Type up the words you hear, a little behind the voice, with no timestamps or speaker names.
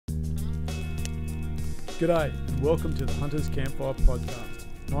G'day and welcome to the Hunters Campfire podcast.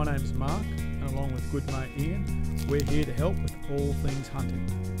 My name's Mark and along with good mate Ian, we're here to help with all things hunting.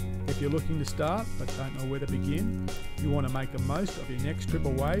 If you're looking to start but don't know where to begin, you want to make the most of your next trip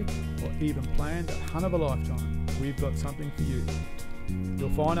away or even plan that hunt of a lifetime, we've got something for you. You'll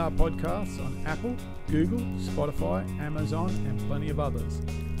find our podcasts on Apple, Google, Spotify, Amazon and plenty of others.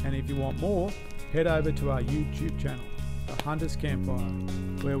 And if you want more, head over to our YouTube channel, The Hunters Campfire,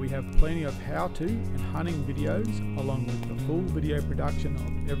 where we have plenty of how-to and hunting videos along with the full video production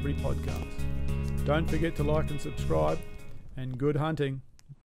of every podcast. Don't forget to like and subscribe, and good hunting.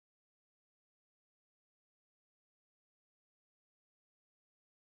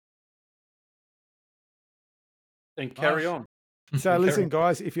 And carry on. So listen,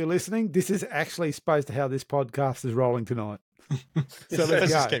 guys, if you're listening, this is actually supposed to how this podcast is rolling tonight. So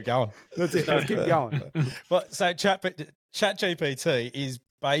let's just keep going. That's it. Let's keep going. Well, so ChatGPT is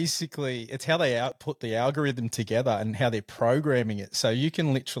basically, it's how they put the algorithm together and how they're programming it. So you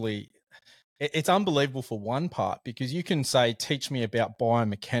can literally, it's unbelievable for one part, because you can say, teach me about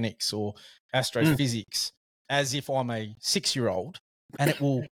biomechanics or astrophysics as if I'm a 6-year-old, and it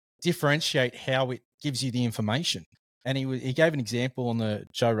will differentiate how it gives you the information. And he gave an example on the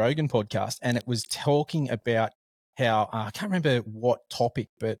Joe Rogan podcast, and it was talking about how, I can't remember what topic,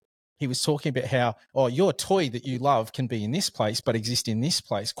 but he was talking about how, your toy that you love can be in this place, but exist in this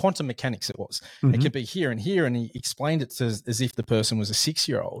place. Quantum mechanics it was. Mm-hmm. It could be here and here. And he explained it as if the person was a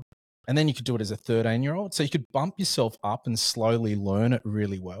 6-year-old. And then you could do it as a 13-year-old. So you could bump yourself up and slowly learn it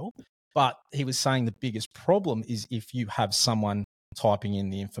really well. But he was saying the biggest problem is if you have someone typing in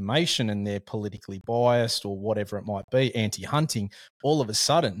the information and they're politically biased or whatever it might be, anti-hunting, all of a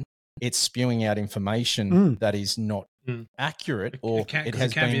sudden it's spewing out information that is not accurate, or it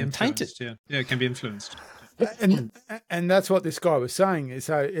has been tainted. Yeah, it can be influenced. And that's what this guy was saying.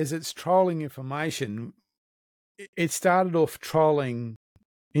 So as it's trolling information, it started off trolling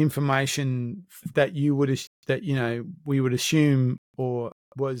information that we would assume or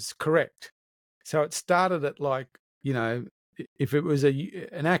was correct. So it started at if it was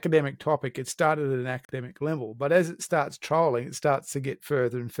an academic topic, it started at an academic level. But as it starts trolling, it starts to get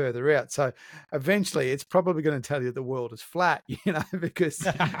further and further out. So eventually it's probably going to tell you the world is flat, because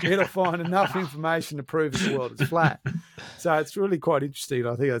it'll find enough information to prove that the world is flat. So it's really quite interesting.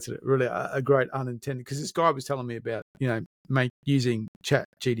 I think that's really a great unintended, because this guy was telling me about, using chat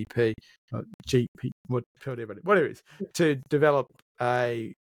GDP, whatever it is, to develop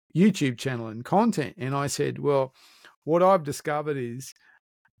a YouTube channel and content. And I said, well, what I've discovered is,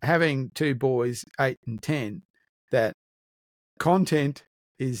 having two boys, 8 and 10, that content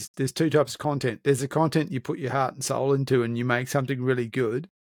there's two types of content. There's the content you put your heart and soul into and you make something really good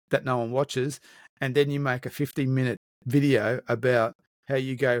that no one watches. And then you make a 15-minute video about how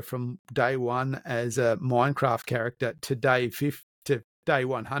you go from day 1 as a Minecraft character to day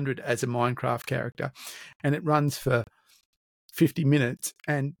 100 as a Minecraft character. And it runs for 50 minutes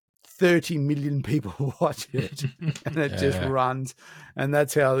and 30 million people watch it, and it just runs. And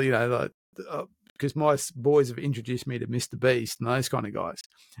that's how, because my boys have introduced me to Mr. Beast and those kind of guys,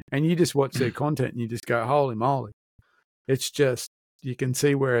 and you just watch their content and you just go, holy moly. It's just, you can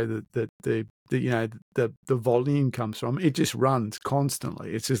see where the volume comes from. It just runs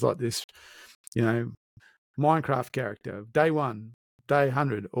constantly. It's just like this, Minecraft character, day 1, day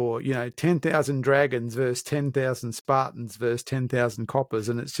 100, or 10,000 dragons versus 10,000 Spartans versus 10,000 coppers,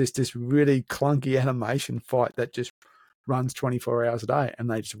 and it's just this really clunky animation fight that just runs 24 hours a day,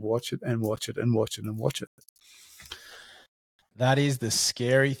 and they just watch it and watch it and watch it and watch it. That is the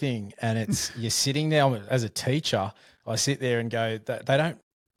scary thing, and it's you're sitting there as a teacher. I sit there and go,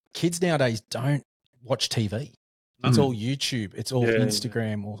 kids nowadays don't watch TV. It's all YouTube, it's all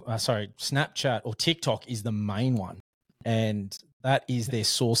Instagram, or Snapchat or TikTok is the main one, and that is their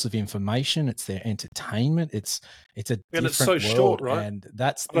source of information. It's their entertainment. It's a different it's so world, short, right? And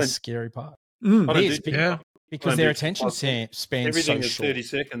that's the scary part. Because their attention span everything so is short. 30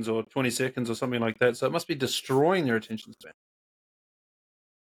 seconds or 20 seconds or something like that. So it must be destroying their attention span.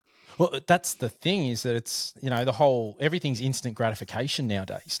 Well, that's the thing, is that it's, everything's instant gratification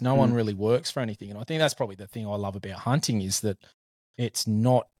nowadays. No one really works for anything. And I think that's probably the thing I love about hunting, is that it's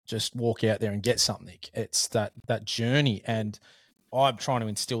not just walk out there and get something. It's that journey. And I'm trying to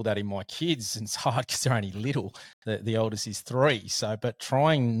instill that in my kids, and it's hard because they're only little. The oldest is 3. But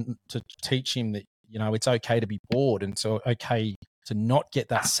trying to teach him that, it's okay to be bored, and so okay to not get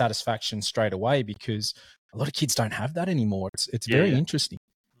that satisfaction straight away, because a lot of kids don't have that anymore. It's very interesting.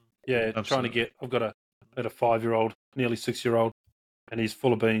 Yeah, absolutely. I've got a 5-year-old, nearly 6-year-old, and he's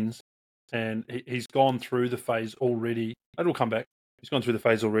full of beans, and he's gone through the phase already. It'll come back. He's gone through the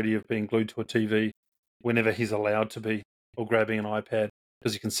phase already of being glued to a TV whenever he's allowed to be, or grabbing an iPad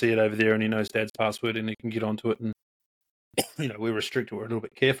because he can see it over there and he knows Dad's password and he can get onto it. And we restrict it. We're a little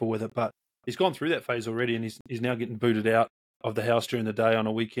bit careful with it, but he's gone through that phase already, and he's now getting booted out of the house during the day on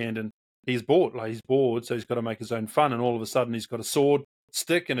a weekend, and he's bored. He's bored, so he's got to make his own fun. And all of a sudden, he's got a sword,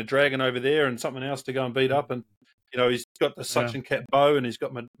 stick, and a dragon over there, and something else to go and beat up. And he's got the suction cap bow, and he's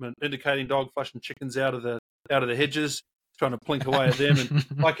got my indicating dog flushing chickens out of the hedges, trying to plink away at them.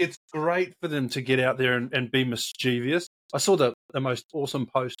 And it's great for them to get out there and be mischievous. I saw the most awesome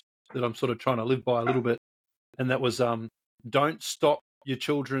post that I'm sort of trying to live by a little bit, and that was don't stop your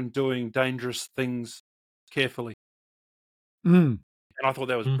children doing dangerous things carefully. And I thought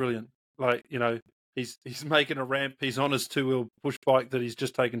that was brilliant. He's making a ramp. He's on his 2-wheel push bike that he's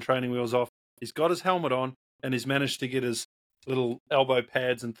just taken training wheels off. He's got his helmet on, and he's managed to get his little elbow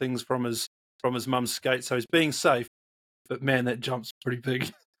pads and things from his mum's skate. So he's being safe. But man, that jump's pretty big.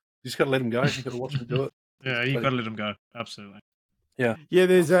 You just got to let him go. You got to watch him do it. Yeah, you've got to let him go. Absolutely. Yeah. Yeah.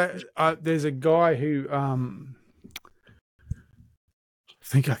 There's a guy who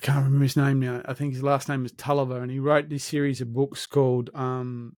I can't remember his name now. I think his last name is Tulliver, and he wrote this series of books called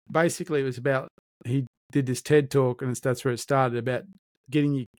basically it was about, he did this TED talk, and that's where it started, about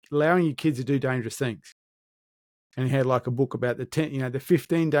allowing your kids to do dangerous things. And he had like a book about the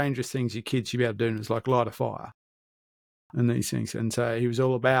 15 dangerous things your kids should be able to do, and it was like light a fire and these things. And so he was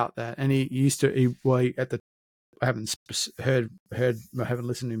all about that. And I haven't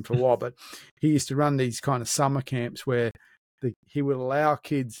listened to him for a while, but he used to run these kind of summer camps where he would allow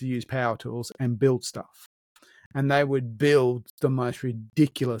kids to use power tools and build stuff. And they would build the most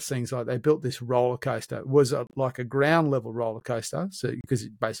ridiculous things. Like they built this roller coaster. It was like a ground level roller coaster, so because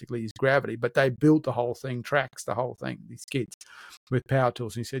it basically is gravity, but they built the whole thing, tracks the whole thing, these kids, with power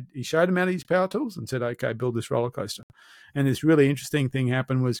tools. And he showed them how to use power tools and said, okay, build this roller coaster. And this really interesting thing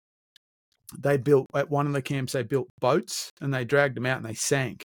happened was they built, at one of the camps, they built boats and they dragged them out and they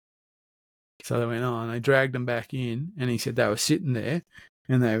sank. So they went on, they dragged them back in, and he said they were sitting there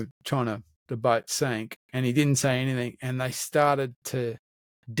and they were the boat sank, and he didn't say anything, and they started to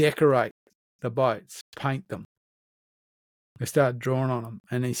decorate the boats, paint them. They started drawing on them,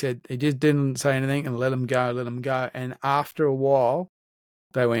 and he said he just didn't say anything and let them go. And after a while,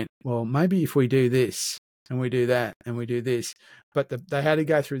 they went, well, maybe if we do this and we do that and we do this. But they had to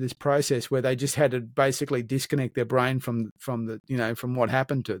go through this process where they just had to basically disconnect their brain from what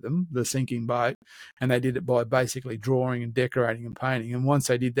happened to them, the sinking boat, and they did it by basically drawing and decorating and painting. And once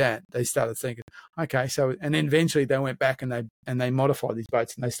they did that, they started thinking, okay, so, and then eventually they went back and they modified these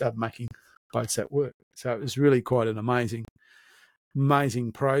boats and they started making boats that work. So it was really quite an amazing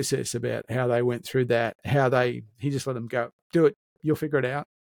process about how they went through that. He just let them go, do it, you'll figure it out.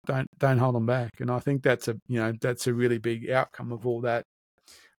 Don't hold them back. And I think that's a really big outcome of all that.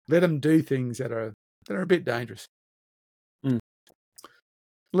 Let them do things that are a bit dangerous. A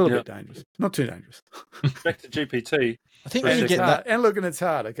little bit dangerous, not too dangerous. Back to GPT. I think when you get that, and look, and it's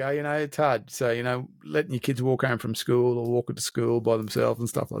hard. Okay, it's hard. So letting your kids walk home from school or walk into school by themselves and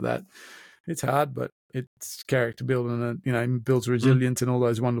stuff like that, it's hard, but it's character building and builds resilience and all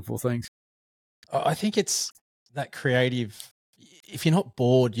those wonderful things. I think it's that creative. If you're not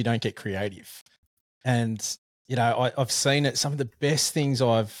bored, you don't get creative. And, I've seen it. Some of the best things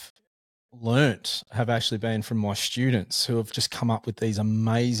I've learnt have actually been from my students who have just come up with these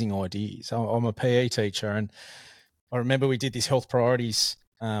amazing ideas. I'm a PE teacher, and I remember we did this health priorities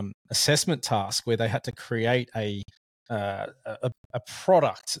assessment task where they had to create a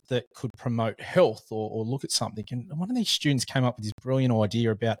product that could promote health or look at something. And one of these students came up with this brilliant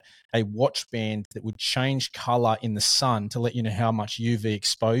idea about a watch band that would change color in the sun to let you know how much UV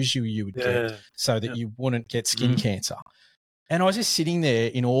exposure you would get so that you wouldn't get skin cancer. And I was just sitting there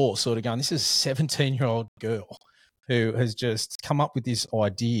in awe, sort of going, this is a 17-year-old girl who has just come up with this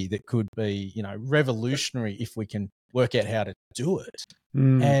idea that could be, revolutionary if we can work out how to do it.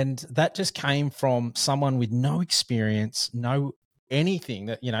 And that just came from someone with no experience, no anything,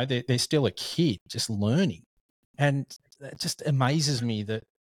 that, they're still a kid just learning. And it just amazes me that,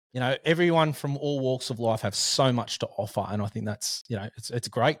 everyone from all walks of life have so much to offer. And I think that's, it's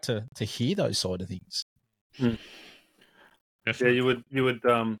great to hear those side of things. Yeah, you would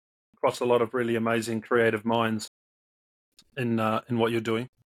cross a lot of really amazing creative minds in what you're doing.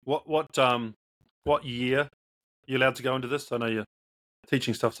 What year are you allowed to go into this? I know you're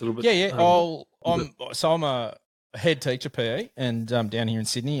teaching stuff's a little bit. I'm a head teacher PE and down here in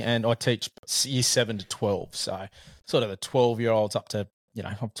Sydney, and I teach year 7 to 12. So sort of the 12-year-olds up to,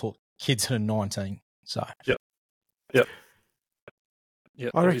 I've taught kids that are 19. So Yep.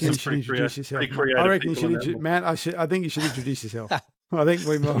 I reckon you should introduce yourself. I think you should introduce yourself. I think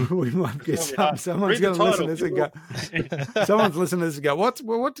we might get someone's going to listen to this and go. Someone's listening to this and go, what's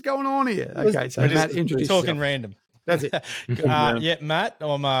going on here? Okay, so Matt, introduce yourself. Talking random. That's it. Yeah, Matt.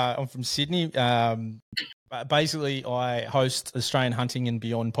 I'm from Sydney. Basically, I host Australian Hunting and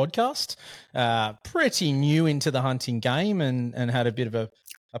Beyond podcast. Pretty new into the hunting game, and had a bit of a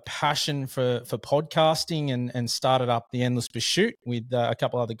passion for podcasting, and started up the Endless Pursuit with a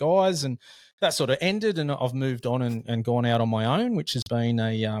couple other guys, and that sort of ended, and I've moved on and gone out on my own, which has been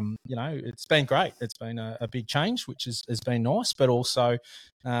it's been great. It's been a big change, which has been nice, but also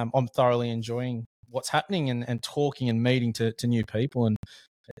I'm thoroughly enjoying what's happening and talking and meeting to new people, and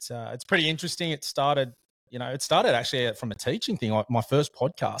it's pretty interesting. It started actually from a teaching thing. My first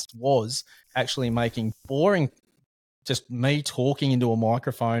podcast was actually making boring, just me talking into a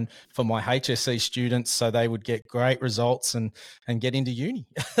microphone for my HSC students so they would get great results and get into uni.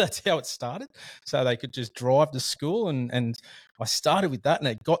 That's how it started. So they could just drive to school, and I started with that, and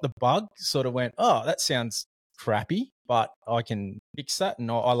it got the bug, sort of went, oh, that sounds crappy, but I can fix that.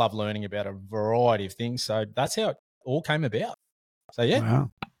 And I love learning about a variety of things. So that's how it all came about. So, yeah. Wow.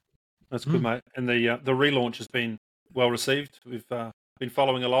 That's good, mate. And the relaunch has been well received. We've been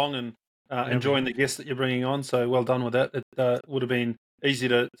following along and enjoying the guests that you're bringing on. So well done with that. It would have been easy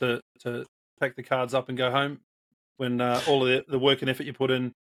to pack the cards up and go home when all of the work and effort you put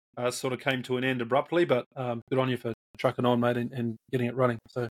in sort of came to an end abruptly. But good on you for trucking on, mate, and getting it running.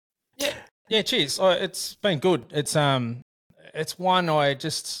 So yeah, cheers. It's been good. It's one I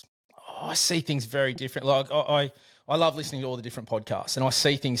see things very different. Like I love listening to all the different podcasts, and I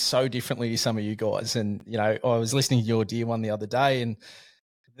see things so differently to some of you guys. And, I was listening to your dear one the other day, and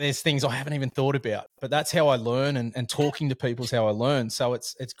there's things I haven't even thought about, but that's how I learn, and talking to people is how I learn. So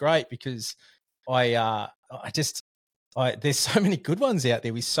it's great because there's so many good ones out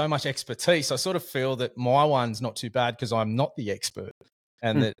there with so much expertise. I sort of feel that my one's not too bad because I'm not the expert,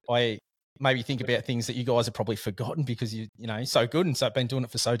 and that I maybe think about things that you guys have probably forgotten because you're so good and so been doing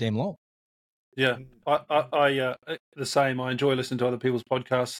it for so damn long. Yeah, I the same. I enjoy listening to other people's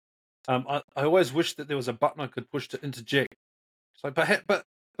podcasts. I always wish that there was a button I could push to interject. So,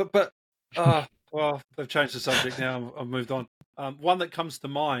 well, they've changed the subject now. I've moved on. One that comes to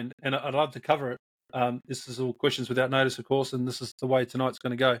mind, and I'd love to cover it. This is all questions without notice, of course, and this is the way tonight's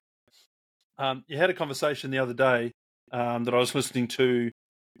going to go. You had a conversation the other day that I was listening to.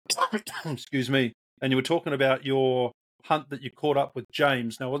 Excuse me, and you were talking about your hunt that you caught up with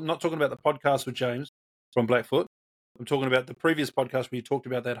James. Now, I'm not talking about the podcast with James from Blackfoot. I'm talking about the previous podcast where you talked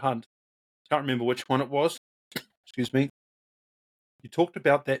about that hunt. Can't remember which one it was. Excuse me. You talked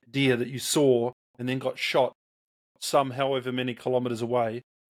about that deer that you saw and then got shot some however many kilometres away.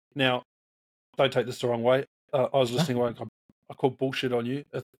 Now, don't take this the wrong way. I was listening away. I called bullshit on you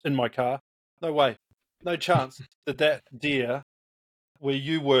in my car. No way. No chance that deer where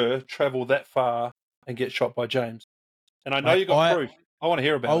you were travel that far and get shot by James. And I know you got proof. I want to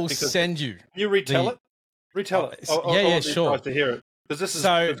hear about it. I'll send you. Can you retell it? Retell it. Yeah, sure. To hear it because this is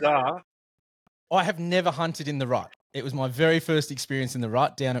bizarre. I have never hunted in the rut. It was my very first experience in the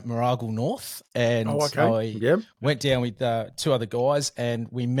rut down at Mooragle North, and I went down with two other guys, and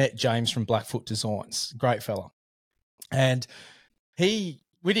we met James from Blackfoot Designs. Great fella, and we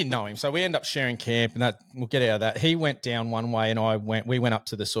didn't know him, so we ended up sharing camp, and that we'll get out of that. He went down one way, and we went up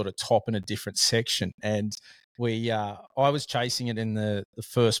to the sort of top in a different section, and I was chasing it in the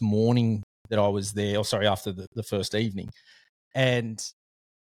first morning that I was there, after the first evening, and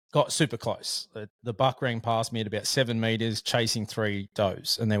got super close. The buck rang past me at about 7 meters, chasing 3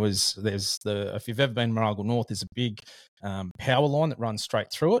 does. And if you've ever been to Mooragle North, there's a big power line that runs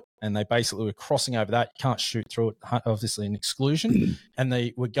straight through it. And they basically were crossing over that. You can't shoot through it, obviously an exclusion. And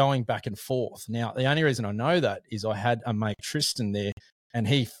they were going back and forth. Now, the only reason I know that is I had a mate, Tristan, there, and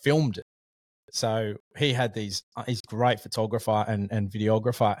he filmed it. So he had he's a great photographer and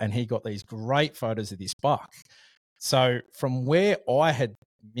videographer, and he got these great photos of this buck. So from where I had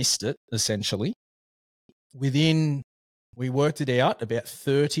missed it, essentially, we worked it out, about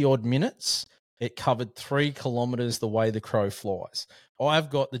 30 odd minutes, it covered 3 kilometers the way the crow flies.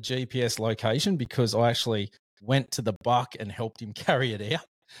 I've got the GPS location because I actually went to the buck and helped him carry it out.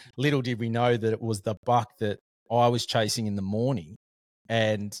 Little did we know that it was the buck that I was chasing in the morning.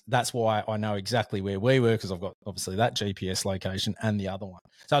 And that's why I know exactly where we were, because I've got obviously that GPS location and the other one.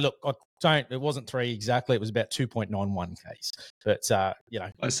 So look, it wasn't 3 exactly. It was about 2.91 Ks. But, neither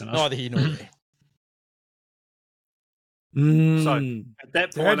here nor there. So at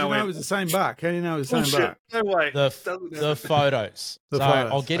that point, how do you know it was the same buck? How do you know it was the same buck? No way. The photos.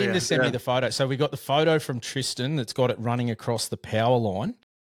 I'll get him to send me the photo. So we got the photo from Tristan that's got it running across the power line.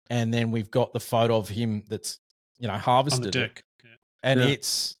 And then we've got the photo of him that's, harvested on the deck. and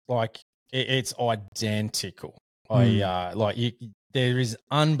it's like it's identical. There is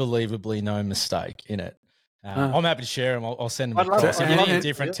unbelievably no mistake in it. I'm happy to share them. I'll send them across. If anything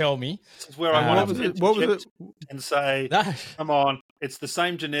different, tell me. This is where I want to what was it? And say, come on, it's the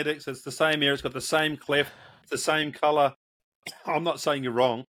same genetics, it's the same area, it's got the same cleft, it's the same colour. I'm not saying you're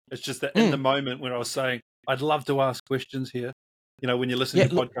wrong. It's just that in the moment where I was saying, I'd love to ask questions here. You know, when you listen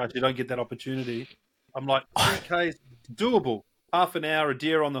to podcasts, you don't get that opportunity. I'm like, 3K's doable. Half an hour, a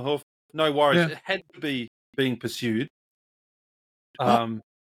deer on the hoof, no worries. Yeah. It had to be being pursued.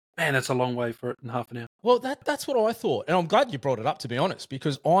 Man, it's a long way for it in half an hour. Well, that's what I thought. And I'm glad you brought it up, to be honest,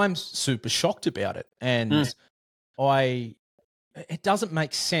 because I'm super shocked about it. And it doesn't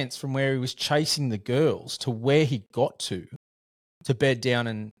make sense from where he was chasing the girls to where he got to bed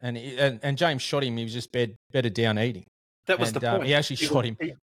down and James shot him. He was just bedded down eating. That was the point. He actually shot him.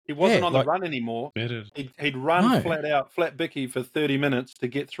 He wasn't on the run anymore. He'd run flat bicky for 30 minutes to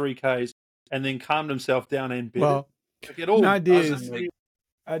get 3Ks and then calmed himself down and bedded. Well,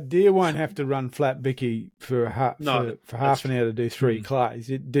 a deer won't have to run flat bicky for half an hour to do 3 Ks.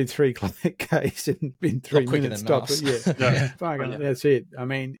 It did 3 Ks in 3 minutes. Stop it. Yeah. That's it. I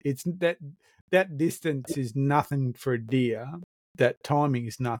mean, it's that distance is nothing for a deer. That timing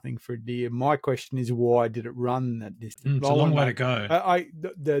is nothing for a deer. My question is, why did it run that distance? It's a long way to go.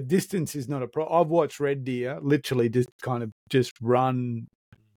 The distance is not a problem. I've watched red deer literally just run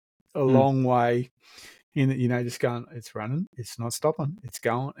a long way. Just going, it's running, it's not stopping, it's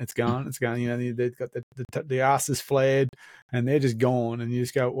going. You know, they've got the asses flared, and they're just gone, and you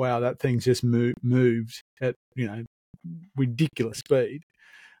just go, wow, that thing's just moved at ridiculous speed.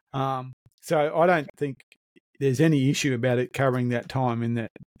 So I don't think there's any issue about it covering that time in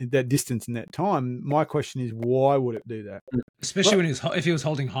that distance in that time. My question is, why would it do that? Especially if he was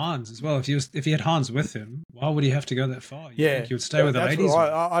holding Hans as well. If he had Hans with him, why would he have to go that far? You think he would stay with the ladies.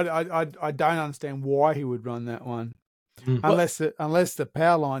 I don't understand why he would run that one, unless the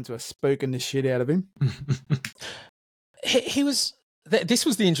power lines were spooking the shit out of him. He was. This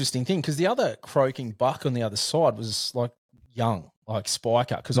was the interesting thing, because the other croaking buck on the other side was like young, like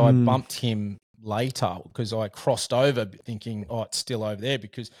Spiker, because I bumped him later because I crossed over thinking, it's still over there,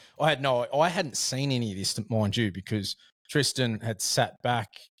 because I hadn't seen any of this, mind you, because Tristan had sat back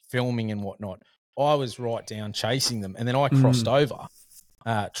filming and whatnot. I was right down chasing them, and then I crossed over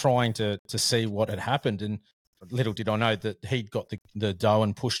trying to see what had happened, and little did I know that he'd got the doe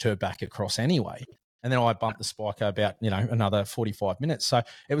and pushed her back across anyway. And then I bumped the Spiker about another 45 minutes. So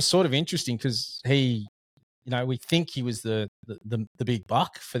it was sort of interesting because he, we think he was the big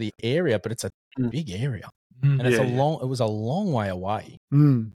buck for the area, but it's a big area, and it's it was a long way away.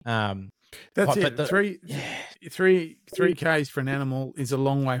 That's it. Three Ks for an animal is a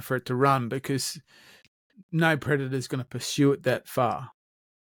long way for it to run, because no predator is going to pursue it that far.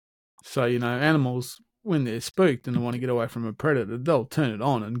 So animals, when they're spooked and they want to get away from a predator, they'll turn it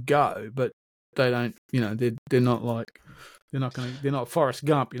on and go, but they don't. They're not like. They're not Forrest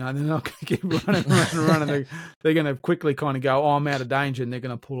Gump, they're not going to keep running. They're going to quickly kind of go, I'm out of danger, and they're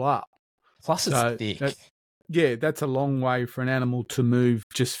going to pull up. Plus it's thick. That's a long way for an animal to move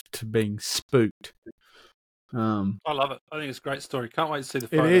just to being spooked. I love it. I think it's a great story. Can't wait to see the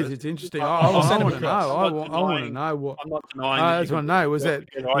photos. It is. It's interesting. I want to know. I want to know what. I'm not denying. I just want to know. Was that?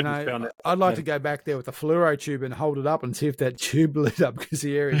 I'd like to go back there with a fluoro tube and hold it up and see if that tube lit up, because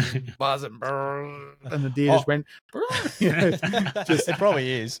the area is buzzing, and the deer just went. It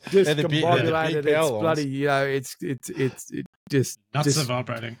probably is. Just combobulated. It's bloody. It's just nuts are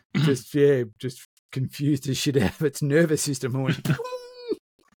vibrating. Just confused the shit out of its nervous system. And went,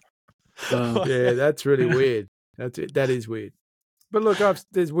 that's really weird. That is weird. But look,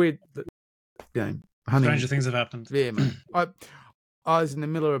 there's weird, hunting. Stranger things have happened. Yeah, man. I was in the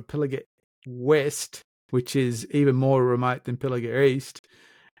middle of Pilliga West, which is even more remote than Pilliga East,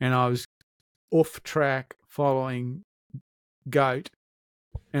 and I was off track following goat,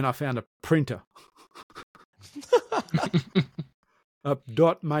 and I found a printer, a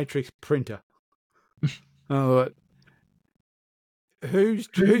dot matrix printer. Who's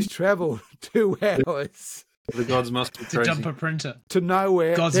travelled 2 hours? The gods must be crazy. To dump a printer. To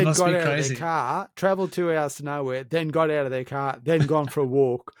nowhere, gods then must got be out crazy. of their car, travelled 2 hours to nowhere, then got out of their car, then gone for a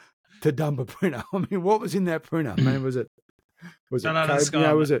walk to dump a printer. I mean, what was in that printer? I mean, was it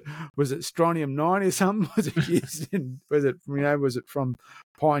strontium 90 or something? Was it used in, was it from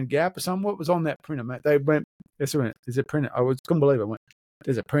Pine Gap or something? What was on that printer, mate? They went, yes, there's a printer. I couldn't believe it. I went,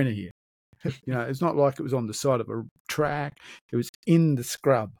 there's a printer here. It's not like it was on the side of a track. It was in the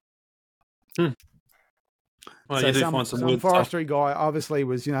scrub. Well, so some forestry guy obviously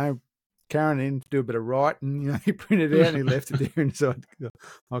was, Karen in, do a bit of writing. You know, he printed it out and he left it there, and so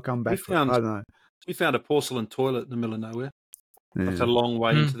I'll come back. I don't know. We found a porcelain toilet in the middle of nowhere. Yeah. It's a long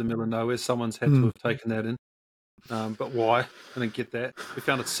way into the middle of nowhere. Someone's had to have taken that in. But why? I didn't get that. We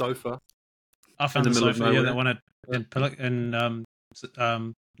found a sofa. I found the sofa, that one in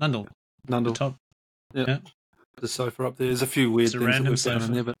Nundle. The top. Yeah. The sofa up there. There's a few weird things that we've found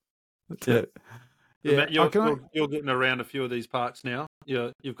in there, but that's it. Yeah, Matt, you're getting around a few of these parks now.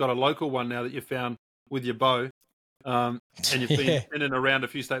 You've got a local one now that you found with your bow, and you've been in and around a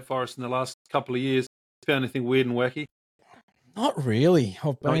few state forests in the last couple of years. Found anything weird and wacky? Not really.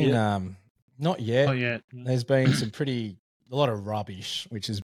 I've been not yet. Not yet. There's been a lot of rubbish, which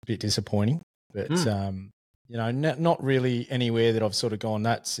is a bit disappointing. But not really anywhere that I've sort of gone,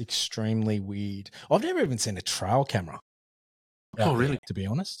 that's extremely weird. I've never even seen a trail camera. Oh, really? To be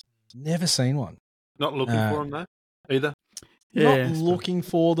honest, never seen one. Not looking for them though, either. Yeah, not looking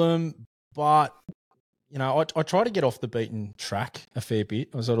for them, but I try to get off the beaten track a fair bit.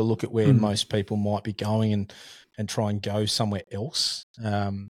 I sort of look at where most people might be going and try and go somewhere else.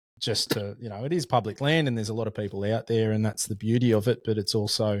 Just to, it is public land and there's a lot of people out there, and that's the beauty of it. But it's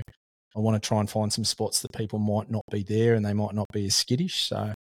also, I want to try and find some spots that people might not be there and they might not be as skittish.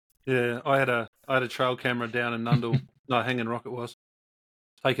 So yeah, I had a trail camera down in Nundle, Hanging Rock it was,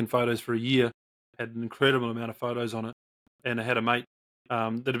 taking photos for a year. Had an incredible amount of photos on it, and I had a mate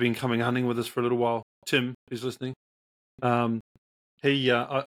that had been coming hunting with us for a little while. Tim, who's listening,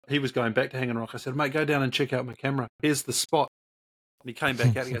 he was going back to Hanging Rock. I said, mate, go down and check out my camera. Here's the spot. And he came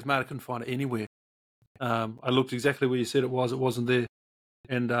back out. He goes, mate, I couldn't find it anywhere. I looked exactly where you said it was. It wasn't there.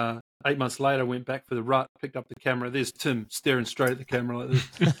 And 8 months later, I went back for the rut, picked up the camera. There's Tim staring straight at the camera like this.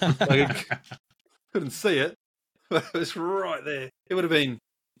 I couldn't see it. It was right there. It would have been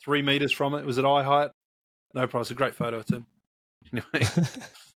 3 meters from it. It was at eye height. No problem. It's a great photo of Tim. Anyway,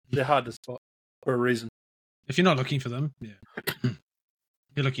 they're hard to spot for a reason. If you're not looking for them, you're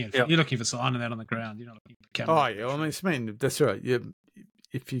looking for sign and that on the ground. You're not looking for the camera. Oh yeah, well, I mean that's right.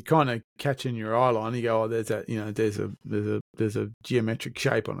 If you kind of catch in your eye line, you go, oh, there's a geometric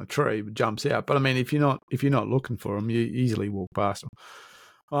shape on a tree, it jumps out. But I mean, if you're not looking for them, you easily walk past them.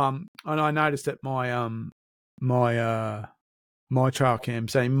 And I noticed that my trail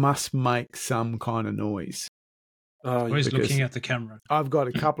cams, they must make some kind of noise. Always looking at the camera. I've got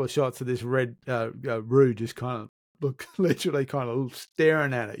a couple of shots of this red roo just kind of literally kind of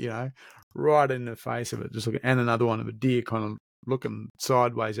staring at it, right in the face of it, just looking, and another one of a deer kind of looking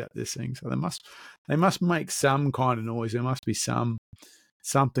sideways at this thing. So they must make some kind of noise. There must be something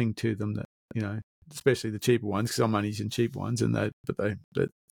to them that, especially the cheaper ones, because I'm only using cheap ones, and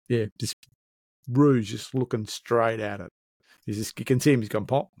this roo's just looking straight at it. You can see him. He's gone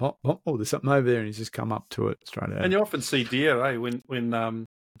pop, pop, pop. Oh, there's something over there, and he's just come up to it straight out. And you often see deer,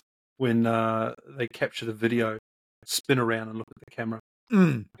 when they capture the video, spin around and look at the camera.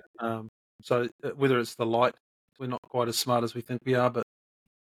 So whether it's the light, we're not quite as smart as we think we are, but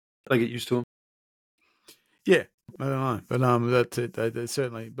they get used to them. Yeah, I don't know, but that's it. They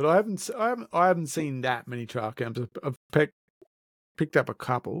certainly. But I haven't seen that many trail cams. I've picked up a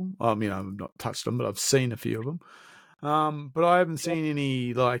couple. I've not touched them, but I've seen a few of them. But I haven't seen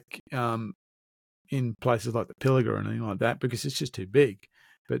any in places like the Pilliga or anything like that, because it's just too big.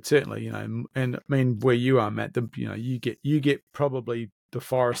 But certainly, and I mean where you are, Matt, you get probably the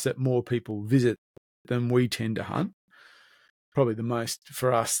forest that more people visit than we tend to hunt. Probably the most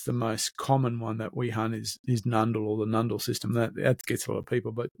common one that we hunt is Nundle, or the Nundle system. That gets a lot of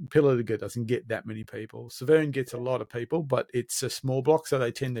people, but Pilliga doesn't get that many people. Severn gets a lot of people, but it's a small block, so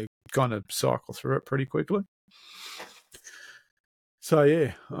they tend to kind of cycle through it pretty quickly. So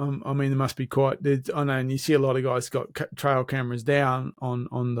yeah, I mean, there must be quite. I know, and you see a lot of guys got trail cameras down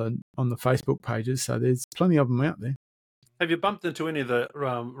on the Facebook pages. So there's plenty of them out there. Have you bumped into any of the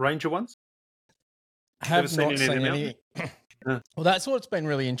Ranger ones? I have not seen any. Well, that's what's been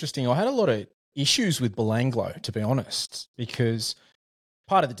really interesting. I had a lot of issues with Belanglo, to be honest, because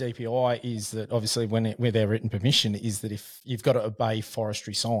part of the DPI is that obviously where they're written permission is that if you've got to obey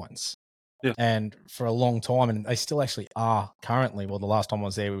forestry signs. Yeah. And for a long time, and they still actually are currently, well, the last time I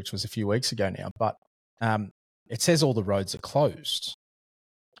was there, which was a few weeks ago now, but it says all the roads are closed.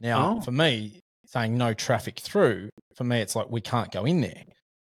 Now, for me, saying no traffic through, for me, it's like we can't go in there.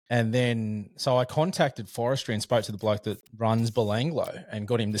 And then, so I contacted forestry and spoke to the bloke that runs Belanglo and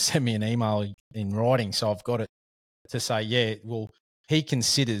got him to send me an email in writing. So I've got it to say, yeah, well, he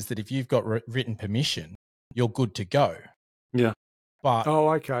considers that if you've got written permission, you're good to go. Yeah. But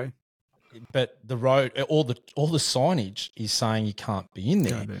okay. But the road, all the signage is saying you can't be in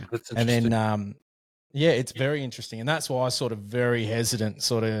there. That's and then Yeah, it's very interesting. And that's why I was sort of very hesitant,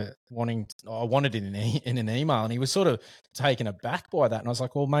 I wanted it in an email. And he was sort of taken aback by that. And I was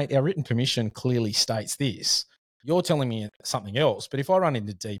like, well, mate, our written permission clearly states this. You're telling me something else. But if I run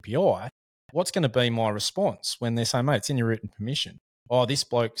into DPI, what's going to be my response when they say, mate, it's in your written permission? Oh, this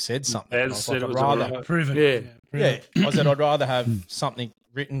bloke said something. And I was like, I'd rather prove it. I said, I'd rather have something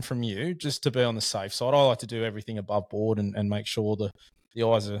written from you just to be on the safe side. I like to do everything above board and make sure the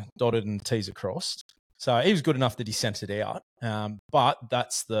I's are dotted and the T's are crossed. So he was good enough that he sent it out. But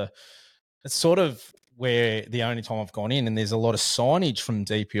it's sort of where the only time I've gone in, and there's a lot of signage from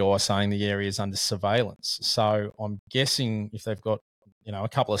DPI saying the area is under surveillance. So I'm guessing if they've got, a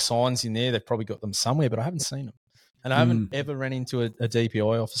couple of signs in there, they've probably got them somewhere, but I haven't seen them. And I haven't ever ran into a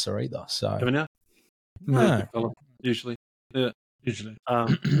DPI officer either. So haven't you? No. Usually. Yeah. Usually.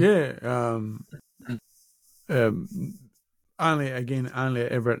 Only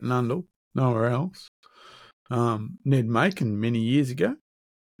ever at Nundle, nowhere else. Ned Macon many years ago.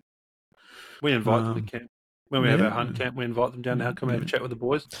 We invite them to camp. When we have our hunt camp, we invite them down to come have a chat with the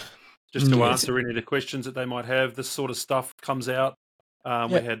boys, just to answer any of the questions that they might have. This sort of stuff comes out. We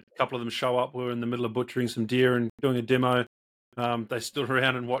had a couple of them show up. We were in the middle of butchering some deer and doing a demo. They stood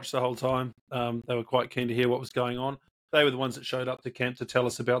around and watched the whole time. They were quite keen to hear what was going on. They were the ones that showed up to camp to tell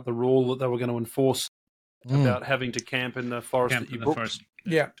us about the rule that they were going to enforce about having to camp in the forest that you booked.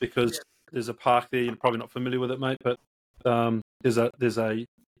 Yeah, because there's a park there. You're probably not familiar with it, mate, but there's a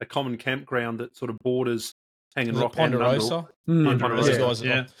common campground that sort of borders Hanging Rock and Ponderosa.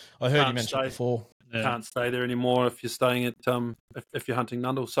 Ponderosa. I heard you mention it before. Yeah. Can't stay there anymore if you're staying at if you're hunting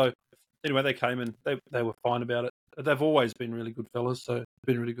Nundle. So anyway, they came and they were fine about it. They've always been really good fellas, so it's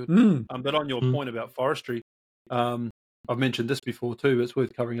been really good. But on your point about forestry, I've mentioned this before too, but it's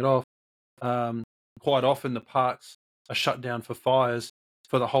worth covering it off. Quite often the parks are shut down for fires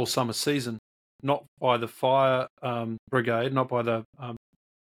for the whole summer season, not by the fire brigade, not by the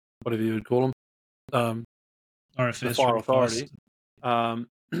whatever you would call them, the fire authority,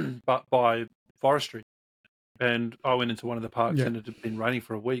 but by forestry. And I went into one of the parks and it had been raining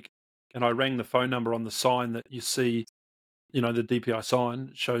for a week, and I rang the phone number on the sign that you see, the DPI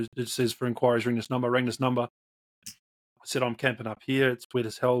sign it says for inquiries ring this number. I rang this number. I said, I'm camping up here. It's wet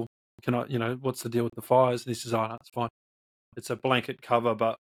as hell. Can I, what's the deal with the fires? And he says, oh, no, it's fine. It's a blanket cover,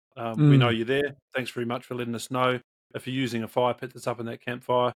 but we know you're there. Thanks very much for letting us know. If you're using a fire pit that's up in that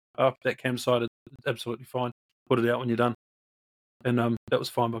that campsite, it's absolutely fine. Put it out when you're done. And that was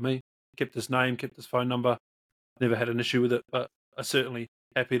fine by me. Kept his name, kept his phone number. Never had an issue with it, but I'm certainly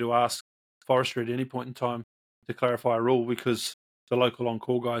happy to ask forestry at any point in time to clarify a rule, because the local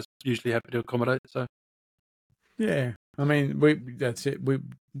on-call guys are usually happy to accommodate. So, yeah, I mean, that's it.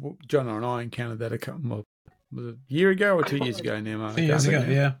 John and I encountered that was it a year ago or 2 years ago now, Mark? 2 years ago,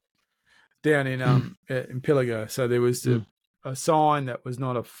 yeah. Down in Pilligo. So there was a sign that was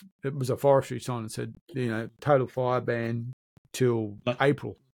it was a forestry sign that said, total fire ban till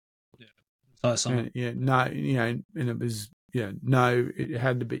April. Yeah. And, and it was, it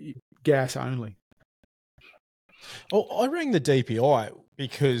had to be gas only. Well, I rang the DPI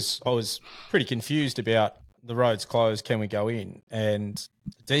because I was pretty confused about the road's closed, can we go in? And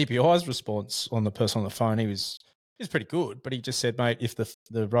the DPI's response on the person on the phone, he was pretty good, but he just said, mate, if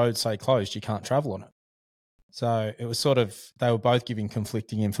the roads say closed, you can't travel on it. So it was sort of, they were both giving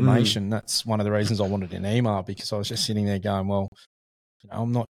conflicting information. That's one of the reasons I wanted an email, because I was just sitting there going, well,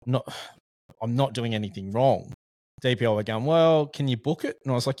 I'm not doing anything wrong. DPI were going, well, can you book it?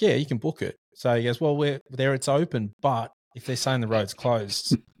 And I was like, yeah, you can book it. So he goes, well, it's open, but if they're saying the road's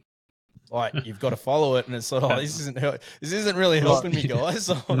closed, you've got to follow it. And it's sort of, this isn't really helping me, guys.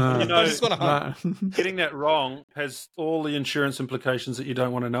 I just want to hunt. Getting that wrong has all the insurance implications that you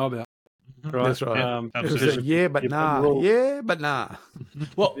don't want to know about. Right? That's right. Yeah, but nah.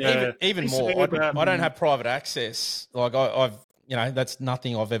 Well, even more, I don't have private access. I've that's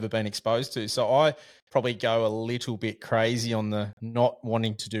nothing I've ever been exposed to. So I probably go a little bit crazy on the not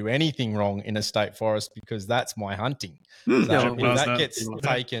wanting to do anything wrong in a state forest, because that's my hunting. So if that gets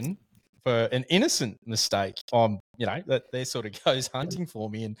taken for an innocent mistake, that sort of goes hunting for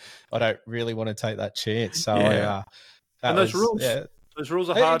me, and I don't really want to take that chance. So those rules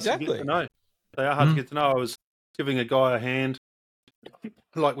are hard to get to know. They are hard to get to know. I was giving a guy a hand,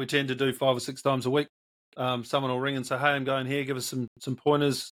 like we tend to do 5 or 6 times a week. Someone will ring and say, hey, I'm going here, give us some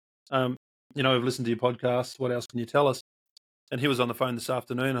pointers. We've listened to your podcast. What else can you tell us? And he was on the phone this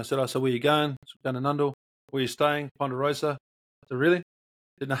afternoon. I said, so where are you going? Down to Nundle. Where are you staying? Ponderosa. I said, really?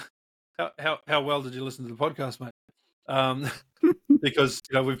 How well did you listen to the podcast, mate? Because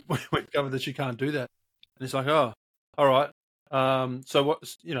we've covered that you can't do that. And he's like, oh, all right. So what?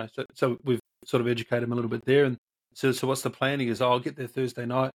 So we've sort of educate him a little bit there. And so what's the plan? He goes, I'll get there Thursday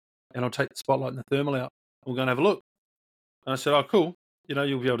night and I'll take the spotlight and the thermal out. We'll go and have a look. And I said, oh, cool.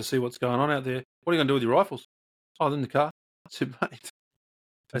 You'll be able to see what's going on out there. What are you going to do with your rifles? Oh, they're in the car. I said, mate.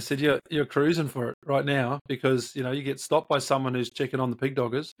 I said, you're cruising for it right now because, you get stopped by someone who's checking on the pig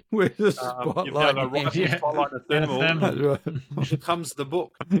doggers. With the spotlight. You've got a rifle, spotlight, and a thermal. Here comes the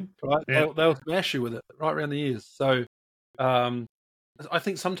book, right? Yeah. They'll smash you with it right around the ears. So I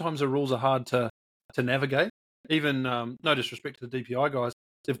think sometimes the rules are hard to navigate. Even, no disrespect to the DPI guys,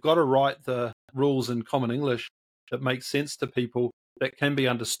 they've got to write the rules in common English that make sense to people, that can be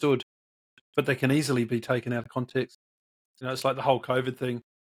understood, but they can easily be taken out of context. It's like the whole COVID thing.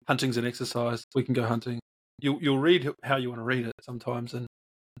 Hunting's an exercise. We can go hunting. You'll read how you want to read it sometimes, and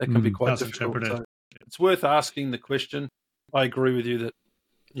that can be quite difficult. So it's worth asking the question. I agree with you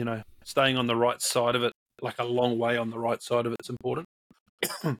that, staying on the right side of it, like a long way on the right side of it's important.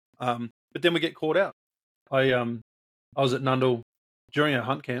 But then we get caught out. I was at Nundle during our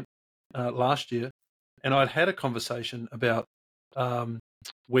hunt camp last year, and I'd had a conversation about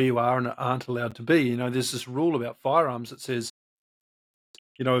where you are and aren't allowed to be. There's this rule about firearms that says,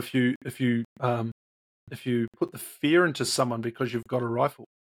 if you put the fear into someone because you've got a rifle,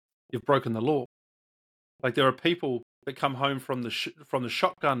 you've broken the law. Like there are people that come home from the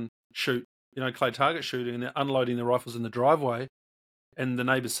shotgun shoot, clay target shooting, and they're unloading their rifles in the driveway, and the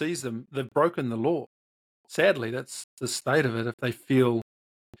neighbour sees them. They've broken the law. Sadly, that's the state of it. If they feel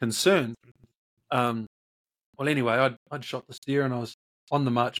concerned, well, anyway, I'd shot the steer, and I was on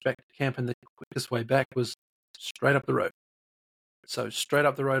the march back to camp, and the quickest way back was straight up the road. So straight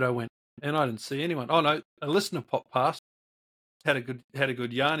up the road I went, and I didn't see anyone. Oh no, a listener popped past, had a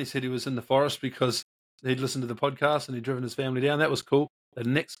good yarn. He said he was in the forest because he'd listened to the podcast and he'd driven his family down. That was cool. The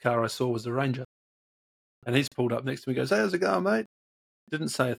next car I saw was the Ranger, and he's pulled up next to me. Goes, "Hey, how's it going, mate?" Didn't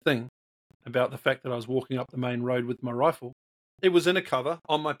say a thing about the fact that I was walking up the main road with my rifle. It was in a cover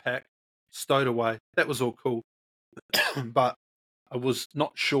on my pack, stowed away. That was all cool, but I was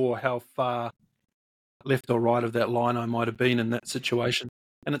not sure how far left or right of that line I might have been in that situation,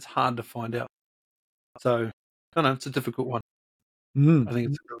 and it's hard to find out. So, I don't know, it's a difficult one. I think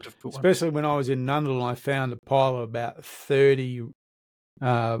it's a real difficult one. Especially when I was in Nundle, I found a pile of about 30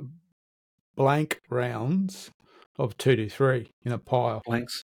 blank rounds of 223 in a pile.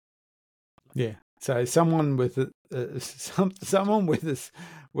 Blanks. Yeah. So someone with a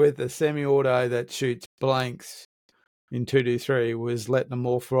semi-auto that shoots blanks in 223 was letting them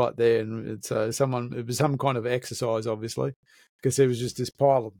off right there, and so it was some kind of exercise, obviously, because there was just a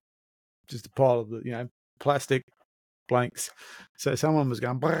pile of the plastic blanks. So someone was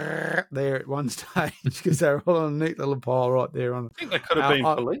going there at one stage because they were all on a neat little pile right there. I think they could have been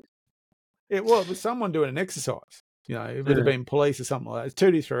police. It was someone doing an exercise. It would have been police or something like that. It's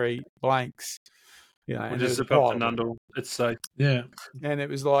 223 blanks. Which is above the Nundle. It's safe. Yeah. And it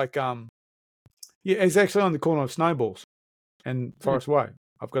was like it's actually on the corner of Snowballs and Forest Way.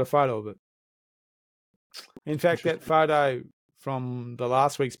 I've got a photo of it. In fact, that photo from the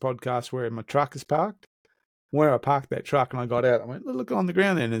last week's podcast where my truck is parked, where I parked that truck and I got out, I went, look on the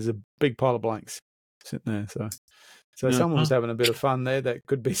ground there, and there's a big pile of blanks sitting there. So someone was having a bit of fun there that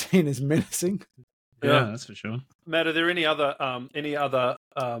could be seen as menacing. Yeah, that's for sure. Matt, are there any other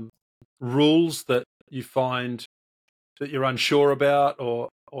rules that you find that you're unsure about, or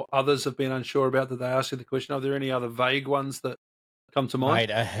others have been unsure about that they ask you the question? Are there any other vague ones that come to mind? Mate,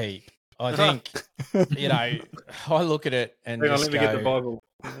 a heap. I think, I look at it and let me get the Bible.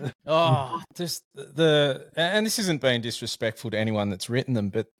 And this isn't being disrespectful to anyone that's written them,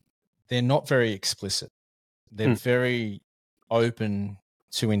 but they're not very explicit. They're very open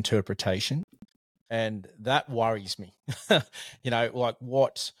to interpretation, and that worries me. Like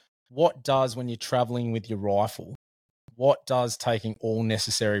what does, when you're traveling with your rifle, what does taking all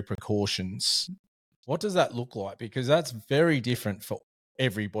necessary precautions, what does that look like? Because that's very different for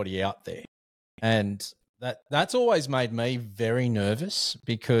everybody out there. And that's always made me very nervous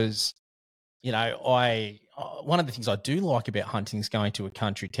because, one of the things I do like about hunting is going to a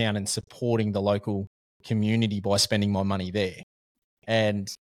country town and supporting the local community by spending my money there.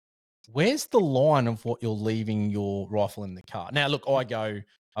 And where's the line of what you're leaving your rifle in the car? Now, look, I go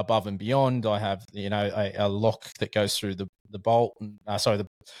above and beyond. I have, a lock that goes through the bolt, and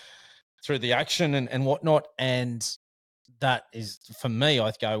through the action and whatnot. And that is, for me,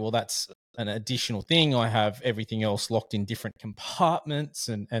 I go, well, that's an additional thing. I have everything else locked in different compartments,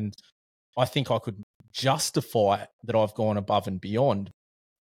 and I think I could justify that I've gone above and beyond.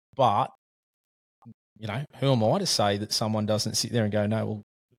 But, who am I to say that someone doesn't sit there and go, no, well,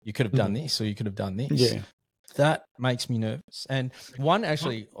 you could have done this or you could have done this. Yeah. That makes me nervous. And one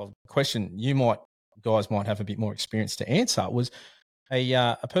actually question guys might have a bit more experience to answer was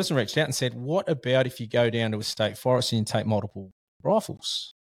a person reached out and said, what about if you go down to a state forest and you take multiple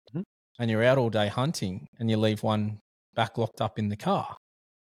rifles and you're out all day hunting and you leave one back locked up in the car?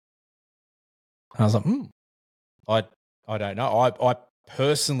 And I was like, I don't know. I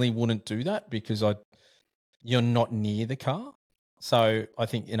personally wouldn't do that because you're not near the car. So I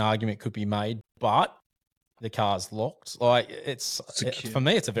think an argument could be made, but the car's locked. Like for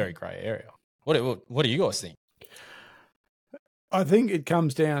me, it's a very grey area. What do you guys think? I think it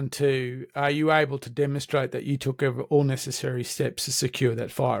comes down to, are you able to demonstrate that you took all necessary steps to secure that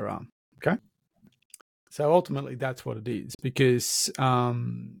firearm? Okay. So ultimately that's what it is, because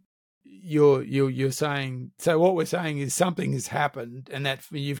you're saying, so what we're saying is something has happened and that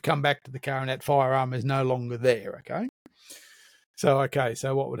you've come back to the car and that firearm is no longer there. Okay. So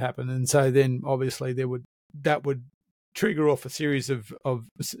what would happen? And so then obviously that would trigger off a series of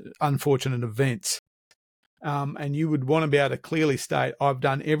unfortunate events. And you would want to be able to clearly state, I've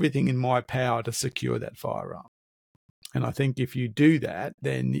done everything in my power to secure that firearm. And I think if you do that,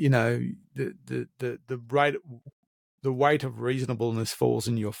 then, you know, the weight of reasonableness falls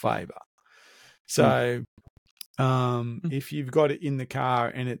in your favour. So if you've got it in the car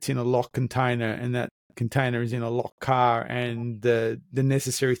and it's in a locked container and that container is in a locked car and the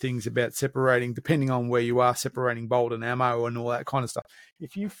necessary things about separating, depending on where you are, separating bolt and ammo and all that kind of stuff,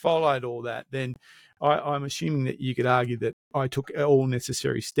 if you followed all that, then I'm assuming that you could argue that I took all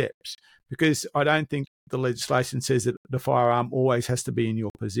necessary steps, because I don't think the legislation says that the firearm always has to be in your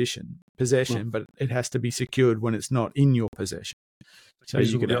possession, but it has to be secured when it's not in your possession. So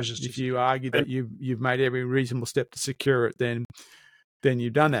you could, if you argue that you've made every reasonable step to secure it, then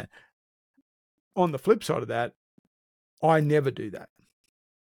you've done that. On the flip side of that, I never do that.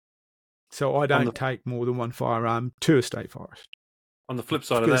 So I don't take more than one firearm to a state forest. On the flip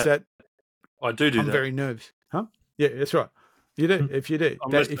side of that, I do I'm that. very nervous. Huh? Yeah, that's right. You do. If you do,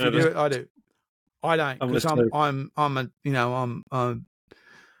 if you do it, I do. I don't, because I'm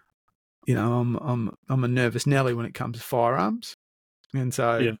a nervous Nelly when it comes to firearms, and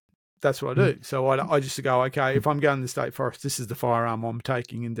so that's what I do. So I just go, okay, if I'm going to the state forest, this is the firearm I'm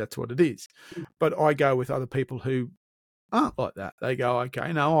taking, and that's what it is. But I go with other people who aren't like that. They go,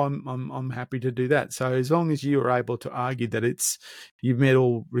 okay, no, I'm happy to do that. So as long as you are able to argue that you've met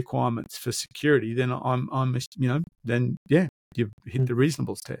all requirements for security, then you've hit the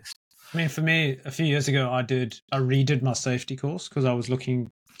reasonableness test. I mean, for me, a few years ago, I redid my safety course because I was looking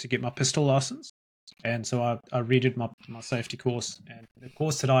to get my pistol license. And so I redid my safety course, and the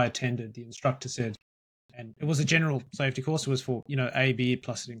course that I attended, the instructor said, and it was a general safety course, it was for, A, B,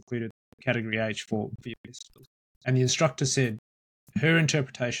 plus it included category H for your pistols. And the instructor said, her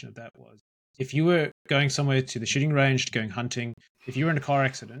interpretation of that was, if you were going somewhere to the shooting range, going hunting, if you were in a car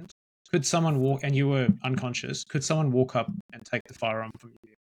accident, could someone walk, and you were unconscious, could someone walk up and take the firearm from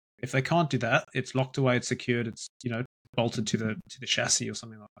you? If they can't do that, it's locked away, it's secured, it's, bolted to the chassis or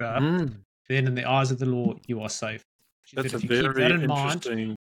something like that. Then in the eyes of the law, you are safe. That's a very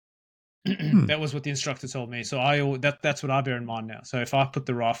interesting. That was what the instructor told me. So that's what I bear in mind now. So if I put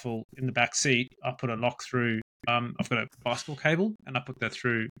the rifle in the back seat, I put a lock through. I've got a bicycle cable, and I put that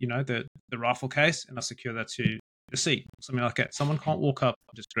through, the rifle case, and I secure that to the seat, something like that. Someone can't walk up,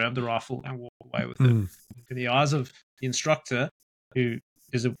 just grab the rifle and walk away with it. In the eyes of the instructor, who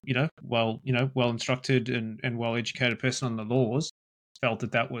is a well instructed and well educated person on the laws, felt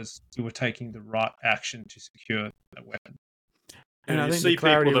that was, you were taking the right action to secure that weapon. And I think the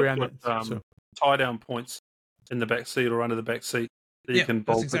clarity around tie down points in the back seat or under the back seat that you can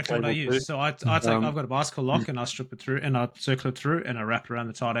bolt. That's exactly what I use. So I've got a bicycle lock, and I strip it through, and I circle it through, and I wrap it around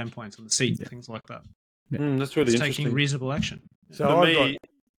the tie down points on the seat, things like that. That's really interesting. Taking reasonable action. So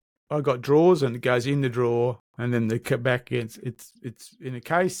I've got drawers, and it goes in the drawer, and then the back ends. It's in a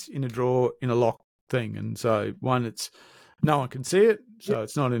case, in a drawer, in a lock thing, and so no one can see it, so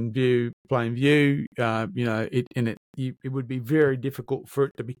it's not in plain view. It would be very difficult for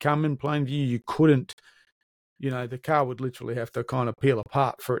it to become in plain view. You couldn't, the car would literally have to kind of peel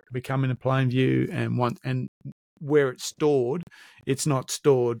apart for it to become in a plain view. And where it's stored, it's not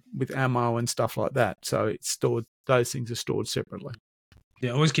stored with ammo and stuff like that. So it's stored; those things are stored separately.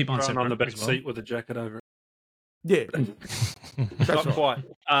 Yeah, always keep on separate on the back seat with a jacket over it. Yeah, not quite.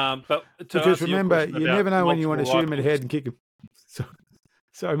 But just remember, you never know when you want to shoot him in the head and kick him.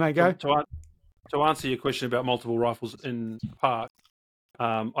 Sorry, mate, go. To answer your question about multiple rifles in the park,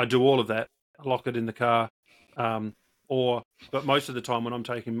 I do all of that. I lock it in the car, but most of the time when I'm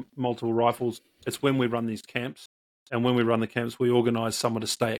taking multiple rifles, it's when we run these camps, and when we run the camps, we organise someone to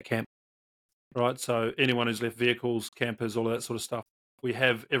stay at camp. right? So anyone who's left vehicles, campers, all of that sort of stuff, we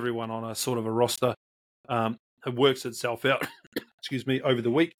have everyone on a sort of a roster. It works itself out, excuse me, over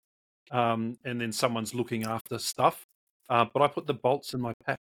the week, and then someone's looking after stuff. But I put the bolts in my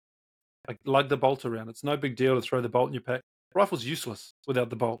pack. I lug the bolt around. It's no big deal to throw the bolt in your pack. Rifle's useless without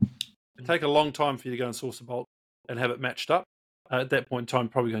the bolt. It'd take a long time for you to go and source a bolt and have it matched up. At that point in time,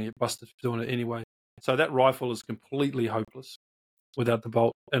 probably going to get busted for doing it anyway. So that rifle is completely hopeless without the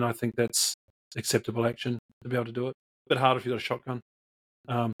bolt, and I think that's acceptable action to be able to do it. A bit harder if you've got a shotgun.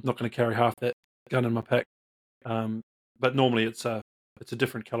 Not going to carry half that gun in my pack. But normally it's a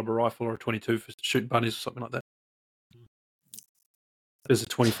different caliber rifle or a 22 for shooting bunnies or something like that. There's a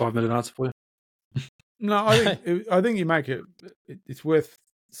 25-minute answer for you. No, I think you make it. It's worth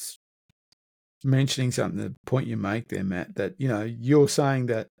mentioning something. The point you make there, Matt, that you're saying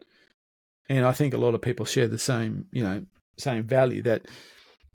that, and I think a lot of people share the same value, that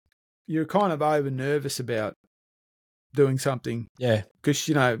you're kind of over nervous about doing something, because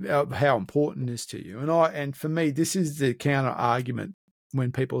how important it is to you. And for me, this is the counter argument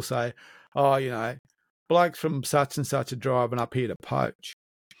when people say, "Oh, blokes from such and such are driving up here to poach."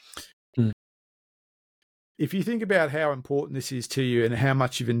 If you think about how important this is to you and how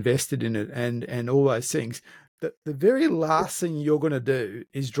much you've invested in it and all those things, the very last thing you're going to do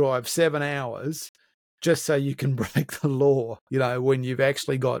is drive 7 hours just so you can break the law, when you've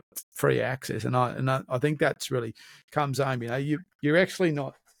actually got free access. And I think that's really comes home. You're actually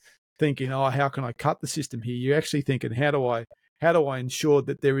not thinking, how can I cut the system here? You're actually thinking, how do I ensure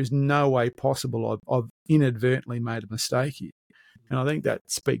that there is no way possible I've inadvertently made a mistake here? And I think that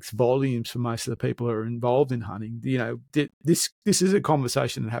speaks volumes for most of the people who are involved in hunting. This is a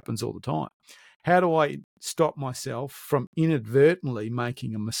conversation that happens all the time. How do I stop myself from inadvertently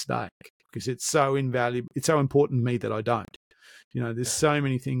making a mistake? Because it's so invaluable. It's so important to me that I don't. There's so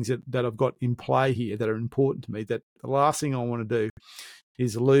many things that I've got in play here that are important to me that the last thing I want to do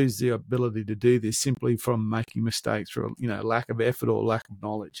is lose the ability to do this simply from making mistakes for lack of effort or lack of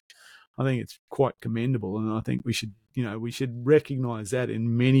knowledge. I think it's quite commendable, and I think we should recognise that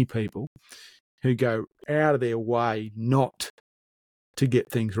in many people who go out of their way not to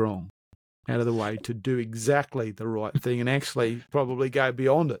get things wrong, out of the way to do exactly the right thing, and actually probably go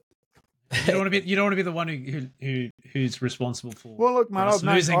beyond it. You don't want to be the one who's responsible for. Well, look, mate, I've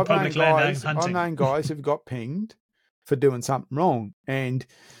hunting. known guys who've got pinged for doing something wrong, and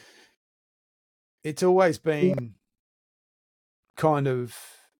it's always been kind of,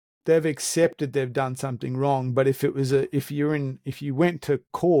 they've accepted they've done something wrong, but if you went to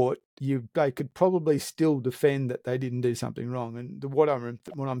court, they could probably still defend that they didn't do something wrong. And what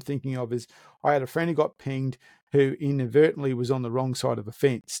I'm thinking of is, I had a friend who got pinged who inadvertently was on the wrong side of a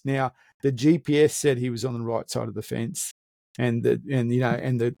fence. Now the GPS said he was on the right side of the fence, and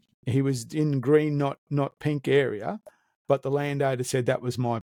he was in green, not pink area, but the landowner said that was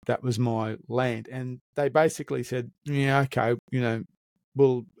my land, and they basically said, yeah, okay,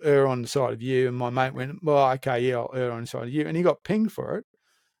 we'll err on the side of you. And my mate went, well, okay, yeah, I'll err on the side of you. And he got pinged for it.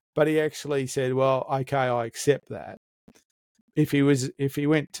 But he actually said, well, okay, I accept that. If he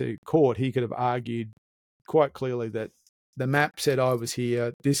went to court, he could have argued quite clearly that the map said I was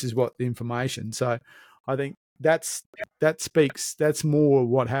here. This is what the information. So I think that's more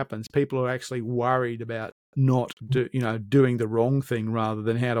what happens. People are actually worried about not doing the wrong thing rather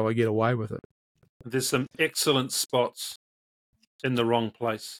than how do I get away with it. There's some excellent spots in the wrong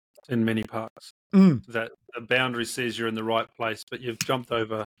place in many parks. That the boundary says you're in the right place, but you've jumped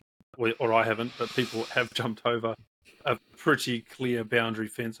over, or I haven't, but people have jumped over a pretty clear boundary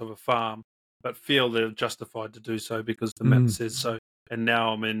fence of a farm, but feel they're justified to do so because the map says so. And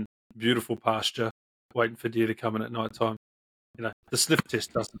now I'm in beautiful pasture, waiting for deer to come in at night time. The sniff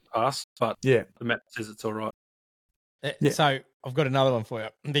test doesn't pass, but the map says it's all right. So I've got another one for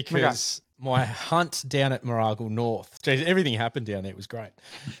you, because my hunt down at Mooragle North, geez, everything happened down there. It was great.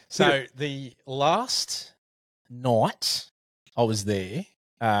 So the last night I was there,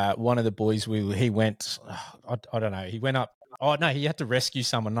 one of the boys, he went, I don't know, he went up. Oh, no, he had to rescue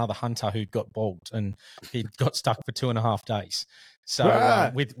another hunter who'd got bogged, and he got stuck for 2.5 days.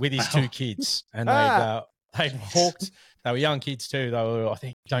 So with his 2 kids, and they'd walked. They were young kids too. They were, I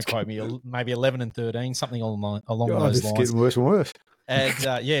think, don't quote me, maybe 11 and 13, something along those lines. It's getting worse and worse. And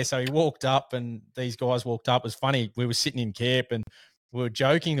so he walked up, and these guys walked up. It was funny. We were sitting in camp, and we were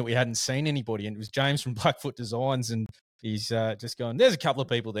joking that we hadn't seen anybody, and it was James from Blackfoot Designs, and he's just going, there's a couple of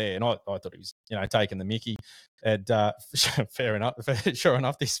people there. And I thought he was, taking the mickey. And fair enough. Sure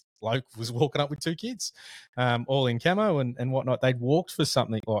enough, this bloke was walking up with 2 kids, all in camo and whatnot. They'd walked for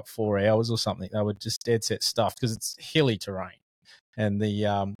something like 4 hours or something. They were just dead set stuffed because it's hilly terrain. And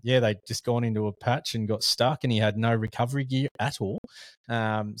they just gone into a patch and got stuck, and he had no recovery gear at all.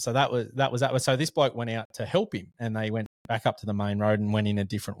 So that was. So this bloke went out to help him, and they went back up to the main road and went in a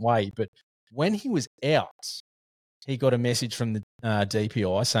different way. But when he was out, he got a message from the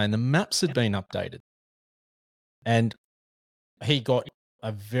DPI saying the maps had been updated, and he got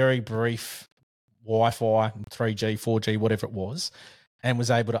a very brief Wi-Fi, 3G, 4G, whatever it was, and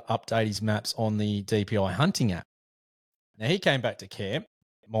was able to update his maps on the DPI hunting app. Now, he came back to camp.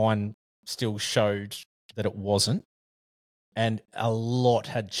 Mine still showed that it wasn't, and a lot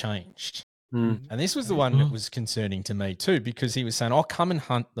had changed. Mm. And this was the one that was concerning to me too, because he was saying, I'll come and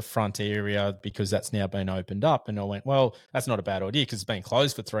hunt the front area because that's now been opened up. And I went, well, that's not a bad idea because it's been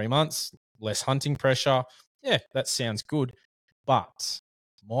closed for 3 months, less hunting pressure. Yeah, that sounds good. But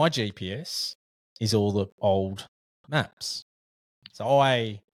my GPS is all the old maps. So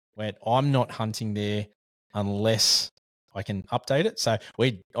I went, I'm not hunting there unless I can update it. So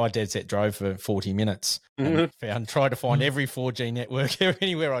I dead set drove for 40 minutes and tried to find every 4G network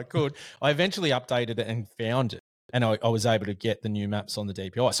anywhere I could. I eventually updated it and found it. And I was able to get the new maps on the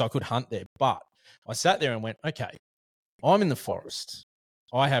DPI. So I could hunt there. But I sat there and went, okay, I'm in the forest.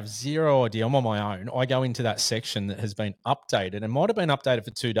 I have zero idea. I'm on my own. I go into that section that has been updated and might have been updated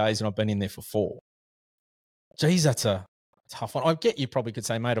for 2 days and I've been in there for 4. Geez, that's a tough one. I get you probably could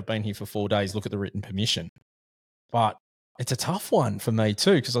say, mate, I've been here for 4 days. Look at the written permission. But it's a tough one for me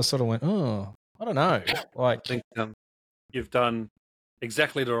too, because I sort of went, oh, I don't know. Like, I think you've done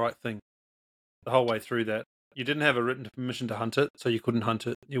exactly the right thing the whole way through that. You didn't have a written permission to hunt it, so you couldn't hunt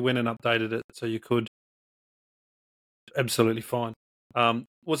it. You went and updated it, so you could. Absolutely fine.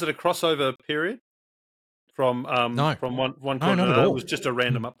 Was it a crossover period from no. from one No, quarter not to at another? all. It was just a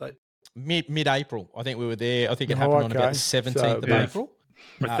random update. Mid-April, I think we were there. I think it happened on about the 17th of April.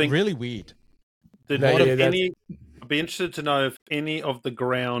 I think really weird. I'd be interested to know if any of the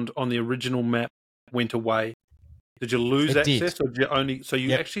ground on the original map went away. Did you lose access, or did you only? So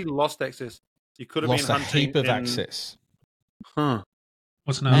you actually lost access. You could have lost been a hunting heap of access. Huh?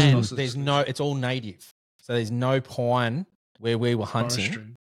 What's And there's it's all native, so there's no pine where we were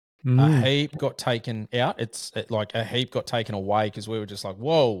hunting. Forestry. A heap got taken out. Like a heap got taken away because we were just like,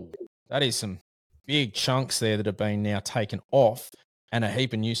 whoa, that is some big chunks there that have been now taken off, and a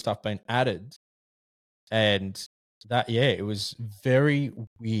heap of new stuff been added. And that, it was very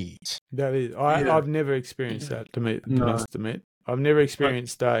weird. That is, I've never experienced that. To me, must admit, I've never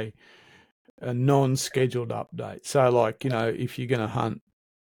experienced a non-scheduled update. So, like, if you're going to hunt,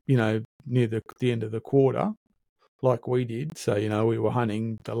 near the end of the quarter, like we did. So, we were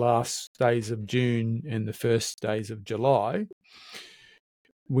hunting the last days of June and the first days of July.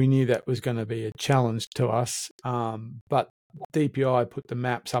 We knew that was going to be a challenge to us, but DPI put the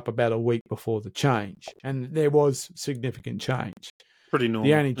maps up about a week before the change, and there was significant change. Pretty normal.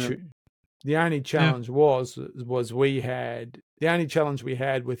 The only challenge was the only challenge we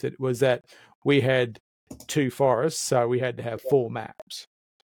had with it was that we had 2 forests, so we had to have 4 maps,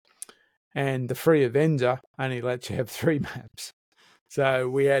 and the Free Avenger only lets you have 3 maps. So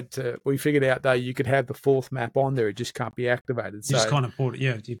we figured out though you could have the 4th map on there, it just can't be activated. You just kind of bought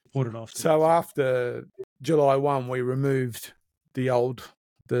it, you bought it off. So after July 1, we removed the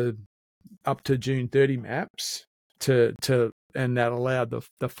up to June 30 maps and that allowed the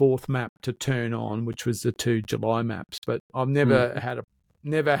 4th map to turn on, which was the 2 July maps. But I've never had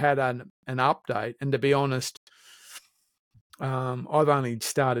an update, and to be honest, I've only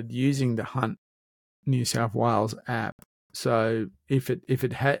started using the Hunt New South Wales app. So if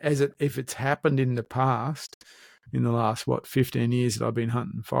it's happened in the past, in the last 15 years that I've been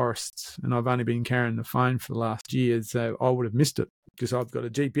hunting forests, and I've only been carrying the phone for the last year, so I would have missed it because I've got a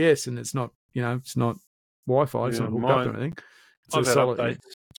GPS and it's not it's not Wi-Fi, it's not hooked up or anything. I've had updates,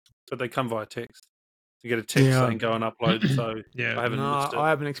 but they come via text. You get a text saying go and upload. So I haven't missed it. I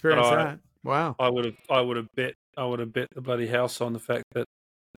haven't experienced that. Wow. I would have bet the bloody house on the fact that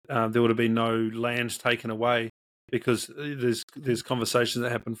there would have been no lands taken away, because there's conversations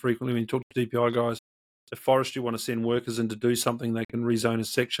that happen frequently when you talk to DPI guys. The forestry want to send workers in to do something, they can rezone a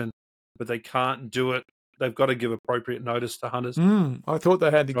section, but they can't do it. They've got to give appropriate notice to hunters. I thought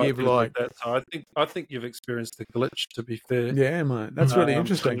they had to give like that. So I think you've experienced the glitch. To be fair, yeah, mate, that's really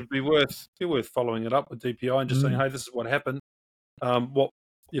interesting. It'd be worth following it up with DPI and just saying, hey, this is what happened.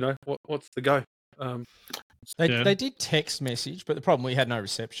 What's the go? They did text message, but the problem, we had no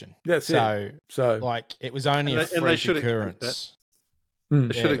reception. That's it. So like it was only a freak occurrence.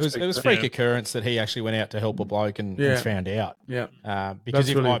 It was a freak occurrence that he actually went out to help a bloke and found out. Yeah.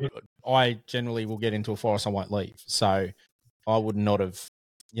 Because I generally will get into a forest, I won't leave. So I would not have,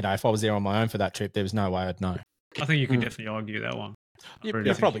 if I was there on my own for that trip, there was no way I'd know. I think you could definitely argue that one. You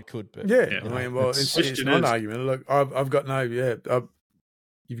really probably could, but Yeah, Yeah. I mean, well, the it's question not an is- argument. Look, I've got no,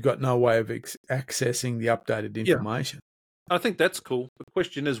 you've got no way of accessing the updated information. I think that's cool. The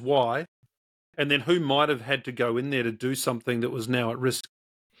question is why, and then who might have had to go in there to do something that was now at risk,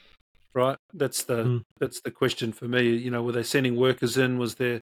 right? That's the question for me. You know, were they sending workers in? Was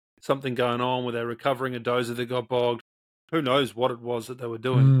there something going on? Were they recovering a dozer that got bogged? Who knows what it was that they were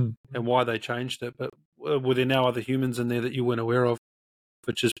doing and why they changed it? But were there now other humans in there that you weren't aware of,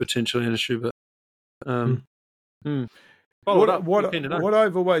 which is potentially an issue? But What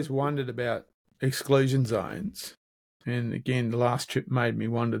I've always wondered about exclusion zones, and again, the last trip made me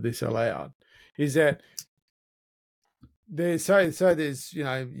wonder this aloud, is that there's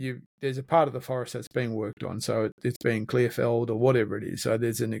there's a part of the forest that's being worked on, so it's being clear felled or whatever it is. So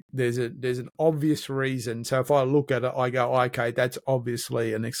there's an obvious reason. So if I look at it, I go, okay, that's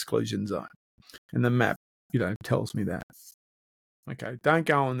obviously an exclusion zone, and the map, tells me that. Okay, don't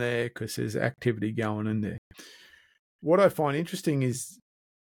go in there because there's activity going in there. What I find interesting is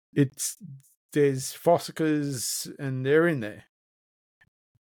there's fossicas and they're in there.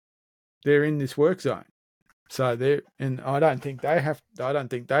 They're in this work zone. So I don't think they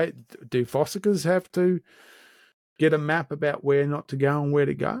do fossicas have to get a map about where not to go and where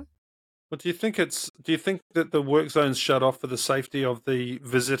to go? But do you think that the work zone's shut off for the safety of the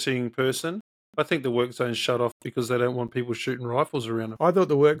visiting person? I think the work zone's shut off because they don't want people shooting rifles around them. I thought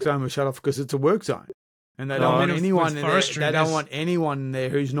the work zone was shut off because it's a work zone. And they don't want anyone in there. They don't want anyone in there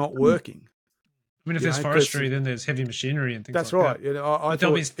who's not working. I mean, if there's forestry, then there's heavy machinery and things like that.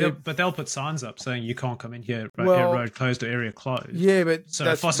 That's right. But they'll put signs up saying you can't come in here, road closed or area closed. Yeah, but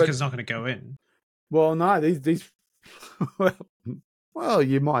fossica's not going to go in. Well, no, these. Well,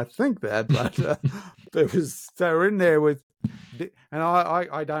 you might think that, but they were in there with, and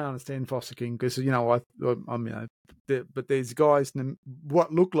I don't understand fossicking because but these guys in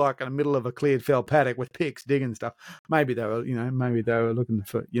what looked like in the middle of a cleared fell paddock with picks digging stuff. Maybe they were looking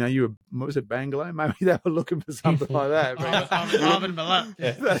for, what was it, Bangalore? Maybe they were looking for something like that. Ivan Milat.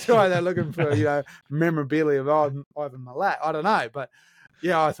 Yeah. That's why they're looking for, memorabilia of Ivan Milat. I don't know, but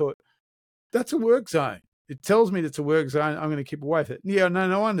yeah, I thought that's a work zone. It tells me it's a work zone. I'm going to keep away from it. Yeah,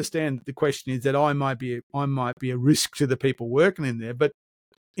 no, I understand. The question is that I might be a risk to the people working in there, but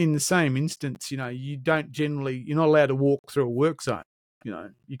in the same instance, you're not allowed to walk through a work zone.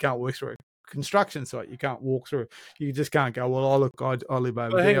 You can't walk through a construction site. You can't walk through. You just can't go, well, I live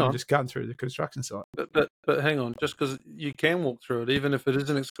over there. I'm just cutting through the construction site. But hang on, just because you can walk through it, even if it is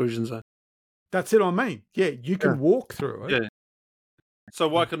an exclusion zone. That's it. I mean, yeah, you can walk through it. Yeah. So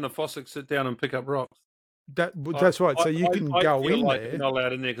why couldn't a fossick sit down and pick up rocks? That's right. So you can go in there. You're not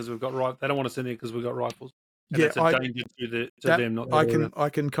allowed in there because we've got rifles. They don't want us in there because we've got rifles. And it's a danger to them. Not I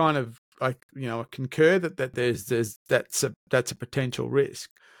can kind of I concur that there's that's a potential risk,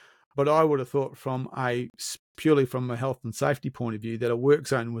 but I would have thought purely from a health and safety point of view that a work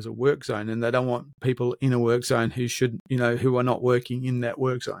zone was a work zone, and they don't want people in a work zone who are not working in that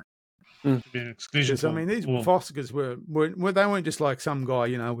work zone. Because, I mean, these fossicas were they weren't just like some guy,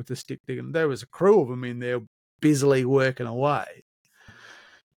 with the stick digging. There was a crew of them in there busily working away.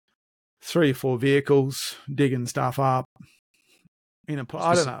 3 or 4 vehicles digging stuff up. I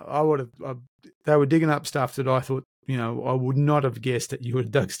don't know. They were digging up stuff that I thought, I would not have guessed that you would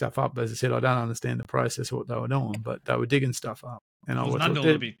have dug stuff up. As I said, I don't understand the process of what they were doing, but they were digging stuff up. And I would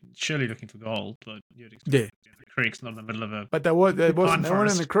have be surely looking for gold, but you'd expect the creek's not in the middle of a. But they weren't in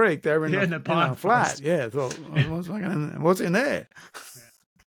the creek. They were in the flat. Forest. Yeah, what's in there? Yeah.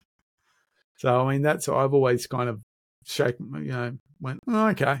 So I mean, that's I've always kind of shaken. Went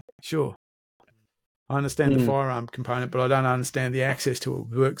okay, sure. I understand the firearm component, but I don't understand the access to a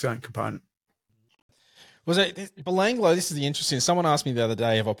work zone component. Was it Belanglo? This is the interesting. Someone asked me the other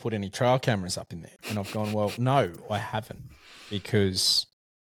day, have I put any trail cameras up in there? And I've gone, well, no, I haven't, because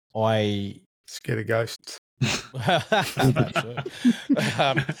I scared of ghosts. I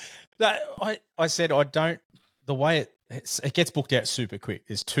said I don't. The way it gets booked out super quick.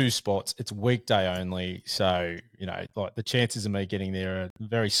 There's 2 spots. It's weekday only, so like the chances of me getting there are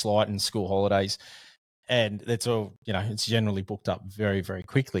very slight in school holidays, and that's all. It's generally booked up very, very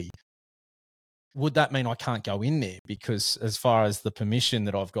quickly. Would that mean I can't go in there? Because as far as the permission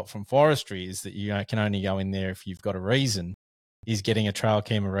that I've got from forestry is that you can only go in there if you've got a reason. Is getting a trail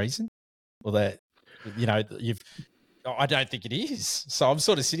cam a reason? Well, that I don't think it is. So I'm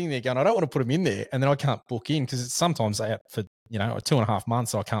sort of sitting there going, I don't want to put them in there, and then I can't book in because it's sometimes out for 2.5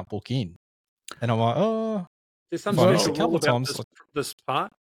 months. So I can't book in, and I'm like, oh. There's some special rule about this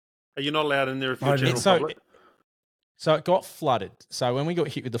part. Are you not allowed in there if you're general public? So it got flooded. So when we got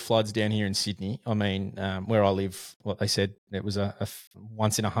hit with the floods down here in Sydney, I mean, where I live, what they said, it was a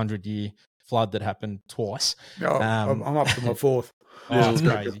once in 100-year flood that happened twice. Oh, I'm up to my fourth. Oh, it's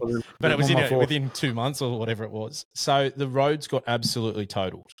crazy. But it was within 2 months or whatever it was. So the roads got absolutely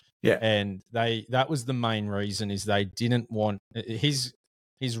totaled. Yeah. And that was the main reason, is they didn't want, his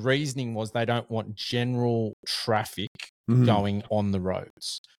reasoning was they don't want general traffic going on the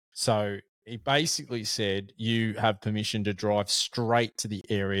roads. So he basically said you have permission to drive straight to the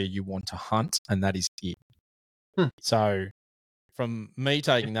area you want to hunt, and that is it. So from me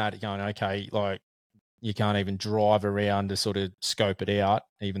taking that, going, okay, like, you can't even drive around to sort of scope it out,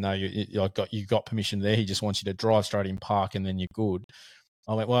 even though you got permission there. He just wants you to drive straight in, park, and then you're good.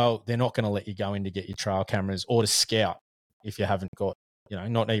 I went, well, they're not going to let you go in to get your trail cameras or to scout if you haven't got,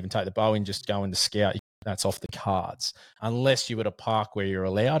 not even take the bow in, just go in to scout. That's off the cards. Unless you were to park where you're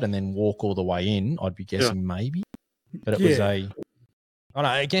allowed and then walk all the way in, I'd be guessing maybe. But it was I don't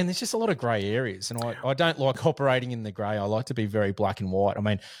know, again, there's just a lot of grey areas, and I don't like operating in the grey. I like to be very black and white. I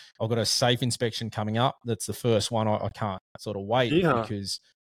mean, I've got a safe inspection coming up. That's the first one. I can't sort of wait because,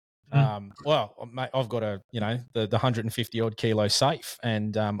 well, mate, I've got the 150 odd kilo safe,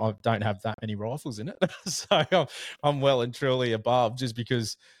 and I don't have that many rifles in it. So I'm well and truly above, just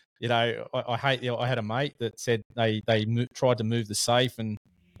because, I hate, I had a mate that said they tried to move the safe and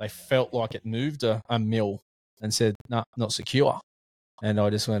they felt like it moved a mil and said, no, not secure. And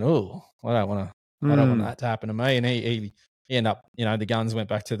I just went, oh, I don't want that to happen to me. And he ended up, the guns went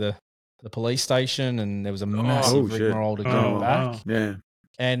back to the police station, and there was a massive rigmarole to get them back. Wow. Yeah.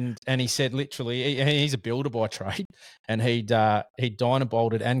 And he said, literally, he's a builder by trade, and he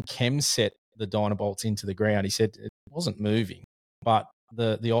dynabolted and chem set the dynabolts into the ground. He said it wasn't moving, but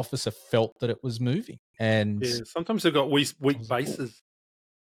the officer felt that it was moving. And sometimes they've got weak bases.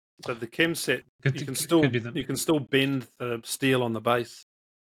 So the chem set, you can still bend the steel on the base.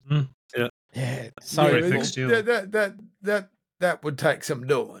 Yeah. So that would take some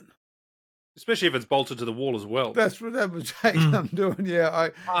doing, especially if it's bolted to the wall as well. That would take some doing. Yeah,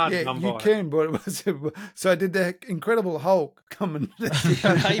 you can, but it was so. Did the Incredible Hulk come and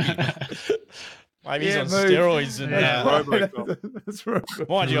maybe he's on steroids and that's right.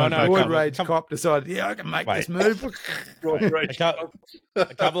 Mind you, I know Wood Rage Cop decided, I can make this move. A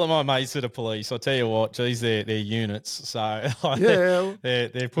couple of my mates are the police. I'll tell you what, geez, they're units. So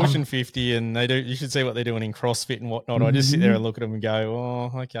they're pushing 50, and they do. You should see what they're doing in CrossFit and whatnot. I just sit there and look at them and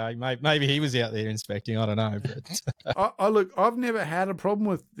go, oh, okay, maybe he was out there inspecting. I don't know. But I've never had a problem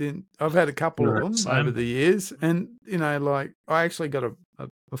with. I've had a couple of them over the years, and I actually got a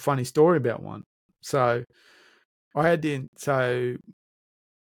funny story about one. So I had a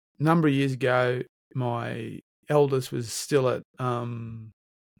number of years ago, my eldest was still at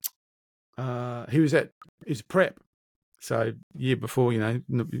he's prep. So year before,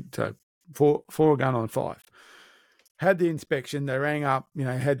 so four gun on 5. Had the inspection, they rang up,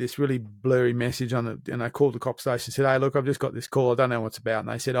 had this really blurry message on it, and I called the cop station, said, hey, look, I've just got this call, I don't know what it's about. And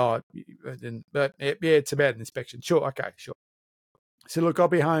they said, it's about an inspection. Sure, okay, sure. I said, look, I'll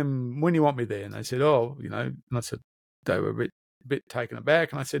be home when you want me there. And they said, and I said, they were a bit taken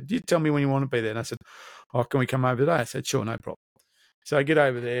aback. And I said, you tell me when you want to be there. And I said, can we come over today? I said, sure, no problem. So I get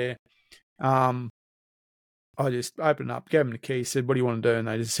over there. I just opened up, gave them the key, said, what do you want to do? And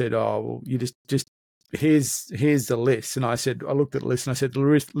they just said, you just here's the list. And I said, I looked at the list and I said, the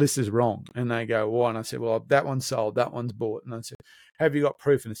list is wrong. And they go, why? And I said, well, that one's sold, that one's bought. And I said, have you got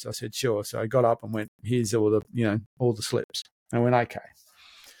proof of this? I said, sure. So I got up and went, here's all the slips. I went, okay.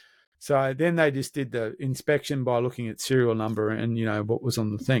 So then they just did the inspection by looking at serial number and, what was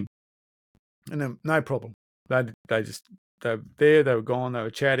on the thing. And then no problem. They were there, they were gone, they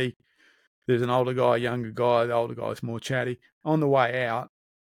were chatty. There's an older guy, a younger guy. The older guy was more chatty. On the way out,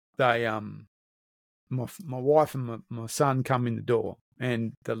 they, my wife and my son come in the door,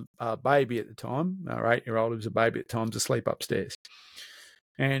 and the baby at the time, our 8-year-old, who was a baby at the time, was asleep upstairs.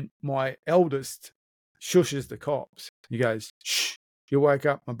 And my eldest shushes the cops. He goes, shh, you woke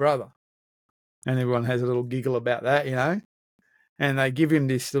up my brother. And everyone has a little giggle about that, And they give him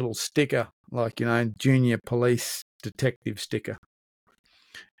this little sticker, like, junior police detective sticker.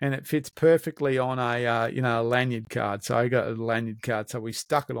 And it fits perfectly on a lanyard card. So I got a lanyard card. So we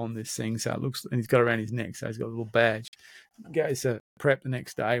stuck it on this thing. So it looks, and he's got it around his neck. So he's got a little badge. He goes to prep the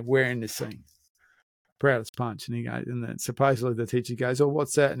next day wearing this thing. Proud as punch. And he goes, and then supposedly the teacher goes,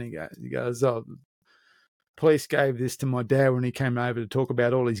 what's that? And he goes, police gave this to my dad when he came over to talk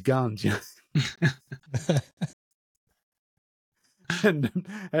about all his guns. and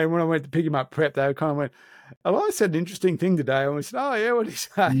when I went to pick him up prep, they kind of went, "Oh, I said an interesting thing today." And we said, "Oh yeah, what did he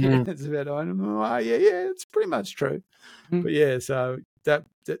say?" It's about oh yeah, it's pretty much true. But yeah, so that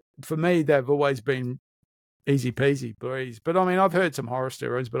for me, they've always been easy peasy breeze. But I mean, I've heard some horror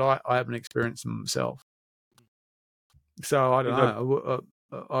stories, but I haven't experienced them myself. So I don't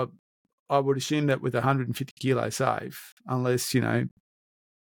know. I would assume that with 150 kilo safe, unless a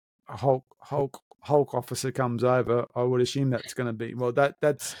Hulk officer comes over, I would assume that's going to be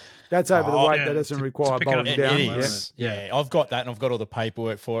that's over the weight. yeah, that doesn't to require pick it up bolting from down. the It is. Yeah, I've got that, and I've got all the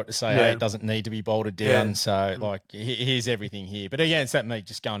paperwork for it to say, hey, it doesn't need to be bolted down. Yeah. So, like, here's everything here. But again, it's that me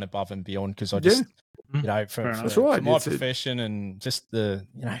just going above and beyond because I just, for my profession and just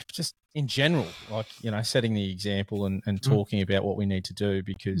just in general, like, setting the example and talking about what we need to do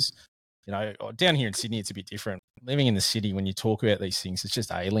because, down here in Sydney, it's a bit different. Living in the city, when you talk about these things, it's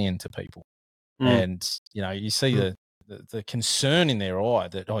just alien to people. And, you see the concern in their eye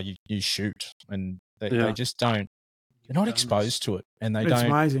that, you shoot, and they just don't, they're not exposed to it, and they don't. It's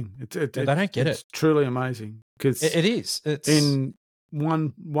amazing. They don't get it. It's truly amazing because it is. It's in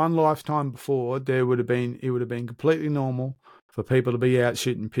one lifetime before it would have been completely normal for people to be out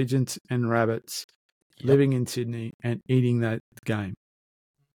shooting pigeons and rabbits, living in Sydney and eating that game.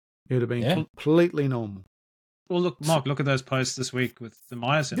 It would have been completely normal. Well, look, Mark, look at those posts this week with the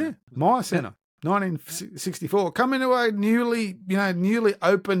Maya Centre. Yeah, Maya Centre, 1964. Come into a newly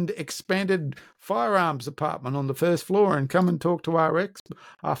opened, expanded firearms department on the first floor and come and talk to our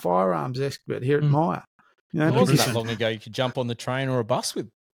firearms expert here at Maya. It wasn't that long ago you could jump on the train or a bus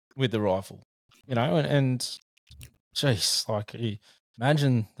with the rifle, and geez, like,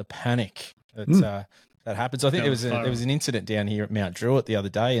 imagine the panic that happens. I think there was an incident down here at Mount Druitt the other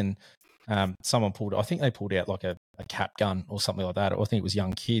day, and someone I think they pulled out like a cap gun or something like that. Or I think it was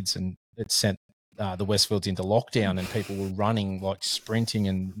young kids, and it sent the Westfields into lockdown, and people were running, like sprinting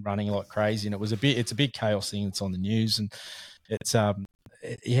and running like crazy. And it's a big chaos thing that's on the news, and it's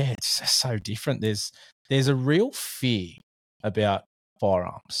it's just so different. There's a real fear about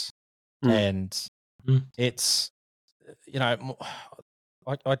firearms, and it's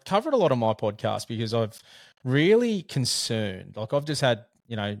I covered a lot of my podcast because I've really concerned. Like, I've just had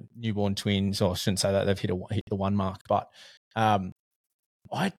newborn twins. Or I shouldn't say that, they've hit the 1 mark, but I'm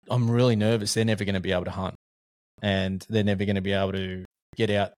really nervous. They're never going to be able to hunt, and they're never going to be able to get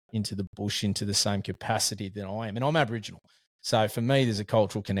out into the bush into the same capacity that I am. And I'm Aboriginal, so for me, there's a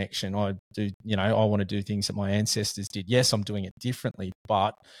cultural connection. I do, I want to do things that my ancestors did. Yes, I'm doing it differently,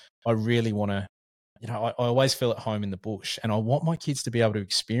 but I really want to. I always feel at home in the bush, and I want my kids to be able to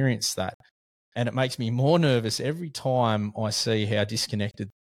experience that. And it makes me more nervous every time I see how disconnected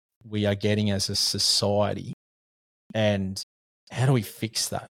we are getting as a society. And how do we fix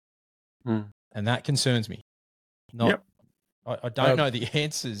that? And that concerns me. I don't know the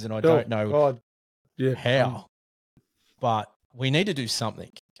answers, and I don't know how. But we need to do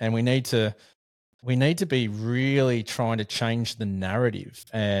something, and we need to be really trying to change the narrative.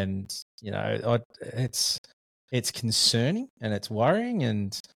 And it's concerning and it's worrying,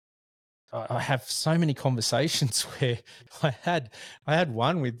 and I have so many conversations where I had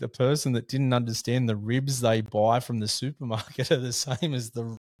one with the person that didn't understand the ribs they buy from the supermarket are the same as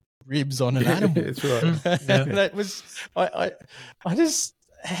the ribs on an animal. That's right. That was I just,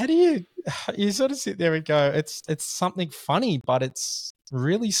 how do you sort of sit there and go, it's something funny, but it's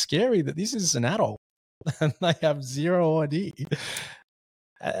really scary that this is an adult and they have zero idea.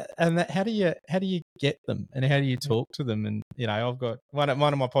 And how do you get them, and how do you talk to them? And I've got one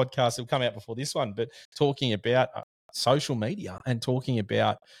of my podcasts will come out before this one, but talking about social media and talking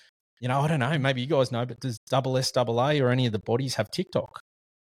about, I don't know, maybe you guys know, but does SSAA or any of the bodies have TikTok?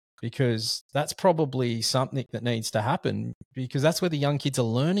 Because that's probably something that needs to happen, because that's where the young kids are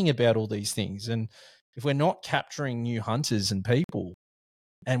learning about all these things. And if we're not capturing new hunters and people,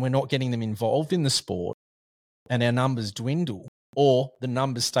 and we're not getting them involved in the sport, and our numbers dwindle, or the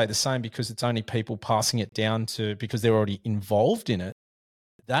numbers stay the same because it's only people passing it down to because they're already involved in it,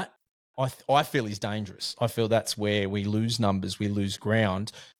 that I feel is dangerous. I feel that's where we lose numbers, we lose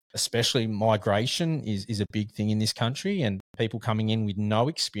ground. Especially migration is a big thing in this country, and people coming in with no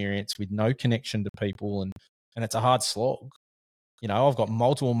experience, with no connection to people, and it's a hard slog. I've got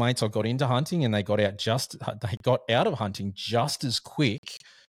multiple mates I got into hunting, and they got out of hunting just as quick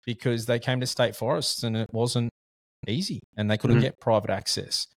because they came to state forests and it wasn't easy, and they couldn't get private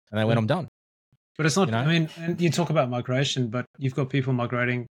access, and they went, I'm done. But it's not, I mean, and you talk about migration, but you've got people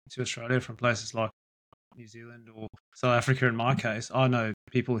migrating to Australia from places like New Zealand or South Africa. In my case, I know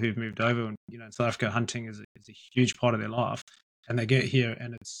people who've moved over, and in South Africa, hunting is a huge part of their life, and they get here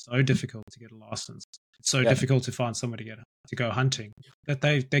and it's so difficult to get a license. It's so difficult to find somewhere to go hunting that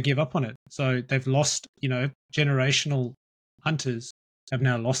they give up on it. So they've lost, generational hunters have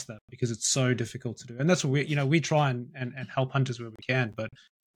now lost that because it's so difficult to do. And that's what we try and help hunters where we can, but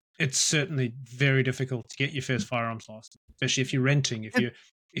it's certainly very difficult to get your first firearms license, especially if you're renting.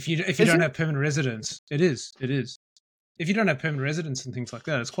 If you don't have permanent residence, it is. If you don't have permanent residence and things like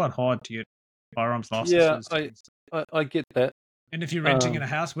that, it's quite hard to get firearms licenses. Yeah, I get that. And if you're renting in a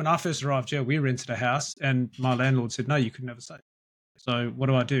house, when I first arrived here, we rented a house, and my landlord said, "No, you could never safe." So what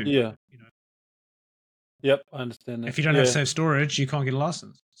do I do? Yeah. Yep, I understand that. If you don't have safe storage, you can't get a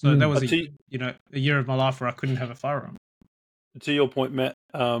license. So that was a year of my life where I couldn't have a firearm. To your point, Matt,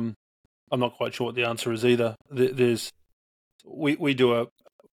 I'm not quite sure what the answer is either.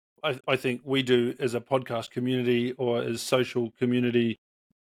 I think we do as a podcast community or as social community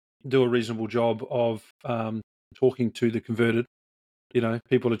do a reasonable job of talking to the converted.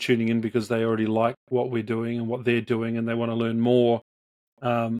 People are tuning in because they already like what we're doing and what they're doing, and they want to learn more.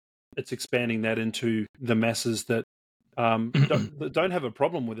 It's expanding that into the masses that don't have a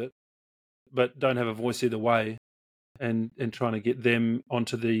problem with it, but don't have a voice either way, and trying to get them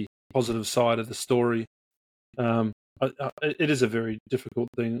onto the positive side of the story. It is a very difficult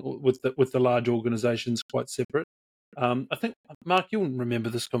thing with the large organisations, quite separate. I think, Mark, you'll remember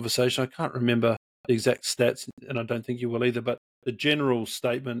this conversation. I can't remember the exact stats, and I don't think you will either, but the general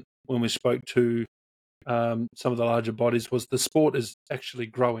statement when we spoke to some of the larger bodies was the sport is actually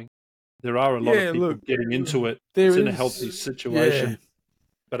growing. There are a lot of people getting into it. It's in a healthy situation,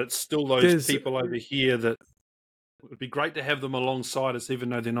 but it's still those people over here that it would be great to have them alongside us, even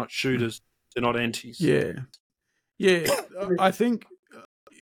though they're not shooters, they're not antis. Yeah. I think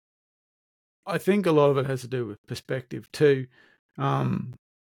a lot of it has to do with perspective too.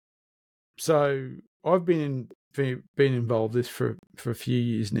 So I've been involved this for a few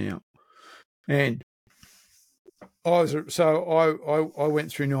years now, and I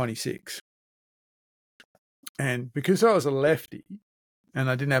went through 96, and because I was a lefty and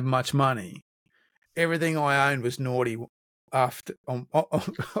I didn't have much money, everything I owned was naughty. After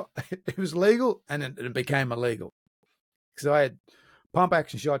it was legal, and it became illegal because I had pump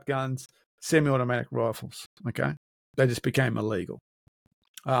action shotguns, semi-automatic rifles. Okay, they just became illegal.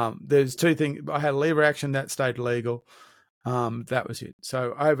 There's two things. I had a lever action that stayed legal. That was it.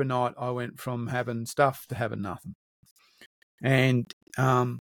 So overnight, I went from having stuff to having nothing. And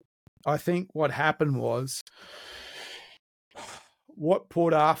I think what happened was what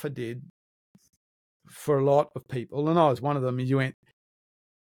Port Arthur did for a lot of people, and I was one of them, is you went,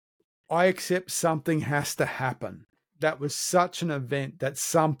 I accept something has to happen. That was such an event that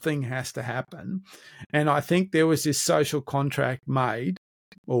something has to happen. And I think there was this social contract made,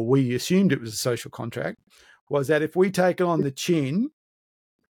 or we assumed it was a social contract, was that if we take it on the chin,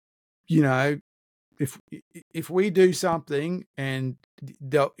 if we do something and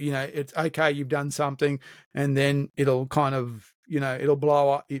it's okay, you've done something, and then it'll kind of, it'll blow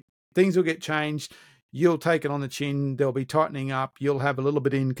up. Things will get changed. You'll take it on the chin. They'll be tightening up. You'll have a little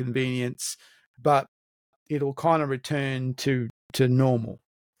bit of inconvenience, but it'll kind of return to normal,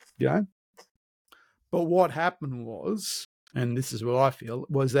 But what happened was, and this is what I feel,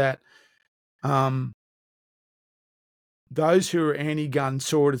 was that those who were anti-gun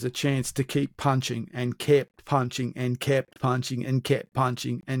saw it as a chance to keep punching and kept punching and kept punching and kept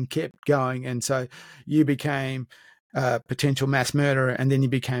punching and kept going. And so you became a potential mass murderer, and then you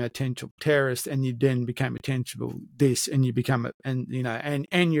became a potential terrorist, and you then became a potential this, and you become and you're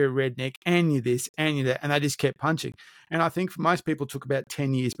a redneck, and you're this, and you're that, and they just kept punching. And I think for most people it took about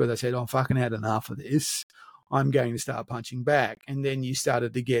 10 years, but they said, "I'm fucking had enough of this. I'm going to start punching back." And then you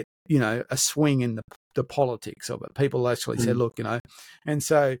started to get, a swing in the politics of it. People actually said, look, and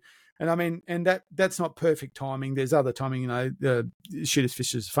so, and I mean, and that's not perfect timing. There's other timing, the shooters,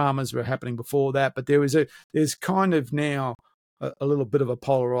 fishers, farmers were happening before that, but there's kind of now a little bit of a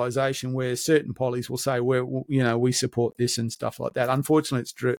polarization where certain polys will say, we support this and stuff like that. Unfortunately,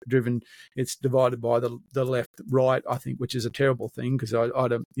 it's divided by the left, right, I think, which is a terrible thing, because I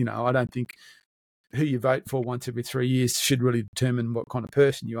don't think who you vote for once every 3 years should really determine what kind of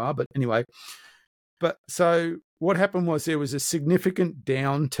person you are. But anyway, so what happened was there was a significant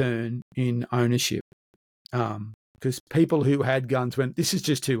downturn in ownership, because people who had guns went, this is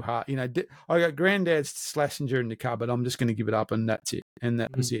just too hard. I got granddad's Schlesinger in the cupboard, I'm just going to give it up, and that's it. And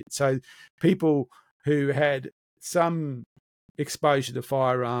that was it. So people who had some exposure to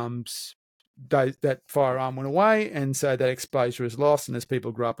firearms, that firearm went away, and so that exposure is lost. And as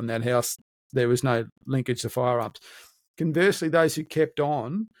people grew up in that house, there was no linkage to firearms. Conversely, those who kept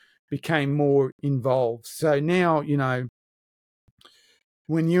on became more involved. So now,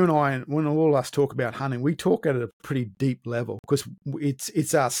 when you and I, when all of us talk about hunting, we talk at a pretty deep level because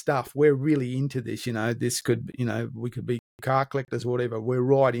it's our stuff. We're really into this. This could, we could be car collectors, whatever. We're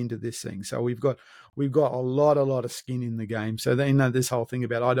right into this thing. So we've got a lot of skin in the game. So this whole thing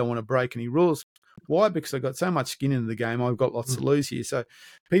about I don't want to break any rules. Why? Because I've got so much skin in the game. I've got lots to lose here. So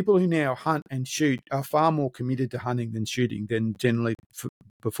people who now hunt and shoot are far more committed to hunting than shooting than generally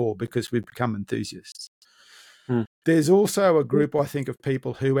before because we've become enthusiasts. There's also a group, I think, of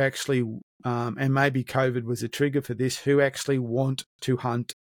people who actually, and maybe COVID was a trigger for this, who actually want to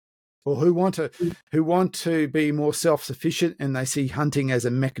hunt or who want to be more self-sufficient, and they see hunting as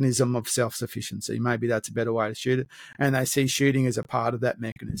a mechanism of self-sufficiency. Maybe that's a better way to shoot it. And they see shooting as a part of that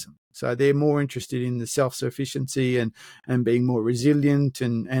mechanism. So they're more interested in the self-sufficiency and being more resilient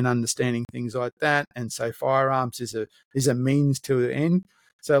and understanding things like that. And so firearms is a means to an end.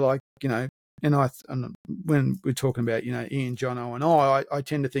 So and when we're talking about, Ian, Jono, and I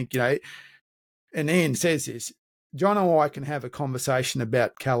tend to think, and Ian says this, Jono and I can have a conversation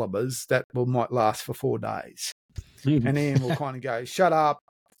about calibers that might last for 4 days. And Ian will kind of go, shut up,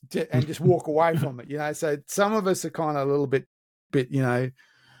 and just walk away from it, So some of us are kind of a little bit,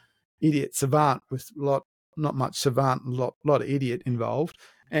 idiot savant with not much savant, a lot of idiot involved.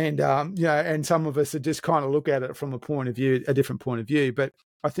 And, and some of us are just kind of look at it from a different point of view. But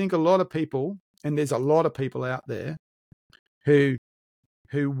I think a lot of people, and there's a lot of people out there who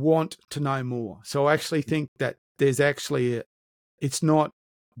want to know more. So I actually think that there's actually it's not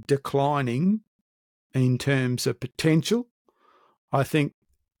declining in terms of potential. I think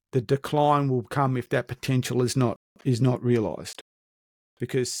the decline will come if that potential is not realised,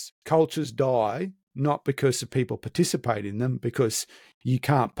 because cultures die not because of people participate in them, because you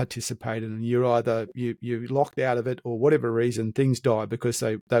can't participate in them. You're either you're locked out of it, or whatever reason, things die because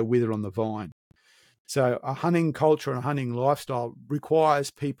they wither on the vine. So a hunting culture and a hunting lifestyle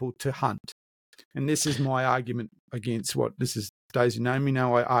requires people to hunt. And this is my argument against those who know me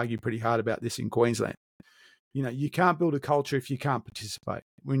know I argue pretty hard about this in Queensland. You can't build a culture if you can't participate.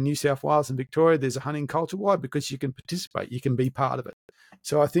 In New South Wales and Victoria, there's a hunting culture. Why? Because you can participate. You can be part of it.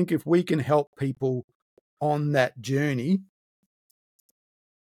 So I think if we can help people on that journey,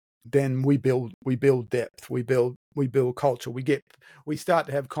 then we build depth. We build culture. We start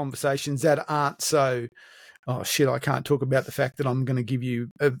to have conversations that aren't so, oh shit, I can't talk about the fact that I'm going to give you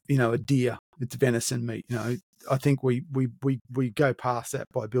a deer. It's venison meat. I think we go past that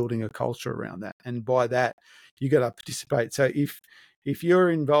by building a culture around that, and by that you got to participate. So if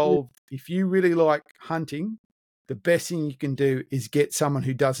you're involved, if you really like hunting, the best thing you can do is get someone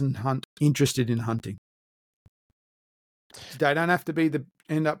who doesn't hunt interested in hunting. They don't have to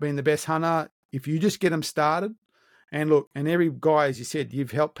end up being the best hunter. If you just get them started, and look, and every guy, as you said,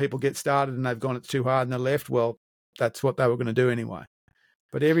 you've helped people get started and they've gone it's too hard and they left. Well, that's what they were going to do anyway.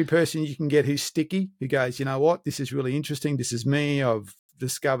 But every person you can get who's sticky, who goes, you know what, this is really interesting. This is me. I've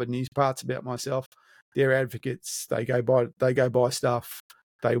discovered new parts about myself. They're advocates. They go buy stuff.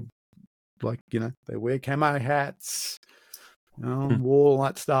 They they wear camo hats, all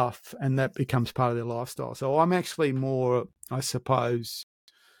that stuff, and that becomes part of their lifestyle. So I'm actually more, I suppose,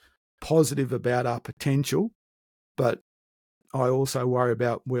 positive about our potential, but I also worry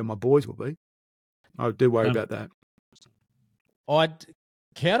about where my boys will be. I do worry about that. I'd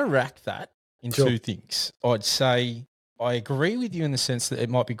counteract that in two things. I'd say I agree with you in the sense that it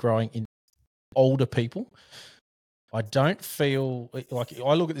might be growing in older people. I don't feel like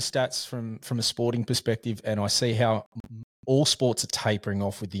I look at the stats from a sporting perspective, and I see how all sports are tapering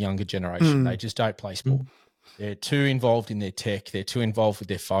off with the younger generation. They just don't play sport. They're too involved in their tech. They're too involved with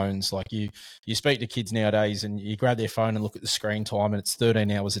their phones. Like you speak to kids nowadays and you grab their phone and look at the screen time and it's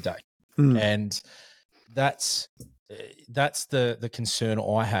 13 hours a day. And that's the concern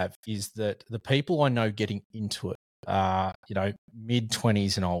I have, is that the people I know getting into it are,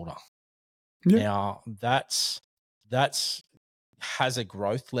 mid-20s and older. Yeah. Now that's has a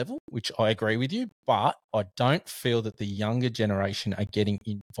growth level, which I agree with you, but I don't feel that the younger generation are getting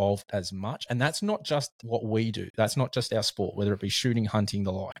involved as much. And that's not just what we do. That's not just our sport, whether it be shooting, hunting,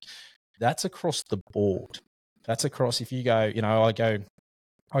 the like. That's across the board. That's across, if you go,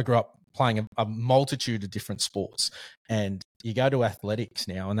 I grew up playing a multitude of different sports, and you go to athletics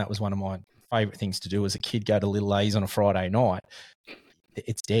now, and that was one of my favorite things to do as a kid, go to Little A's on a Friday night.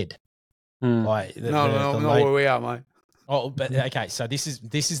 It's dead. Like not where we are, mate. Oh, but okay. So this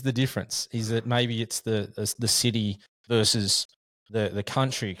is the difference, is that maybe it's the city versus the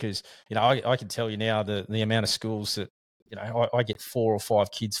country. Because, I can tell you now the amount of schools that, I get 4 or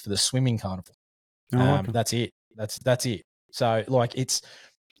 5 kids for the swimming carnival. That's it. That's it. So it's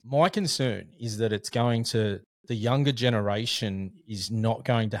my concern is that it's going to the younger generation is not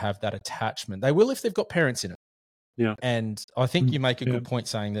going to have that attachment. They will if they've got parents in it. Yeah. And I think you make a good point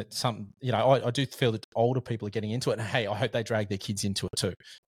saying that I do feel that older people are getting into it, and hey, I hope they drag their kids into it too.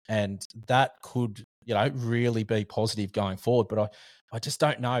 And that could, really be positive going forward. But I just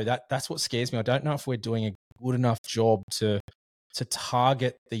don't know. That's what scares me. I don't know if we're doing a good enough job to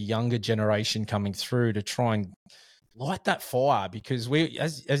target the younger generation coming through to try and light that fire, because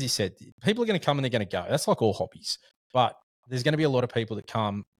as you said, people are going to come and they're going to go. That's like all hobbies. But there's going to be a lot of people that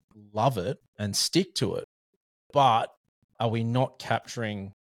come, love it and stick to it. But are we not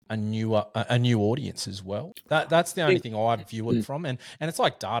capturing a new audience as well? That's the only thing I view it from. And it's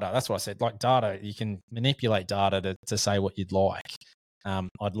like data. That's what I said. Like data, you can manipulate data to say what you'd like.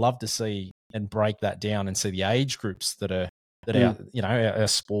 I'd love to see and break that down and see the age groups that our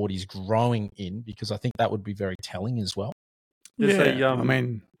sport is growing in, because I think that would be very telling as well.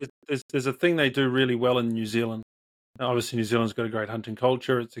 There's a thing they do really well in New Zealand. Obviously, New Zealand's got a great hunting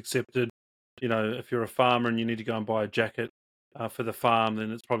culture. It's accepted. If you're a farmer and you need to go and buy a jacket for the farm, then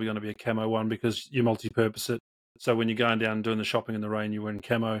it's probably going to be a camo one because you multi-purpose it. So when you're going down and doing the shopping in the rain, you're wearing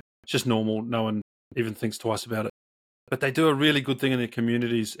camo. It's just normal. No one even thinks twice about it. But they do a really good thing in their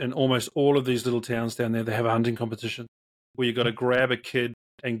communities. And almost all of these little towns down there, they have a hunting competition where you've got to grab a kid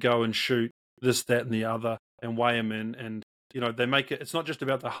and go and shoot this, that, and the other and weigh them in. And, they make it, it's not just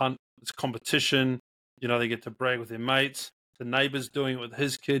about the hunt, it's competition. They get to brag with their mates. The neighbour's doing it with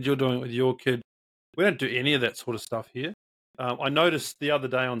his kid. You're doing it with your kid. We don't do any of that sort of stuff here. I noticed the other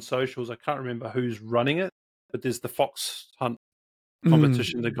day on socials, I can't remember who's running it, but there's the fox hunt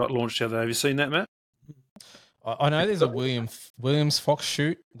competition that got launched the other day. Have you seen that, Matt? I know there's a Williams fox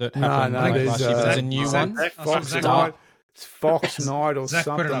shoot that happened there's last year, but there's a new one. Fox Night or Zach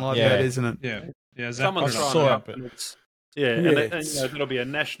something like that, isn't it? Yeah. Zach Someone's saw it, but and there'll be a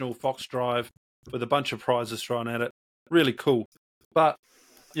national fox drive with a bunch of prizes thrown at it. Really cool. But,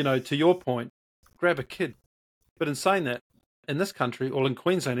 to your point, grab a kid. But in saying that, in this country, or in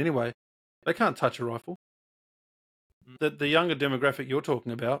Queensland anyway, they can't touch a rifle. The younger demographic you're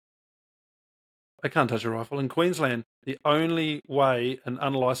talking about, they can't touch a rifle. In Queensland, the only way an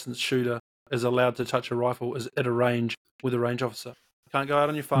unlicensed shooter is allowed to touch a rifle is at a range with a range officer. Can't go out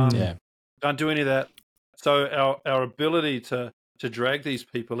on your farm. Can't do any of that. So our ability to drag these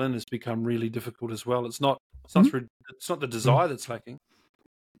people in has become really difficult as well. It's not the desire that's lacking.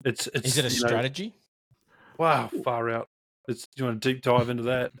 Is it a strategy? Wow, far out. Do you want to deep dive into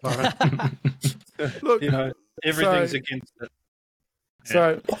that? Look, everything's against it.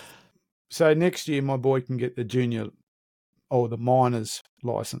 So next year, my boy can get the junior or the miner's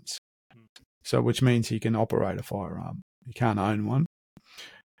license. So which means he can operate a firearm. He can't own one.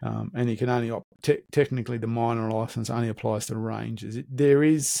 And he can only technically the minor license only applies to ranges. There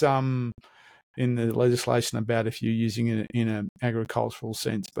is some in the legislation about if you're using it in an agricultural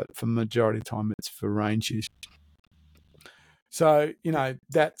sense, but for the majority of the time it's for range use. So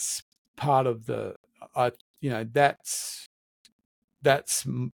that's part of that's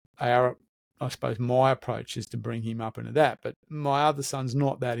our, I suppose my approach is to bring him up into that. But my other son's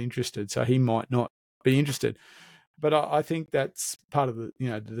not that interested, so he might not be interested. But I think that's part of the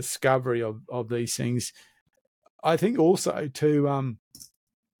the discovery of these things. I think also too,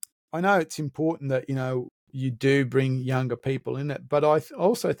 I know it's important that you do bring younger people in it, but I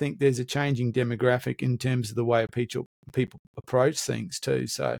also think there's a changing demographic in terms of the way people approach things too.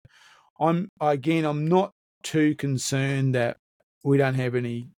 So I'm not too concerned that we don't have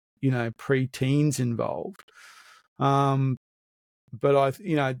any pre-teens involved. But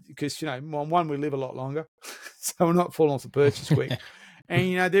because one, we live a lot longer, so we're not falling off the perch as quick.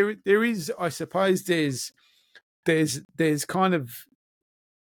 And there is, I suppose, there's kind of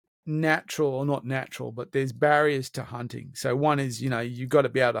natural or not natural, but there's barriers to hunting. So one is, you've got to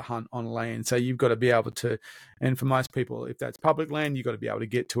be able to hunt on land. So you've got to be able to, and for most people, if that's public land, you've got to be able to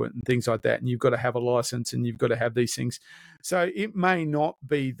get to it and things like that. And you've got to have a license and you've got to have these things. So it may not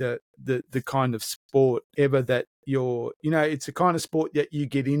be the kind of sport ever that it's a kind of sport that you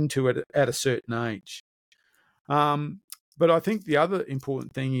get into at a certain age. But I think the other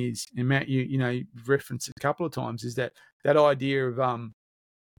important thing is, and Matt, you've referenced it a couple of times, is that idea of,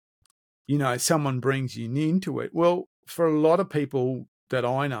 someone brings you into it. Well, for a lot of people that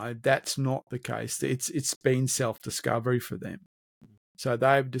I know, that's not the case. It's been self-discovery for them. So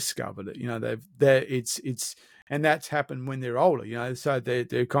they've discovered it. And that's happened when they're older. So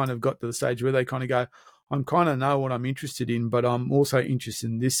they've kind of got to the stage where they kind of go, I'm kind of know what I'm interested in, but I'm also interested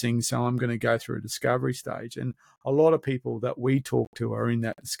in this thing, so I'm going to go through a discovery stage. And a lot of people that we talk to are in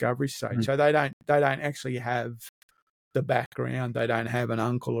that discovery stage. So they don't actually have the background. They don't have an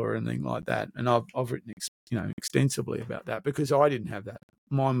uncle or anything like that. And I've written extensively about that because I didn't have that.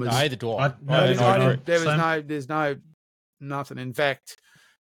 Mine was Neither do I. there's no nothing. In fact,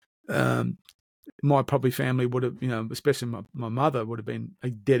 my probably family would have, especially my mother would have been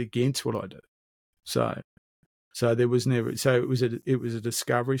dead against what I do. So there was never. So it was a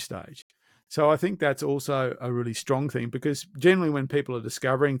discovery stage. So I think that's also a really strong thing because generally when people are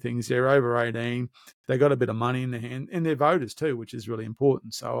discovering things, they're over 18, they got a bit of money in their hand, and they're voters too, which is really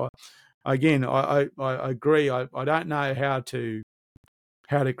important. So I agree. I don't know how to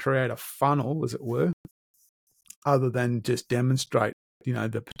create a funnel, as it were, other than just demonstrate,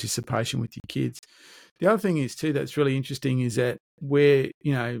 the participation with your kids. The other thing is too that's really interesting is that we're,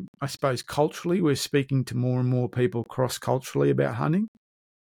 I suppose culturally we're speaking to more and more people cross-culturally about hunting.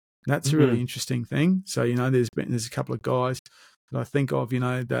 That's a really interesting thing. So, there's a couple of guys that I think of,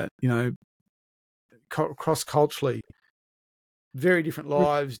 that, cross-culturally, very different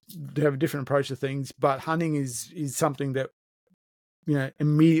lives, they have a different approach to things, but hunting is something that,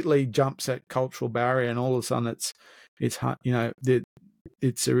 immediately jumps that cultural barrier, and all of a sudden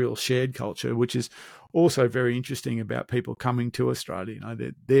it's a real shared culture, which is also very interesting about people coming to Australia.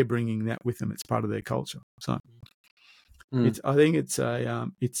 They're bringing that with them. It's part of their culture. So I think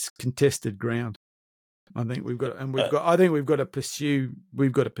it's contested ground. I think we've got to pursue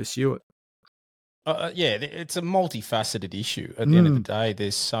it. It's a multifaceted issue. At the end of the day,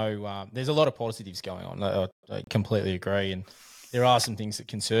 there's a lot of positives going on. I completely agree, and there are some things that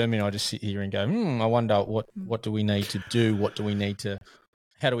concern me. And I just sit here and go, I wonder what do we need to do?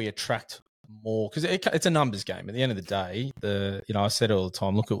 How do we attract more? Because it's a numbers game. At the end of the day, I said it all the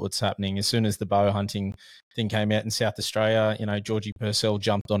time, look at what's happening. As soon as the bow hunting thing came out in South Australia, Georgie Purcell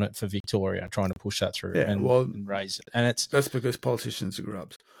jumped on it for Victoria, trying to push that through and raise it. And that's because politicians are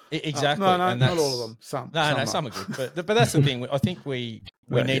grubs. Exactly. No, not all of them. Some are good. But that's the thing. I think we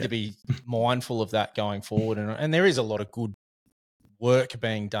need to be mindful of that going forward. And there is a lot of good work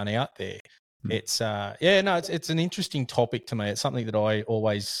being done out there. It's it's an interesting topic to me. It's something that I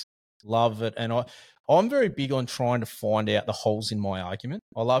always love it, and I'm very big on trying to find out the holes in my argument.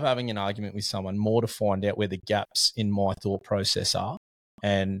 I love having an argument with someone more to find out where the gaps in my thought process are,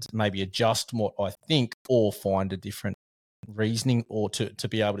 and maybe adjust what I think or find a different reasoning, or to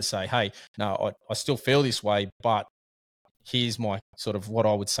be able to say, hey, no, I still feel this way, but here's my sort of what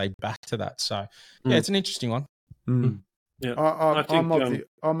I would say back to that. So it's an interesting one. Yeah,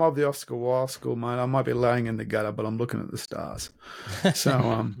 I'm of the Oscar Wilde school, mate. I might be laying in the gutter, but I'm looking at the stars.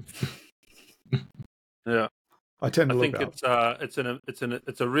 So, yeah, I think it's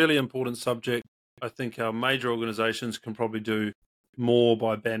a really important subject. I think our major organisations can probably do more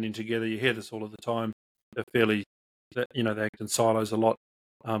by banding together. You hear this all of the time. They're fairly, they act in silos a lot,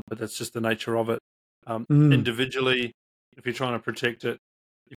 but that's just the nature of it. Individually, if you're trying to protect it,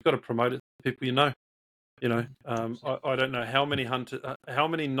 you've got to promote it to people you know. I don't know how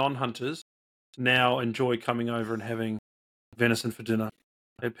many non-hunters now enjoy coming over and having venison for dinner.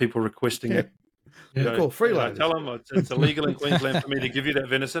 People requesting it. Cool, freeloaders. I tell them it's illegal in Queensland for me to give you that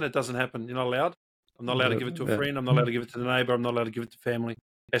venison. It doesn't happen. You're not allowed. I'm not allowed to give it to a friend. I'm not allowed to give it to the neighbour. I'm not allowed to give it to family.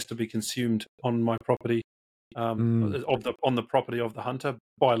 It has to be consumed on my property, on the property of the hunter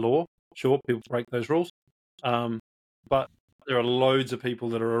by law. Sure, people break those rules, but there are loads of people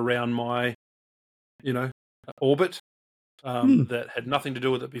that are around my orbit that had nothing to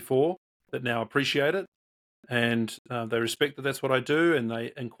do with it before that now appreciate it, and they respect that that's what I do, and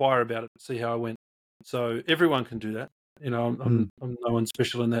they inquire about it to see how I went. So everyone can do that. I'm no one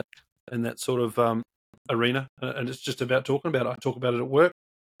special in that sort of arena, and it's just about talking about it. I talk about it at work.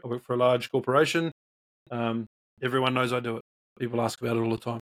 I work for a large corporation. Everyone knows I do it. People ask about it all the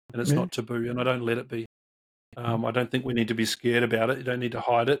time, and it's not taboo, and I don't let it be. I don't think we need to be scared about it. You don't need to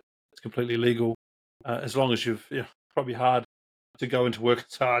hide it. It's completely legal. As long as you've, probably hard to go into work.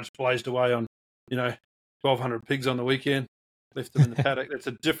 It's hard, blazed away on, 1,200 pigs on the weekend, left them in the paddock. That's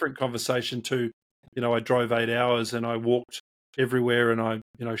a different conversation to, I drove 8 hours and I walked everywhere and I,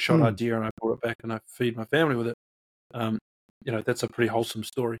 shot a deer and I brought it back and I feed my family with it. That's a pretty wholesome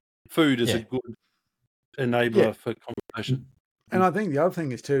story. Food is a good enabler for conversation. And I think the other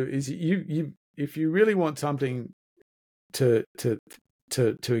thing is too is you if you really want something to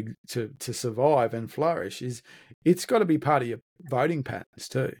survive and flourish, it's got to be part of your voting patterns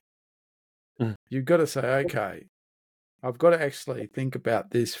too. You've got to say, okay, I've got to actually think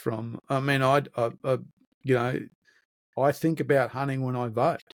about this from. I mean, I think about hunting when I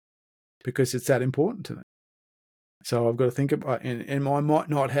vote because it's that important to me. So I've got to think about, and I might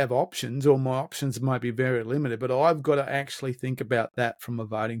not have options, or my options might be very limited, but I've got to actually think about that from a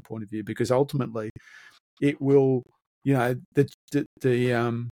voting point of view, because ultimately it will,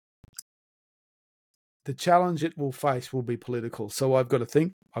 the challenge it will face will be political. So I've got to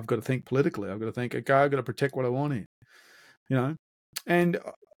think politically. I've got to think, okay, I've got to protect what I want here, And,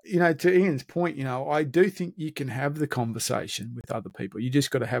 to Ian's point, I do think you can have the conversation with other people. You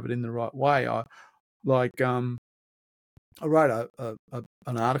just got to have it in the right way. I wrote an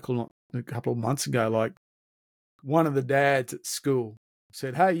article a couple of months ago, like one of the dads at school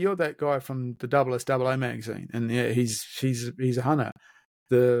said, "Hey, you're that guy from the SSAA magazine," and yeah, he's a hunter.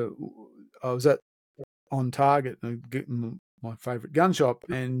 I was on Target and getting my favourite gun shop,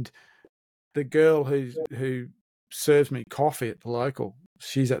 and the girl who serves me coffee at the local,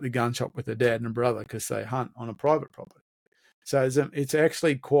 she's at the gun shop with her dad and her brother because they hunt on a private property. So it's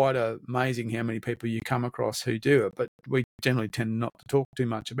actually quite amazing how many people you come across who do it, but we generally tend not to talk too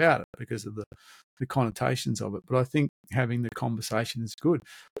much about it because of the connotations of it. But I think having the conversation is good.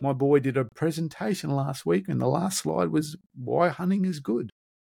 My boy did a presentation last week, and the last slide was why hunting is good.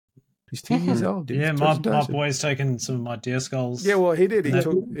 He's 10 years old. Yeah, my boy's taken some of my deer skulls. Yeah, well, he did. He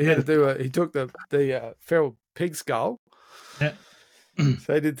took the feral pig skull. Yeah.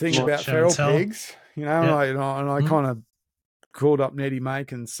 So he did things about feral pigs, and I kind of called up Nettie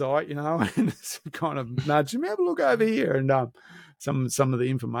Macon's site, and kind of nudged him, have a look over here, and some of the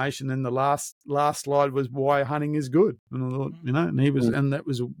information. And the last slide was why hunting is good, and I thought, and he was, and that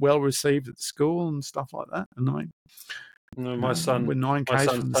was well received at the school and stuff like that. And my son's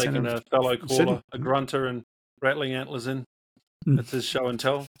taken a fellow caller, a grunter, and rattling antlers in. That's his show and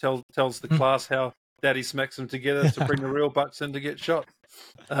tell. Tells the class how Daddy smacks them together to bring the real bucks in to get shot.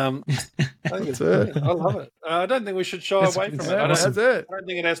 I love it. I don't think we should shy away from it. I don't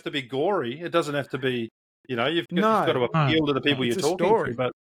think it has to be gory. It doesn't have to be. You've got to appeal to the people you're talking to,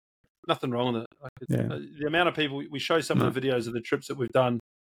 but nothing wrong with it. The amount of people we show some of the videos of the trips that we've done.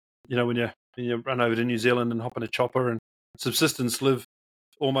 When you run over to New Zealand and hop in a chopper and subsistence live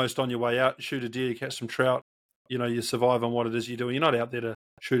almost on your way out, shoot a deer, catch some trout. You survive on what it is you're doing. You're not out there to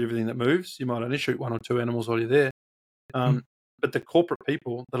shoot everything that moves. You might only shoot one or two animals while you're there. But the corporate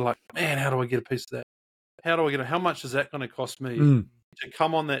people that are like, man, how do I get a piece of that? How do I get it? How much is that going to cost me to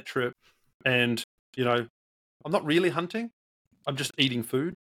come on that trip? And, I'm not really hunting. I'm just eating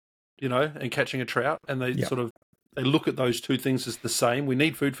food, and catching a trout. And they they look at those two things as the same. We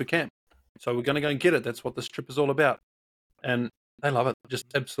need food for camp. So we're going to go and get it. That's what this trip is all about. And they love it. Just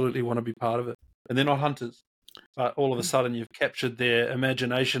absolutely want to be part of it. And they're not hunters. But all of a sudden you've captured their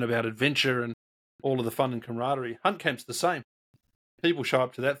imagination about adventure and all of the fun and camaraderie. Hunt camp's the same. People show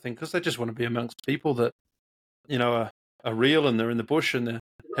up to that thing because they just want to be amongst people that, are real, and they're in the bush and they're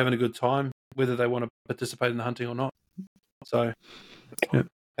having a good time, whether they want to participate in the hunting or not. So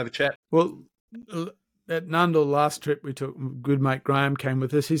have a chat. Well, at Nundle last trip we took, good mate Graham came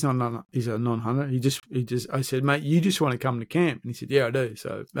with us. He's a non-hunter. He just, I said, mate, you just want to come to camp? And he said, yeah, I do.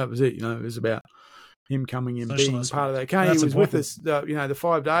 So that was it. It was about him coming in, being part of that. He was important. With us, the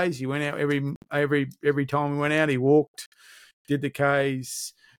 5 days. He went out every time we went out. He walked, did the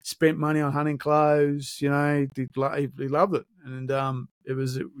Ks, spent money on hunting clothes. He loved it, and it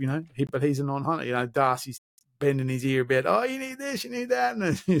was but he's a non-hunter. Darcy's bending his ear about, oh, you need this, you need that,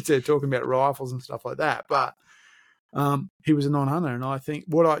 and they're talking about rifles and stuff like that. But he was a non-hunter, and I think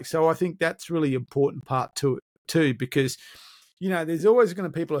I think that's really important part to it too, because there's always going to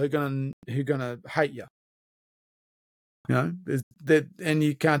be people who are going to hate you. And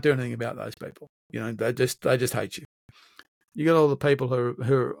you can't do anything about those people. They just hate you. You got all the people who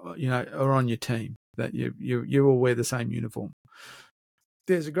are on your team that you all wear the same uniform.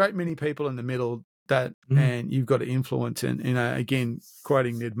 There's a great many people in the middle that, and you've got to influence. And again,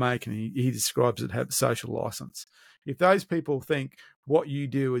 quoting Ned Macon, he describes it have social license. If those people think what you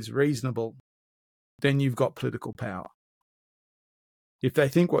do is reasonable, then you've got political power. If they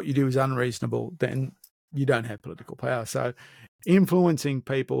think what you do is unreasonable, then you don't have political power. So, influencing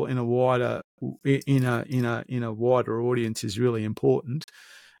people in a wider audience is really important,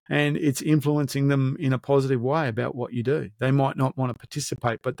 and it's influencing them in a positive way about what you do. They might not want to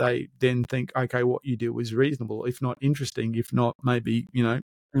participate, but they then think, okay, what you do is reasonable, if not interesting, if not maybe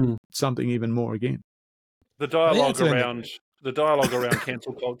something even more again. The dialogue around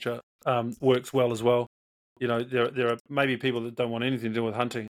cancel culture works well as well. There are maybe people that don't want anything to do with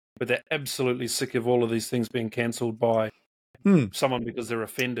hunting, but they're absolutely sick of all of these things being cancelled by someone because they're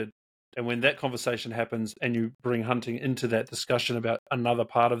offended. And when that conversation happens and you bring hunting into that discussion about another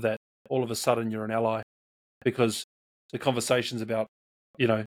part of that, all of a sudden you're an ally, because the conversation's about,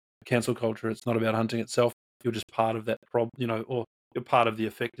 cancel culture. It's not about hunting itself. You're just part of that problem, or you're part of the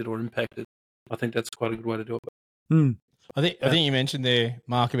affected or impacted. I think that's quite a good way to do it. I think you mentioned there,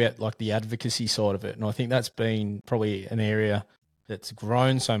 Mark, about like the advocacy side of it, and I think that's been probably an area that's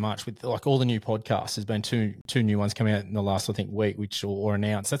grown so much with like all the new podcasts. There's been two new ones coming out in the last, I think, week, which or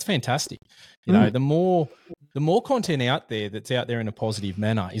announced. That's fantastic. You know, the more content out there that's out there in a positive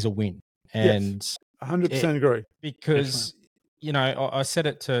manner is a win. And 100% agree. Because, you know, I said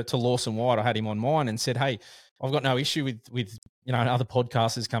it to Lawson White. I had him on mine and said, hey, I've got no issue with you know, other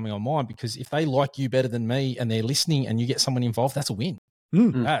podcasters coming on mine, because if they like you better than me and they're listening and you get someone involved, that's a win.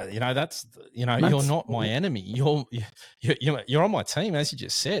 You know, that's, you know, you're not my enemy. You're on my team, as you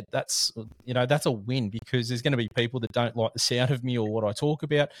just said. That's, you know, that's a win, because there's going to be people that don't like the sound of me or what I talk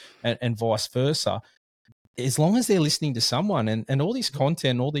about, and vice versa. As long as they're listening to someone and all this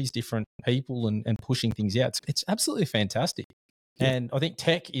content, all these different people and pushing things out, it's absolutely fantastic. And I think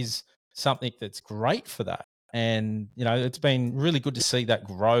tech is something that's great for that. And, you know, it's been really good to see that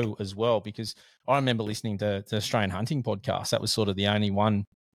grow as well, because I remember listening to the Australian Hunting Podcast. That was sort of the only one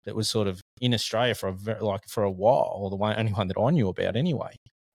that was sort of in Australia for a while, or the only one that I knew about anyway.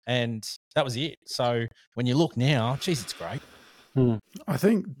 And that was it. So when you look now, geez, it's great. I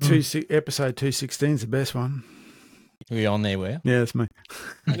think episode 216 is the best one. Are you on there, where? Yeah, that's me.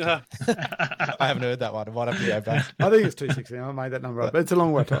 I haven't heard that one. I might have to go back. I think it's 216. I made that number up, but it's a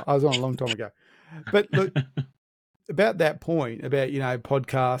long way. I was on a long time ago. But look, about that point about, you know,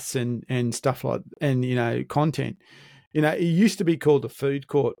 podcasts and stuff like, and, you know, content, you know, it used to be called the food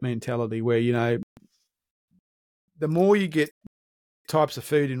court mentality, where, you know, the more you get types of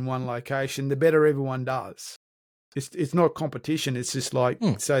food in one location, the better everyone does. It's not competition. It's just like,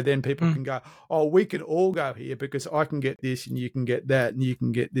 so then people can go, oh, we can all go here because I can get this and you can get that and you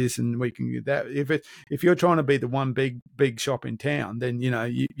can get this and we can get that. If you're trying to be the one big shop in town, then, you know,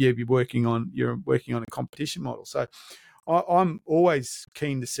 you're working on a competition model. So I'm always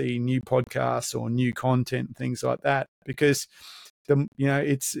keen to see new podcasts or new content and things like that, because the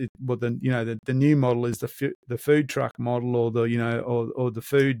new model is the food truck model, or the, you know, or the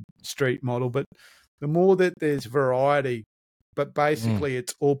food street model, but the more that there's variety, but basically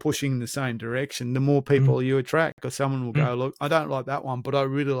it's all pushing in the same direction, the more people you attract, because someone will go, look, I don't like that one, but I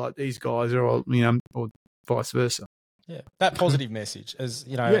really like these guys, or, you know, or vice versa. Yeah, that positive message, as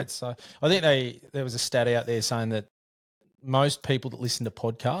you know, it's. I think there was a stat out there saying that most people that listen to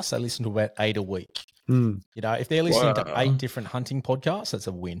podcasts, they listen to about 8 a week. You know, if they're listening to 8 different hunting podcasts, that's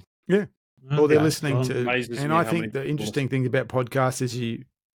a win. Yeah, or they're listening to. And I think the interesting thing about podcasts is you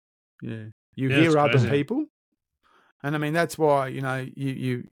hear other people, and I mean that's why, you know,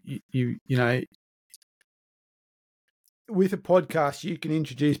 you know, with a podcast you can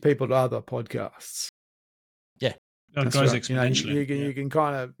introduce people to other podcasts. Yeah, it goes exponentially. You know, you can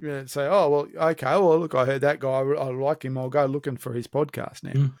kind of, you know, say, oh well, okay, well look, I heard that guy, I like him, I'll go looking for his podcast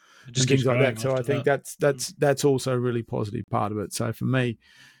now, and things like that. So I think that's also a really positive part of it. So for me,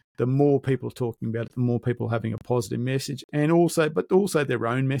 the more people talking about it, the more people having a positive message, and also their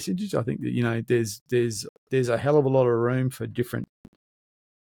own messages. I think that, you know, there's a hell of a lot of room for different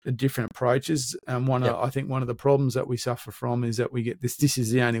approaches. And I think one of the problems that we suffer from is that we get this is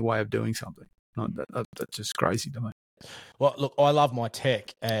the only way of doing something. That's just crazy to me. Well, look, I love my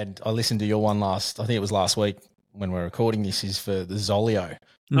tech, and I listened to your one I think it was last week when we're recording this, is for the Zolio.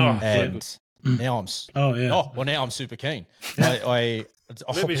 Now I'm super keen. Let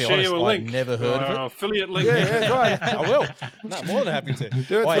me share you a link. I've never heard of it. Affiliate link. Yeah, right. I will. No, more than happy to.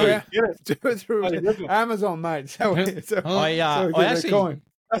 Do it through Amazon, mate. I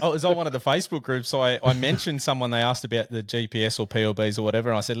was on one of the Facebook groups, so I mentioned someone, they asked about the GPS or PLBs or whatever,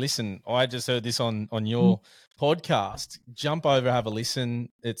 and I said, listen, I just heard this on your podcast. Jump over, have a listen.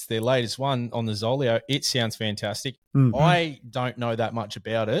 It's their latest one on the Zolio. It sounds fantastic. I don't know that much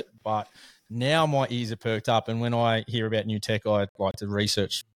about it, but now my ears are perked up, and when I hear about new tech, I like to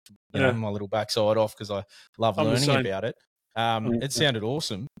research, you know, my little backside off, because I love learning about it. It sounded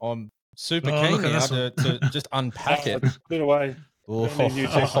awesome. I'm super keen now to just unpack it. Been away. How are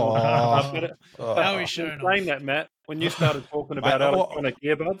we showing saying that, Matt? When you started talking about electronic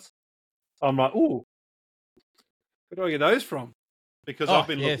earbuds, I'm like, ooh, where do I get those from? Because I've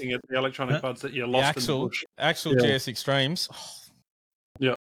been looking at the electronic buds that you're lost in the bush. Axel GS Extremes.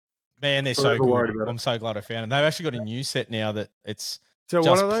 Yeah. Man, they're so good. I'm so glad I found them. They've actually got a new set now that it's just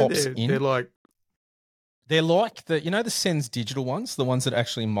what are pops they? in. They're like the, you know, the Sens digital ones, the ones that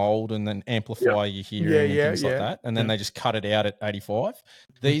actually mold and then amplify your hearing and things like that, and then they just cut it out at 85.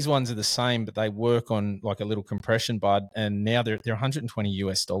 These ones are the same, but they work on like a little compression bud, and now they're $120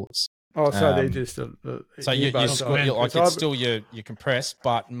 US. Oh, so they're just so you're like, it's still your compressed,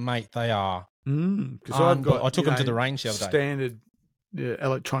 but mate, they are. Because I took them to the range the other day. Standard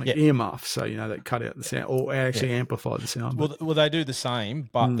electronic earmuffs, so that cut out the sound or actually amplify the sound. Well, they do the same,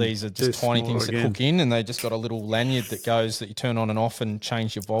 but these are just tiny things that hook in, and they just got a little lanyard that you turn on and off and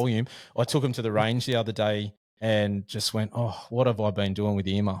change your volume. I took them to the range the other day and just went, oh, what have I been doing with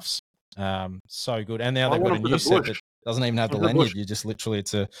earmuffs? So good. And now they've got a new set that doesn't even have the lanyard. You just literally,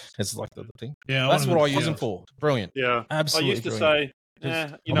 it's like the thing. Yeah, that's what I use them for. Brilliant. Yeah, absolutely. I used to say,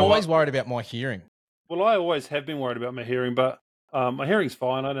 I'm always worried about my hearing. Well, I always have been worried about my hearing, but my hearing's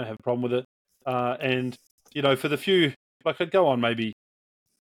fine. I don't have a problem with it. And for the few, I'd go on maybe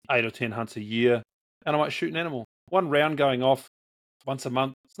 8 or 10 hunts a year, and I might shoot an animal. One round going off once a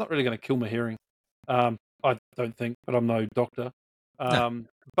month, it's not really going to kill my hearing. I don't think, but I'm no doctor. No.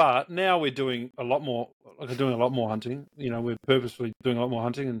 But now we're doing a lot more. Doing a lot more hunting. We're purposefully doing a lot more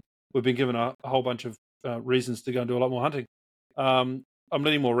hunting, and we've been given a whole bunch of reasons to go and do a lot more hunting. I'm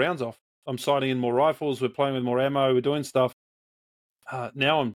letting more rounds off. I'm sighting in more rifles. We're playing with more ammo. We're doing stuff.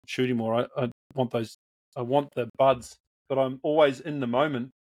 Now I'm shooting more. I want those. I want the buds, but I'm always in the moment.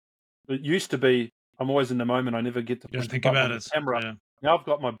 It used to be I'm always in the moment. I never get to push the button on the camera. Yeah. Now I've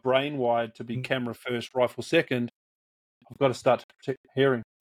got my brain wired to be camera first, rifle second. I've got to start to protect hearing.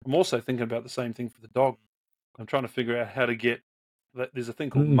 I'm also thinking about the same thing for the dog. I'm trying to figure out how to get that. There's a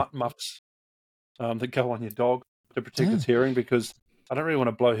thing called muffs that go on your dog to protect its hearing, because I don't really want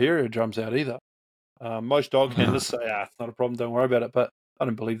to blow hair eardrums out either. Most dog handlers say, it's not a problem, don't worry about it. But I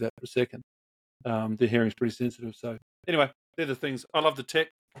don't believe that for a second. Their hearing's pretty sensitive. So anyway, they're the things. I love the tech.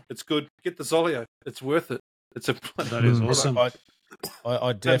 It's good. Get the Zolio. It's worth it. That is awesome.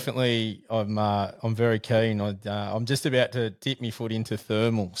 I definitely, I'm very keen. I'm just about to dip my foot into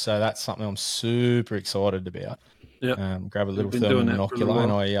thermal, so that's something I'm super excited about. Yeah, grab a little thermal binocular,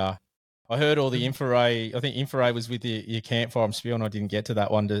 and I heard all the infrared. I think infrared was with your campfire. I'm spewing. I didn't get to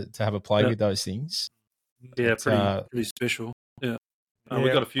that one to have a play with those things. Yeah, pretty special. Yeah,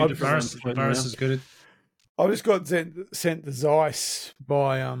 we've got a few different ones. Varus is good. I just got sent the Zeiss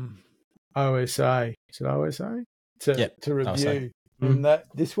by OSA. Is it OSA? To review. OSA. And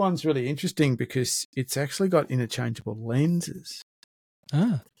this one's really interesting because it's actually got interchangeable lenses.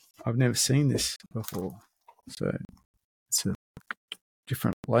 I've never seen this before. So it's a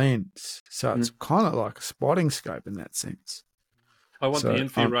different lens. So it's kind of like a spotting scope in that sense. I want the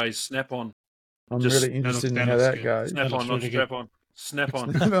infrared snap-on. I'm really interested in how that goes. Snap-on, not strap-on.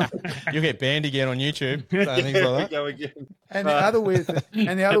 Snap-on. You'll get banned again on YouTube. Things like that. Go again. And the other weird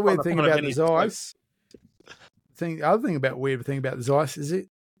thing about the Zeiss, weird thing about the Zeiss is it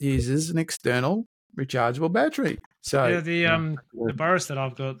uses an external rechargeable battery. So the Burrows that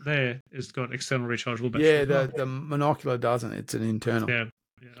I've got there has got external rechargeable battery. Yeah, the monocular doesn't. It's an internal. Yeah,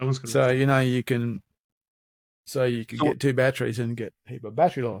 that one's good. So you can get two batteries and get a heap of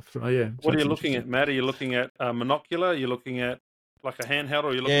battery life. So what are you looking at, Matt? Are you looking at monocular? Are you looking at like a handheld, or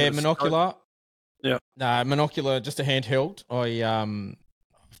are you looking at monocular? Yeah, monocular, just a handheld.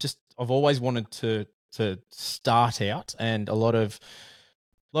 I've always wanted to start out, and a lot of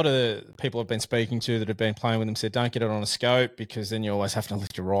the people I've been speaking to that have been playing with them said, don't get it on a scope because then you always have to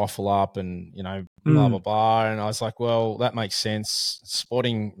lift your rifle up and, blah, blah, blah. And I was like, well, that makes sense.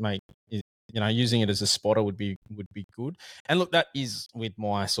 Spotting, using it as a spotter would be good. And look, that is with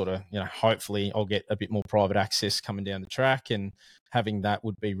my sort of, hopefully I'll get a bit more private access coming down the track, and having that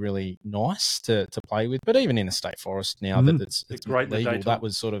would be really nice to play with. But even in a state forest now that it's great legal, that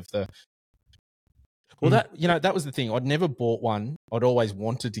was sort of the... Well, that was the thing. I'd never bought one. I'd always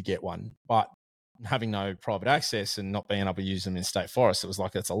wanted to get one, but having no private access and not being able to use them in state forest, it was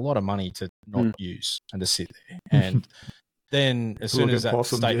like, it's a lot of money to not use and to sit there. And then as soon as that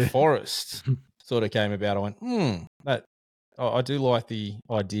state forest sort of came about, I went, I do like the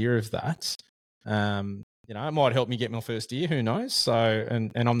idea of that. It might help me get my first deer, who knows? So,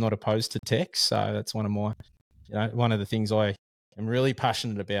 and I'm not opposed to tech. So that's one of my, one of the things I'm really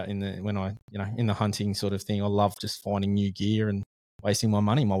passionate about in the hunting sort of thing. I love just finding new gear and wasting my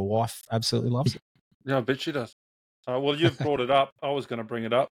money. My wife absolutely loves it. Yeah, I bet she does. Well, you've brought it up. I was going to bring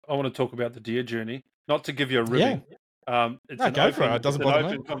it up. I want to talk about the deer journey, not to give you a ribbing. Yeah. It's an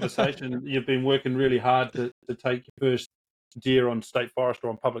open conversation. You've been working really hard to take your first deer on state forest or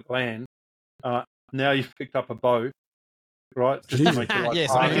on public land. Now you've picked up a bow. Right, just to make it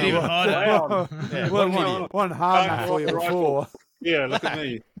yes, make it even harder. One hard for you before. Yeah, look at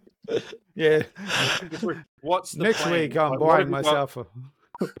me. Yeah. What's the next plan? week? I'm buying myself a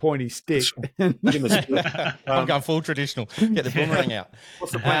pointy stick. I'm going full traditional. Get the boomerang out.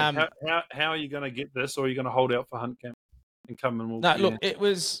 What's the plan? How are you going to get this, or are you going to hold out for hunt camp and come and walk? No, look, it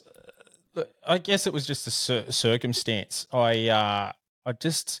was. I guess it was just a circumstance. I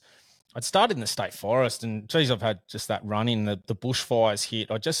I'd started in the state forest, and geez, I've had just that run in. The bushfires hit.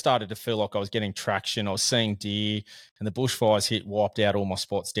 I just started to feel like I was getting traction. I was seeing deer, and the bushfires hit, wiped out all my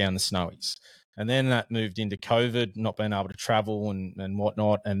spots down the snowies. And then that moved into COVID, not being able to travel and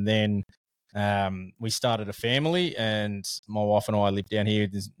whatnot. And then we started a family, and my wife and I live down here.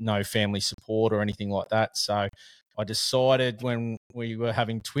 There's no family support or anything like that. So I decided when we were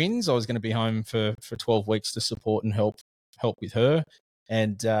having twins, I was going to be home for 12 weeks to support and help with her.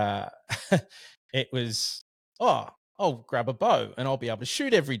 And it was, I'll grab a bow and I'll be able to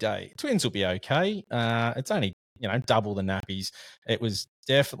shoot every day. Twins will be okay. It's only, double the nappies. It was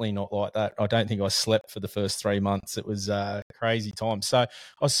definitely not like that. I don't think I slept for the first 3 months. It was a crazy time. So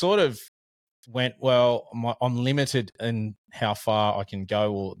I sort of went, well, I'm limited in how far I can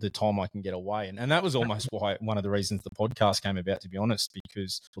go or the time I can get away. And that was almost why one of the reasons the podcast came about, to be honest,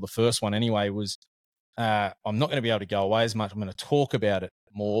 because for the first one anyway was, I'm not going to be able to go away as much. I'm going to talk about it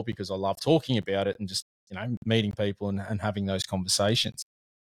more because I love talking about it and just, meeting people and having those conversations.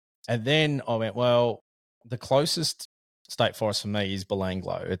 And then I went, well, the closest state forest for me is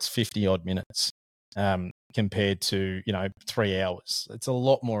Belanglo. It's 50 odd minutes compared to, 3 hours. It's a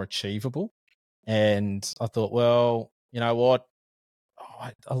lot more achievable. And I thought, well, you know what?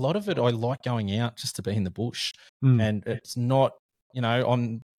 A lot of it, I like going out just to be in the bush. And it's not,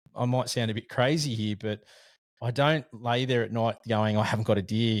 I might sound a bit crazy here, but I don't lay there at night going, I haven't got a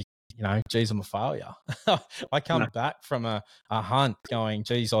deer, geez, I'm a failure. I come back from a hunt going,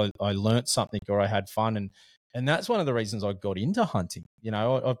 geez, I learnt something or I had fun. And that's one of the reasons I got into hunting.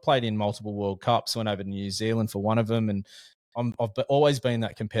 I've played in multiple World Cups, went over to New Zealand for one of them, and I've always been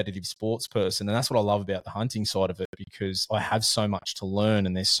that competitive sports person. And that's what I love about the hunting side of it, because I have so much to learn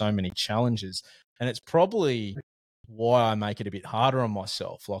and there's so many challenges. And it's probably why I make it a bit harder on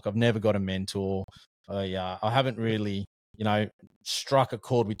myself. Like, I've never got a mentor. I haven't really, struck a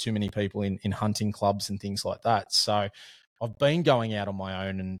chord with too many people in hunting clubs and things like that. So I've been going out on my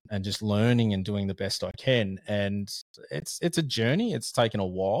own and just learning and doing the best I can. And it's a journey. It's taken a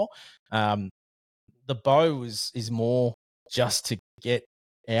while. The bow is more just to get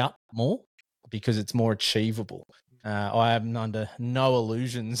out more because it's more achievable. I am under no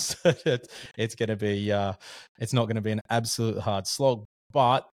illusions that it's going to be, it's not going to be an absolute hard slog.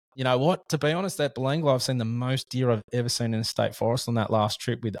 But you know what? To be honest, at Belanglo, I've seen the most deer I've ever seen in a state forest on that last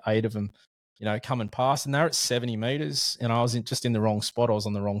trip, with 8 of them, coming past, and they're at 70 meters. And I was just in the wrong spot. I was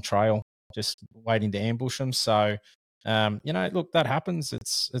on the wrong trail, just waiting to ambush them. So, look, that happens.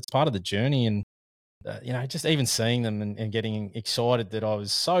 It's part of the journey. And just even seeing them and getting excited that I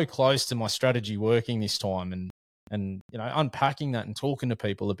was so close to my strategy working this time, and unpacking that and talking to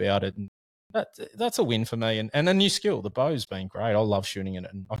people about it, and that's a win for me. And a new skill. The bow's been great. I love shooting it,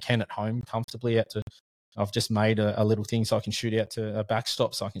 and I can at home comfortably I've just made a little thing so I can shoot out to a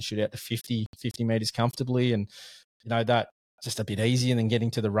backstop, so I can shoot out to 50 meters comfortably, and that just a bit easier than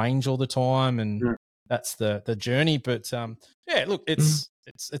getting to the range all the time. And that's the journey. But look, it's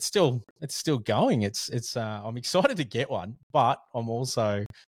still going. It's I'm excited to get one, but I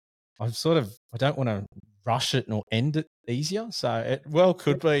don't want to rush it or end it easier. So it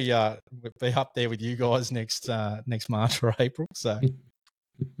could be up there with you guys next March or April. So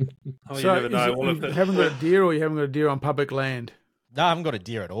you never know. You haven't got a deer, or you haven't got a deer on public land? No, I haven't got a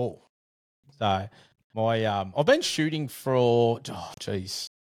deer at all. So I've been shooting for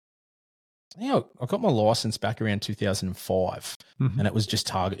I got my license back around 2005, and it was just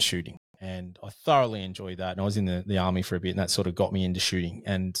target shooting. And I thoroughly enjoyed that. And I was in the army for a bit, and that sort of got me into shooting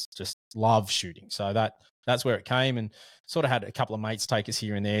and just love shooting. So that's where it came, and sort of had a couple of mates take us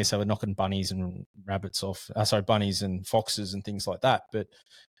here and there. So we're knocking bunnies and rabbits off, bunnies and foxes and things like that. But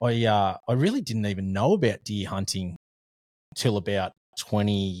I really didn't even know about deer hunting till about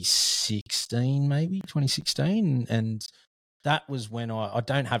 2016, maybe 2016. And that was when I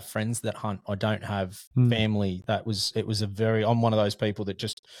don't have friends that hunt. I don't have family. I'm one of those people that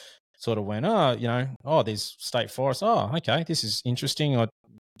just sort of went, there's state forest. Oh, okay, this is interesting. I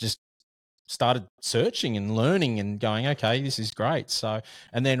just started searching and learning and going, okay, this is great. So,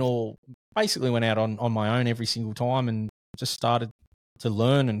 and then basically went out on my own every single time and just started to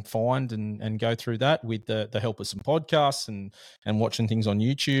learn and find and go through that with the help of some podcasts and watching things on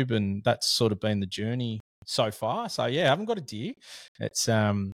YouTube. And that's sort of been the journey so far. So yeah, I haven't got a deer. It's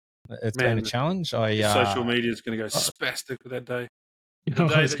been a challenge. Social media is going to go spastic with that day. The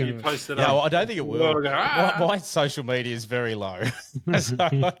day that you post it up. Well, I don't think it will. My social media is very low. So I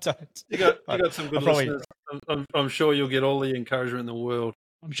don't. You got some good listeners. I'm sure you'll get all the encouragement in the world.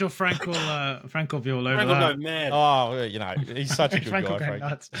 I'm sure Frank will be all over Frank will that. go mad. Oh, he's such a good Frank will guy. go Frank.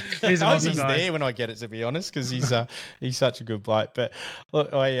 nuts. I He's an hope awesome he's guy. there when I get it, to be honest, because he's such a good bloke. But look,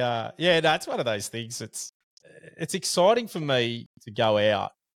 it's one of those things. It's exciting for me to go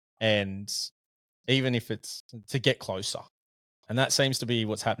out, and even if it's to get closer, and that seems to be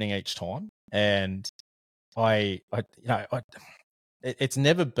what's happening each time. And it's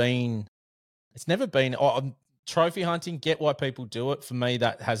never been. Trophy hunting. Get why people do it. For me,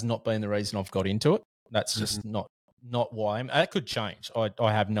 that has not been the reason I've got into it. That's just not why. That could change. I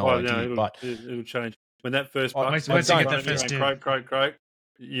have no idea. But it'll change when that first. Once you get that first deer, croak,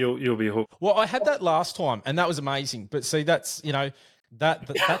 you'll be hooked. Well, I had that last time, and that was amazing. But see, that's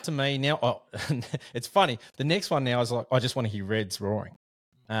that to me now. It's funny. The next one now is like I just want to hear reds roaring.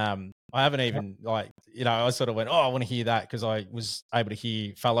 I haven't even I sort of went, I want to hear that because I was able to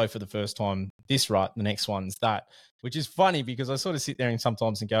hear fallow for the first time this rut. The next one's that, which is funny because I sort of sit there and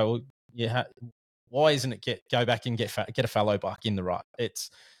sometimes and go, well, yeah, why isn't it go back and get a fallow buck in the rut?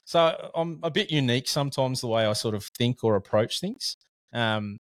 So I'm a bit unique sometimes the way I sort of think or approach things.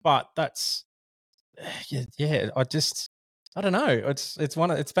 But that's I don't know.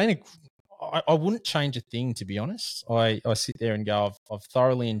 I wouldn't change a thing, to be honest. I sit there and go, I've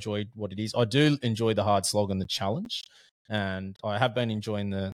thoroughly enjoyed what it is. I do enjoy the hard slog and the challenge, and I have been enjoying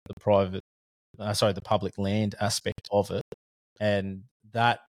the public land aspect of it, and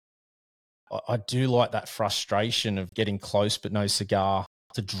that I do like that frustration of getting close but no cigar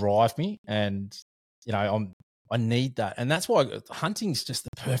to drive me, and I need that, and that's why hunting's just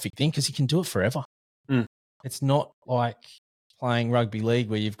the perfect thing because you can do it forever. It's not like playing rugby league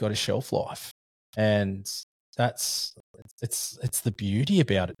where you've got a shelf life, and it's the beauty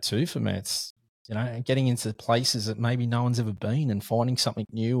about it too for me. It's getting into places that maybe no one's ever been and finding something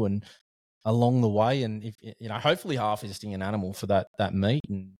new and along the way, and if hopefully harvesting an animal for that meat,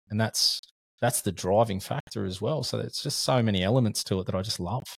 and that's the driving factor as well. So it's just so many elements to it that I just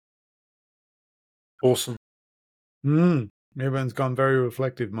love. Awesome. Everyone's gone very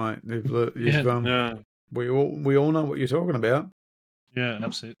reflective, mate. Yeah. We all know what you're talking about. Yeah,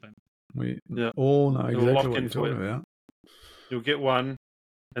 absolutely. We all know exactly what you're talking about. You'll get one,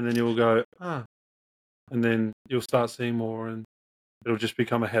 and then you'll go, and then you'll start seeing more, and it'll just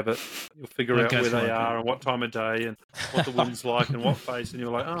become a habit. You'll figure out where they are and what time of day and what the wind's like and what face, and you're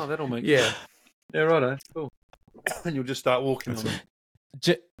like, that'll make sense. Yeah, righto, cool. And you'll just start walking on them.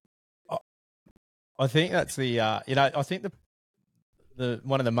 I think that's I think the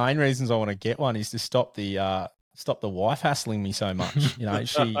one of the main reasons I want to get one is to stop the wife hassling me so much.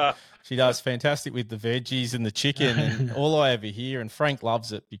 She does fantastic with the veggies and the chicken, and all I ever hear, and Frank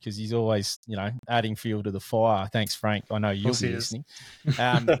loves it because he's always, adding fuel to the fire. Thanks, Frank. I know you'll be listening.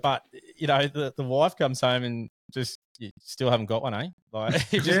 But the wife comes home and just, you still haven't got one, eh? Like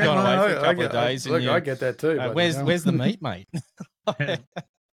you've just gone away for a couple of days. I get that too. Where's the meat, mate?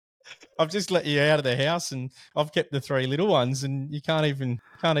 I've just let you out of the house, and I've kept the 3 little ones, and you can't even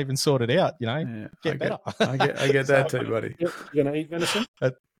sort it out. Get better. I get that too, buddy. You're gonna eat venison,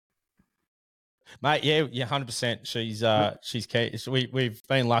 mate? Yeah, 100%. She's key. We've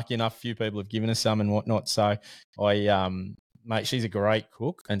been lucky enough. A few people have given us some and whatnot. So mate, she's a great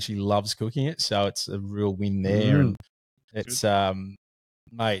cook, and she loves cooking it. So it's a real win there. And it's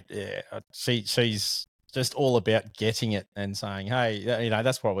mate, yeah, she's just all about getting it and saying, hey,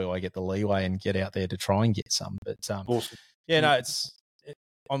 that's probably why I get the leeway and get out there to try and get some. But awesome.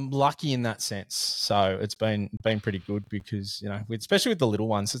 I'm lucky in that sense. So it's been pretty good because, especially with the little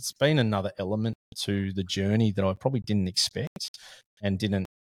ones, it's been another element to the journey that I probably didn't expect and didn't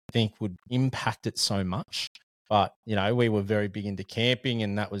think would impact it so much. But, we were very big into camping,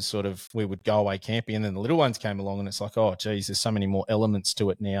 and that was sort of, we would go away camping, and then the little ones came along, and it's like, oh, geez, there's so many more elements to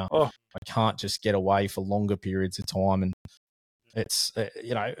it now. I can't just get away for longer periods of time. And it's,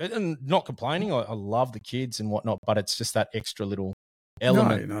 and not complaining. I love the kids and whatnot, but it's just that extra little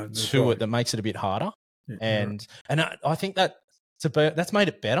element to it that makes it a bit harder. Yeah, and I think that's made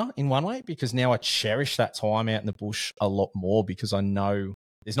it better in one way, because now I cherish that time out in the bush a lot more, because I know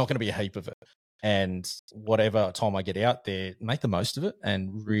there's not going to be a heap of it. And whatever time I get out there, make the most of it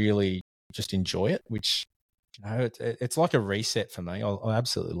and really just enjoy it, which, it's like a reset for me. I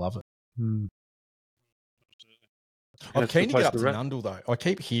absolutely love it. I'm keen to get up to Nundle, though. I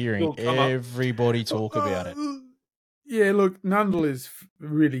keep hearing everybody talk about it. Yeah, look, Nundle is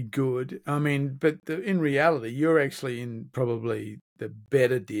really good. I mean, but in reality, you're actually in probably the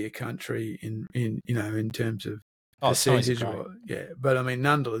better deer country in terms of percentage. Yeah, but I mean,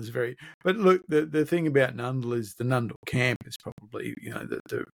 Nundle is very. But look, the thing about Nundle is the Nundle camp is probably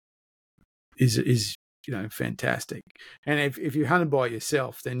is fantastic. And if you're hunting by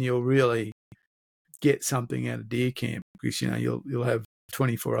yourself, then you'll really get something out of deer camp, because you'll have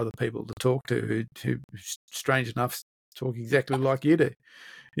 24 other people to talk to who strange enough, talk exactly like you do.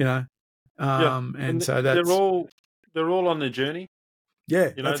 And so that's they're all on their journey. Yeah,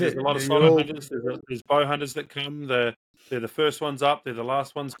 there's a lot of solo hunters. There's bow hunters that come. They're the first ones up. They're the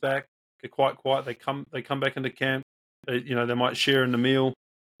last ones back. They're quite quiet. They come back into camp. They might share in the meal,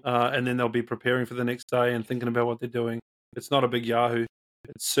 and then they'll be preparing for the next day and thinking about what they're doing. It's not a big yahoo.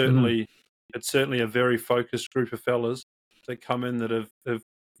 It's certainly a very focused group of fellas that come in that have they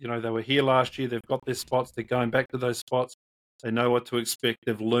were here last year. They've got their spots. They're going back to those spots. They know what to expect.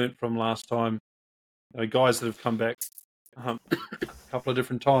 They've learnt from last time. Guys that have come back a couple of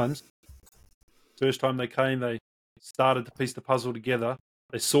different times. First time they came, they started to piece the puzzle together.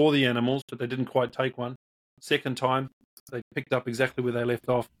 They saw the animals, but they didn't quite take one. Second time, they picked up exactly where they left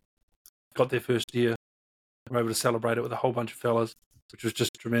off, got their first deer, were able to celebrate it with a whole bunch of fellas, which was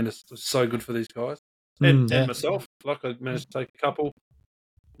just tremendous. It was so good for these guys. And myself, I managed to take a couple.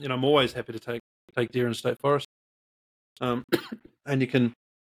 I'm always happy to take deer in state forest. And you can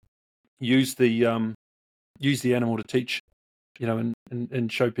use the animal to teach,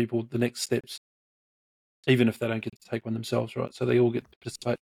 and show people the next steps, even if they don't get to take one themselves, right? So they all get to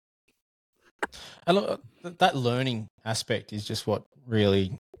participate. And look, that learning aspect is just what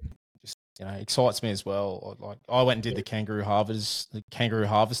really excites me as well. Like, I went and did the kangaroo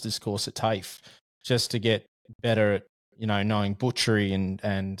harvesters course at TAFE just to get better at knowing butchery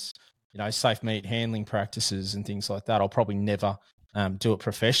and safe meat handling practices and things like that. I'll probably never do it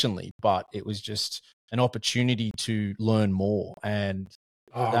professionally, but it was just an opportunity to learn more, and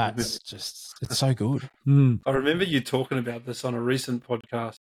it's so good. I remember you talking about this on a recent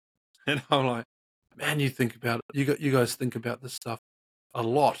podcast, and I'm like, man, you think about it. You guys think about this stuff a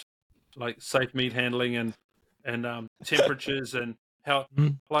lot, like safe meat handling and temperatures and how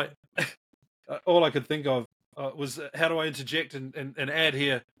like all I could think of was how do I interject and add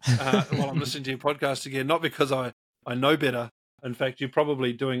here while I'm listening to your podcast again? Not because I know better. In fact, you're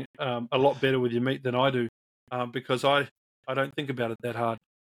probably doing a lot better with your meat than I do, because I don't think about it that hard.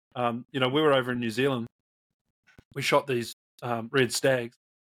 We were over in New Zealand. We shot these red stags.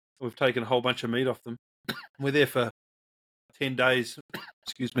 We've taken a whole bunch of meat off them. We're there for 10 days.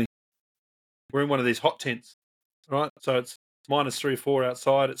 Excuse me. We're in one of these hot tents, right? So it's -3 or 4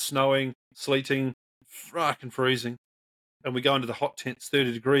 outside. It's snowing, sleeting, fucking freezing. And we go into the hot tents,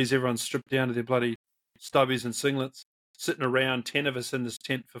 30 degrees. Everyone's stripped down to their bloody stubbies and singlets, sitting around, 10 of us in this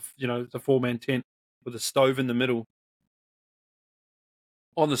tent for, the 4-man tent with a stove in the middle.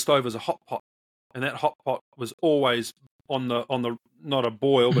 On the stove was a hot pot, and that hot pot was always on the not a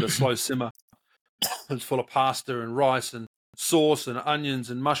boil, but a slow simmer. It's full of pasta and rice and sauce and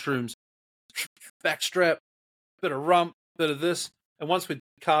onions and mushrooms, backstrap, bit of rump, bit of this. And once we'd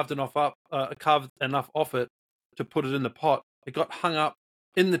carved enough off it to put it in the pot, it got hung up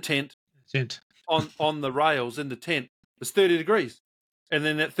in the tent. On the rails in the tent. It was 30 degrees. And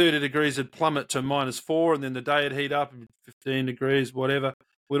then that 30 degrees would plummet to -4, and then the day would heat up, 15 degrees, whatever.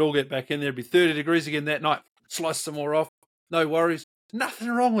 We'd all get back in there. It'd be 30 degrees again that night. Slice some more off. No worries. Nothing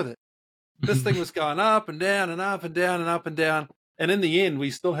wrong with it. This thing was going up and down and up and down and up and down. And in the end, we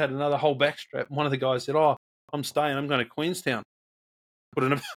still had another whole backstrap. One of the guys said, I'm staying. I'm going to Queenstown. Put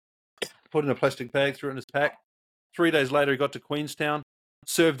in a plastic bag, threw it in his pack. 3 days later, he got to Queenstown,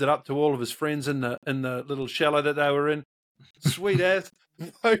 served it up to all of his friends in the little chalet that they were in. Sweet ass,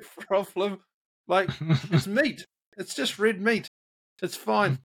 no problem. Like, it's meat. It's just red meat. It's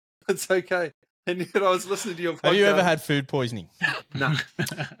fine. It's okay. And yet I was listening to your podcast. Have you ever had food poisoning? No.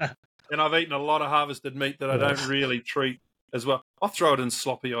 And I've eaten a lot of harvested meat that I don't really treat as well. I'll throw it in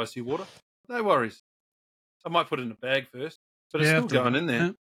sloppy, icy water. No worries. I might put it in a bag first, but it's still going in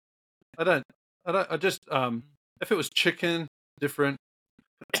there. I just, if it was chicken, different.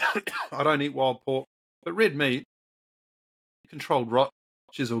 I don't eat wild pork, but red meat, controlled rot,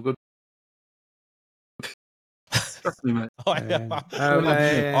 which is all good. Trust me, mate. I've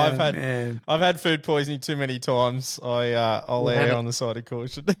had food poisoning too many times. I'll err on the side of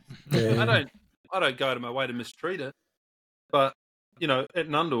caution. I don't go out of my way to mistreat it, but at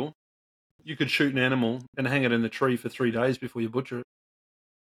Nundle, you could shoot an animal and hang it in the tree for 3 days before you butcher it.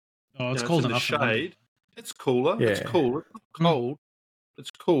 Oh, it's cold enough. In the shade. It's cooler. Yeah. It's cool. It's not cold.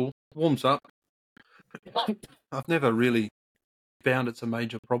 It's cool. Warms up. I've never really found it's a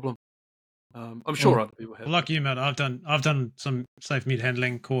major problem. I'm sure other people have. Well, like you, Matt, I've done some safe meat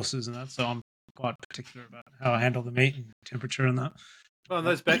handling courses and that, so I'm quite particular about how I handle the meat and temperature and that. Oh, and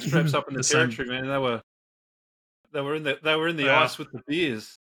those backstraps up in the territory, man, they were in the ice with the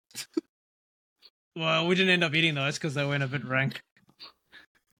beers. Well, we didn't end up eating those because they went a bit rank.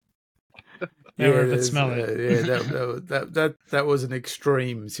 They were a bit smelly. That was an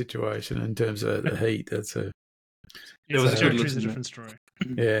extreme situation in terms of the heat. That's a It was a good territory's listen. a different story.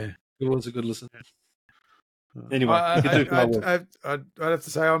 yeah. It was a good listen. Anyway, I'd have to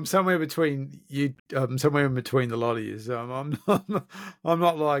say I'm somewhere between you. Somewhere in between the lot of you. So I'm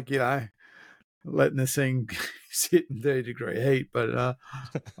not like letting this thing sit in 30-degree heat, but I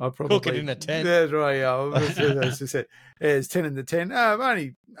probably cook it in a tent. That's right. Yeah, as I said, it's 10 in the 10.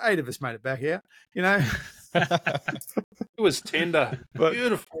 Only 8 of us made it back out. it was tender,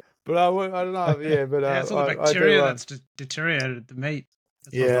 beautiful. But I don't know. Yeah, but it's all the bacteria that's deteriorated the meat.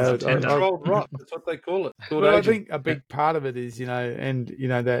 That's rolled rot. That's what they call it. But I think a big part of it is,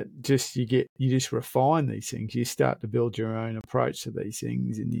 that just you just refine these things. You start to build your own approach to these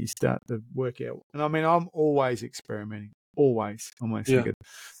things, and you start to work out. And I mean, I'm always experimenting. Always, thinking.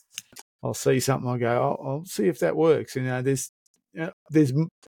 I'll see something. I go, I'll see if that works. There's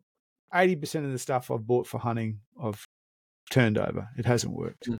 80% of the stuff I've bought for hunting, I've turned over. It hasn't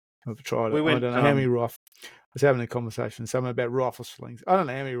worked. I've tried it. I don't know how many rifles. I was having a conversation with someone about rifle slings. I don't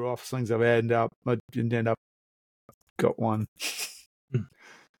know how many rifle slings I've ended up got one.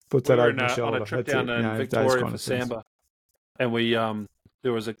 Put that over my shoulder. On a trip down in Victoria for Samba, and we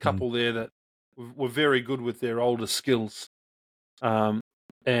there was a couple there that were very good with their older skills, and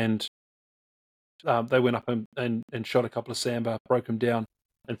they went up and shot a couple of Samba, broke them down,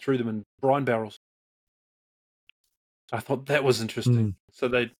 and threw them in brine barrels. I thought that was interesting. So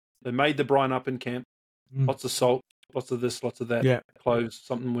they made the brine up in camp. Lots of salt, lots of this, lots of that. Yeah. Cloves,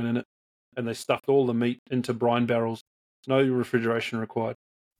 something went in it. And they stuffed all the meat into brine barrels. No refrigeration required.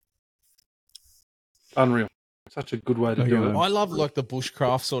 Unreal. Such a good way to do it. I love like the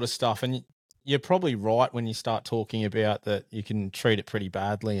bushcraft sort of stuff. And you're probably right when you start talking about that you can treat it pretty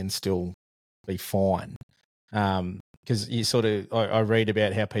badly and still be fine. Because you sort of, I read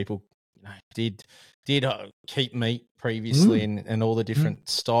about how people did keep meat previously and all the different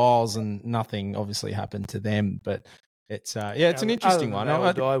styles, and nothing obviously happened to them. But it's it's an interesting one.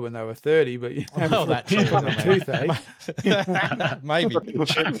 They died when they were 30, but that toothache. Maybe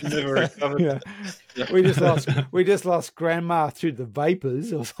never recovered. Yeah. We just lost grandma through the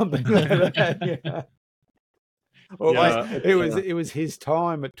vapors or something like that. It was his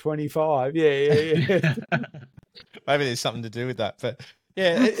time at 25. Yeah. Maybe there's something to do with that, but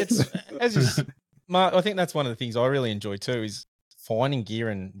yeah, it's Mark, I think that's one of the things I really enjoy too, is finding gear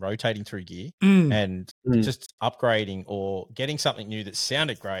and rotating through gear and just upgrading or getting something new that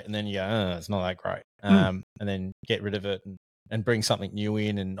sounded great, and then you go, it's not that great, and then get rid of it and bring something new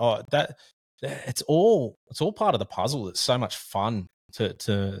in, and that it's all part of the puzzle. It's so much fun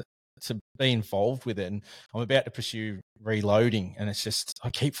to be involved with it, and I'm about to pursue reloading, and it's just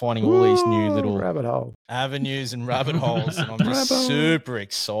I keep finding all these new little rabbit hole avenues and rabbit holes, and I'm just super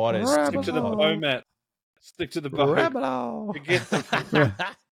excited. Stick to the bow, Matt. Stick to the bow. Rabbit hole.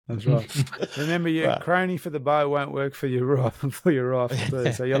 That's right. Remember, your crony for the bow won't work for your rifle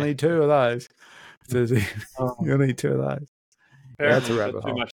too. So you'll need 2 of those. You'll need 2 of those. That's a rabbit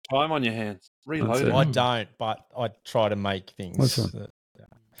hole. Too much time on your hands. Reload it. I don't, but I try to make things.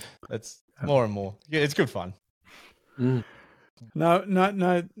 That's more and more. Yeah, it's good fun. No,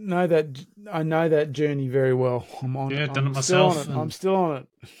 that I know that journey very well. I'm done it myself. I'm still on it.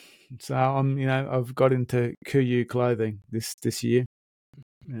 So I've got into Kuyu clothing this year,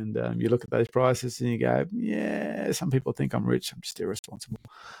 and you look at those prices and you go, yeah, some people think I'm rich. I'm just irresponsible.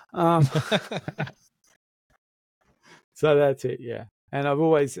 So that's it, yeah. And I've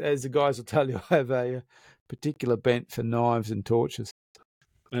always, as the guys will tell you, I have a particular bent for knives and torches.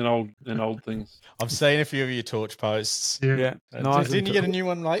 And old things. I've seen a few of your torch posts. Yeah. Didn't you get a new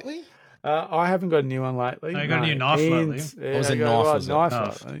one lately? I haven't got a new one lately. I got a new knife lately. What was a knife?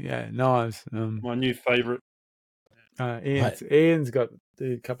 Knife. Yeah, knives. My new favourite. Ian's got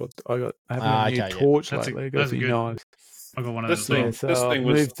a couple of. I have a new torch lately. I got some knives. I got one of those.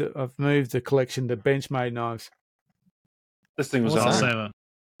 I've moved the collection to Benchmade knives. This thing was awesome.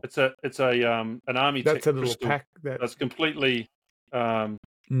 It's an army. That's a little pack. That's completely transparent.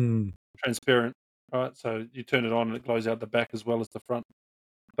 Right, so you turn it on and it glows out the back as well as the front.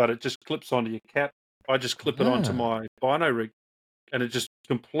 But it just clips onto your cap. I just clip it onto my bino rig, and it just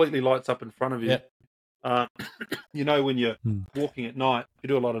completely lights up in front of you. Yep. When you're walking at night, you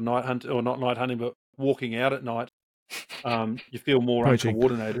do a lot of night hunting, or not night hunting, but walking out at night, you feel more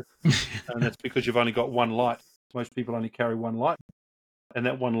uncoordinated, and that's because you've only got one light. Most people only carry one light, and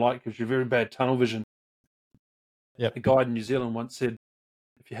that one light gives you very bad tunnel vision. Yep. A guide in New Zealand once said,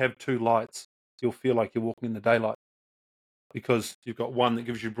 if you have 2 lights, you'll feel like you're walking in the daylight. because you've got one that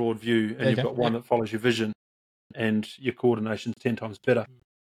gives you broad view and you've got one that follows your vision, and your coordination's 10 times better.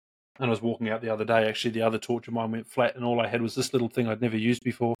 And I was walking out the other day, actually, the other torch of mine went flat, and all I had was this little thing I'd never used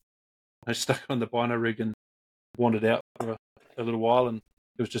before. I stuck it on the bino rig and wandered out for a little while, and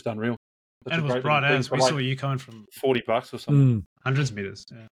it was just unreal. Such and it was bright as. We saw you coming from $40 or something. Hundreds of meters.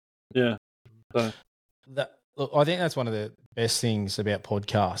 Yeah. So look, I think that's one of the best things about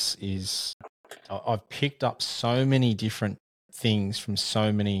podcasts is I've picked up so many different things from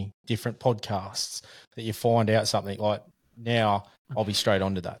so many different podcasts that you find out something like now I'll be straight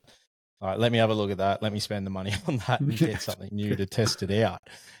onto that. All right, let me have a look at that. Let me spend the money on that and get something new to test it out.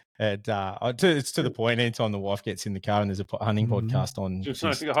 And it's to the point anytime the wife gets in the car and there's a hunting podcast on, she's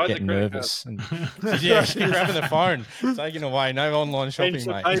getting nervous. And she's grabbing the phone, taking away. No online shopping,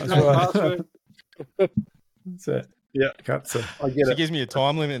 mate. That's it. Yeah, cuts it. I get She gives me a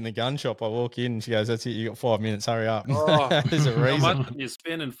time limit in the gun shop. I walk in and she goes, "That's it. You got 5 minutes. Hurry up." Oh, there's a reason. How much you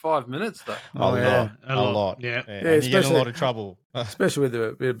spend in 5 minutes, though? A lot. Yeah. And you get in a lot of trouble, especially with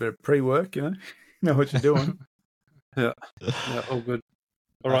a bit of pre-work. You know what you're doing. Yeah, all good.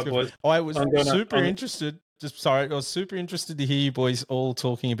 All right, boys. I was super interested. I was super interested to hear you boys all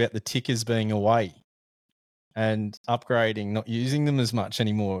talking about the tickers being away and upgrading, not using them as much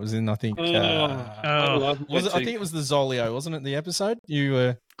anymore. It was in, I think, I think it was the Zolio, wasn't it? The episode you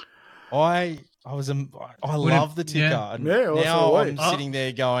were. I love the ticker. Yeah. And now I'm sitting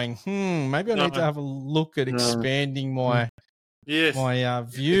there going, maybe I need to have a look at expanding my view.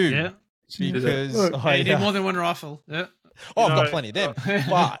 Yeah. Because you need more than one rifle. Yeah. Oh, I've got plenty of them.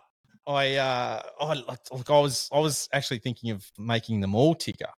 But I was actually thinking of making them all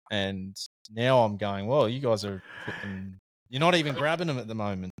ticker, and now I'm going, well, you guys are you're not even grabbing them at the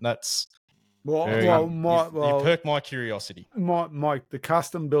moment. That's you perked my curiosity. The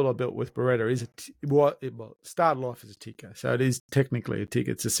custom build I built with Beretta is it started life as a ticker, so it is technically a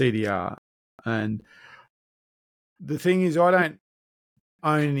ticker. It's a CDR, and the thing is, I don't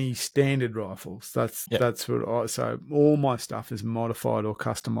own any standard rifles. That's what so all my stuff is modified or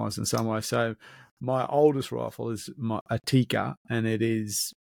customized in some way. So my oldest rifle is a Tikka, and it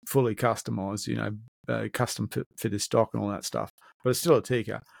is fully customized, custom fitted stock and all that stuff, but it's still a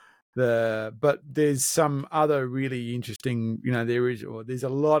Tikka. But there's some other really interesting, there's a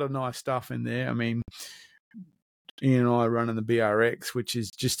lot of nice stuff in there. I mean, Ian and I are running the BRX, which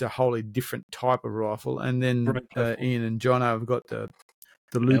is just a wholly different type of rifle, and then Ian and John have got the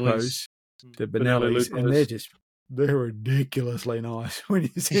Lupos, the Benellis, and they're ridiculously nice when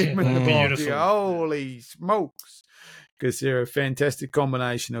you see them in the box. You go, holy smokes! Because they're a fantastic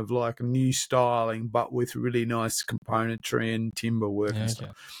combination of like new styling, but with really nice componentry and timber work and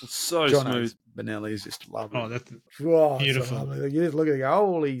stuff. It's so smooth. Benelli is just lovely. Oh, that's beautiful. So you just look at it and go,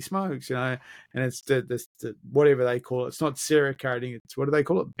 holy smokes, and it's the whatever they call it. It's not Cerakoting. It's what do they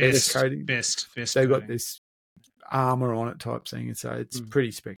call it? Best coating. Best. They've got this armor on it type thing, and so it's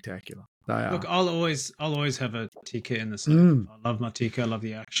pretty spectacular. Look, I'll always have a Tikka in the same. I love my Tikka. I love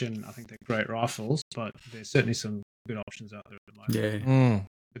the action. I think they're great rifles, but there's certainly some good options out there at the moment. Yeah.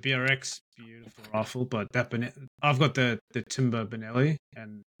 The BRX, beautiful rifle, but I've got the Timber Benelli,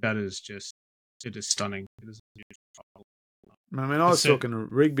 and it is stunning. It is a beautiful rifle. I mean, I was talking to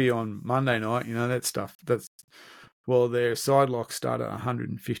Rigby on Monday night. That stuff. Their side locks start at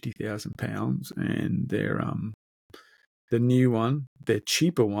 £150,000, and their the new one, their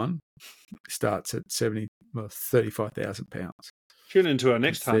cheaper one, starts at £35,000. Tune into our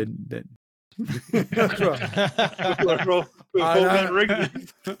next time. That's right.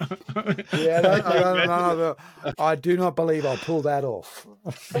 I do not believe I'll pull that off.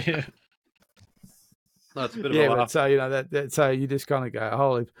 Yeah. That's a bit of a laugh. But so so you just kind of go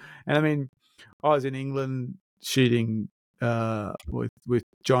holy. And I mean, I was in England shooting with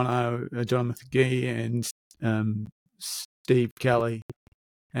John McGee and Steve Kelly,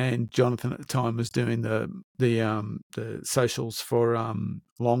 and Jonathan at the time was doing the socials for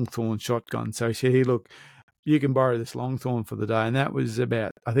Longthorn shotgun. So he said, "Hey, look, you can borrow this Longthorn for the day," and that was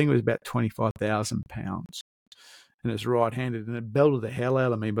about £25,000, and it's right-handed, and it belted the hell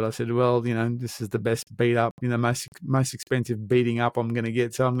out of me. But I said, "Well, this is the best beat up, most expensive beating up I'm going to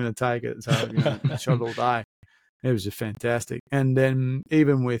get, so I'm going to take it." So I shot all day. It was just fantastic. And then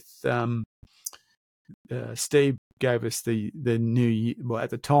even with Steve gave us the new, at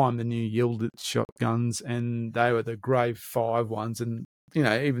the time, the new yielded shotguns, and they were the grade 5 ones. And,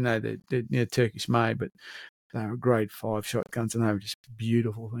 even though they're Turkish made, but they were grade 5 shotguns, and they were just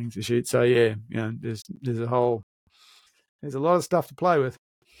beautiful things to shoot. So, yeah, there's a lot of stuff to play with.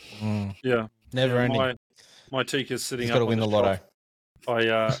 Yeah. Never ending. My Tikka's sitting He's up. Got to win the lotto.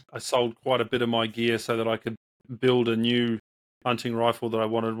 I sold quite a bit of my gear so that I could build a new hunting rifle that I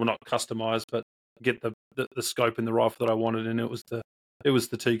wanted. Well, not customized, but get the scope in the rifle that I wanted, and it was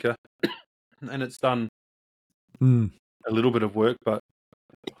the Tika, and it's done a little bit of work, but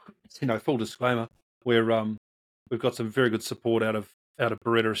full disclaimer, we've got some very good support out of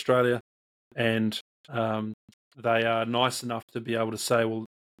Beretta Australia, and they are nice enough to be able to say, well,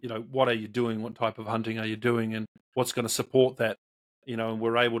 what are you doing? What type of hunting are you doing? And what's going to support that? And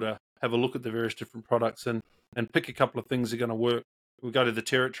we're able to have a look at the various different products and pick a couple of things that are going to work. We go to the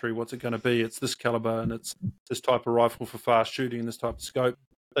territory, what's it going to be? It's this caliber and it's this type of rifle for fast shooting and this type of scope.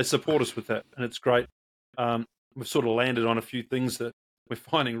 They support us with that, and it's great. We've sort of landed on a few things that we're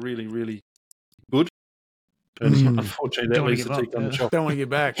finding really, really good. And unfortunately, that leaves the Tika on the shop. Don't want to get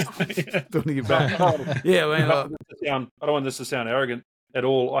back. Don't want to get back. Yeah, man. I don't want this to sound arrogant at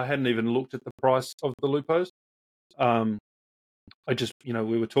all. I hadn't even looked at the price of the Lupos. I just, we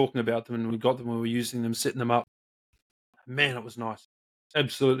were talking about them and we got them, we were using them, setting them up. Man, it was nice.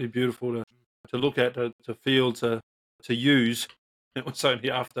 Absolutely beautiful to look at, to feel, to use. It was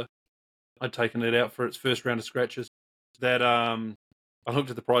only after I'd taken it out for its first round of scratches that I looked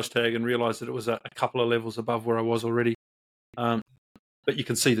at the price tag and realised that it was a couple of levels above where I was already. But you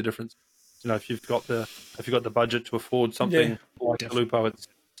can see the difference. If you've got the budget to afford something like the Lupo, it's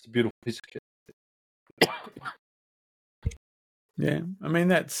a beautiful piece of kit. Yeah, I mean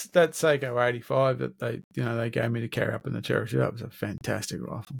that's Seiko 85 that they gave me to carry up in the territory. That was a fantastic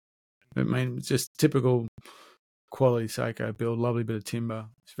rifle. I mean, it's just typical quality Seiko build, lovely bit of timber.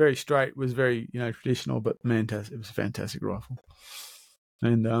 It's very straight, was very traditional, but fantastic. It was a fantastic rifle.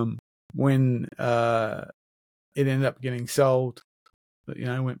 And when it ended up getting sold,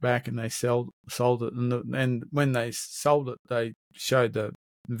 went back and they sold it, and when they sold it, they showed the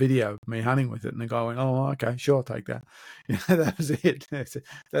video of me hunting with it, and the guy went, "Oh, okay, sure, I'll take that." That was it.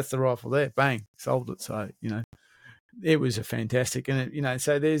 That's the rifle there. Bang, sold it. So it was a fantastic, and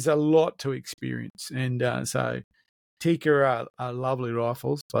so there's a lot to experience, and so Tika are lovely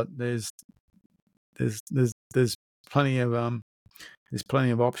rifles, but there's plenty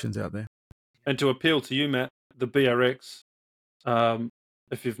of options out there. And to appeal to you, Matt, the BRX,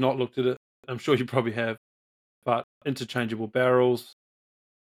 if you've not looked at it, I'm sure you probably have, but interchangeable barrels,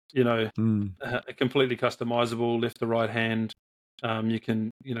 completely customizable, left to right hand. You can,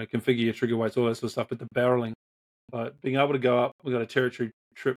 configure your trigger weights, all that sort of stuff. But the barreling, being able to go up, we've got a territory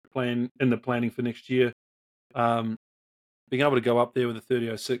trip plan in the planning for next year. Being able to go up there with a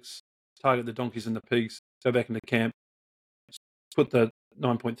 30-06, target the donkeys and the pigs, go back into camp, put the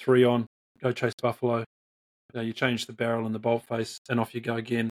 9.3 on, go chase buffalo. You change the barrel and the bolt face, and off you go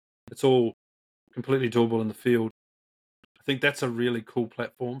again. It's all completely doable in the field. I think that's a really cool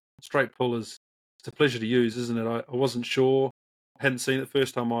platform. Straight pull it's a pleasure to use, isn't it? I wasn't sure. I hadn't seen it.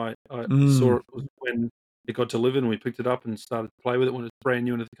 First time I saw it was when it got delivered and we picked it up and started to play with it when it's brand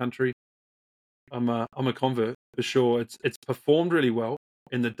new into the country. I'm a convert for sure. It's performed really well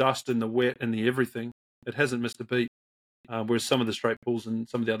in the dust and the wet and the everything. It hasn't missed a beat. Whereas some of the straight pulls and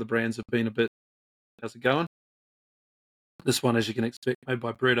some of the other brands have been a bit, how's it going? This one, as you can expect, made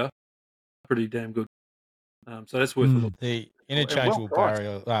by Beretta, pretty damn good. So that's worth a look. The interchangeable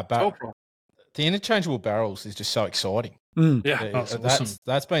the interchangeable barrels is just so exciting. Yeah,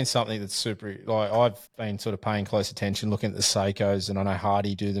 that's been something that's super. Like I've been sort of paying close attention, looking at the Seikos, and I know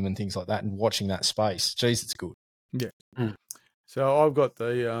Hardy do them and things like that, and watching that space. Geez, it's good. Yeah. So I've got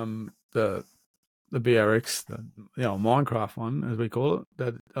the BRX, the Minecraft one as we call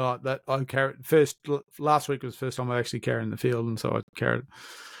it. That I carried last week was the first time I actually carried in the field, and so I carried it.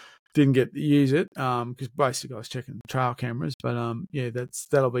 Didn't get to use it because basically I was checking trail cameras. But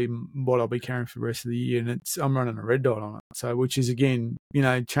that'll be what I'll be carrying for the rest of the year, and I'm running a red dot on it. So which is again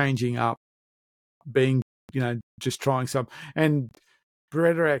changing up, being just trying some. And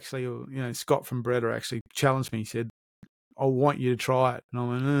Beretta actually, Scott from Beretta actually challenged me. He said, "I want you to try it," and I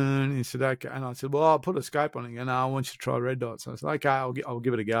went, and he said, "Okay," and I said, "Well, I'll put a scope on it." And I want you to try red dots. So I said, "Okay, I'll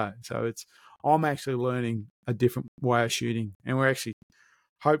give it a go." So I'm actually learning a different way of shooting, and we're actually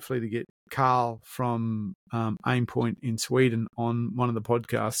hopefully to get Carl from Aimpoint in Sweden on one of the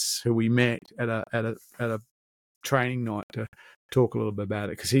podcasts, who we met at a training night to talk a little bit about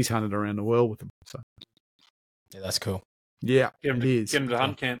it, because he's hunted around the world with them. So yeah, that's cool. Yeah, it is. Get him to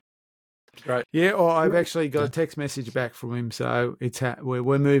hunt camp. Great. Yeah, I've actually got a text message back from him, so it's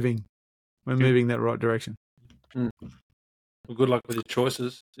we're moving. We're moving that right direction. Well, good luck with your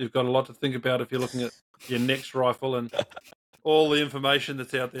choices. You've got a lot to think about if you're looking at your next rifle and all the information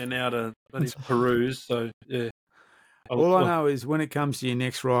that's out there now to peruse. So, yeah. All I know is when it comes to your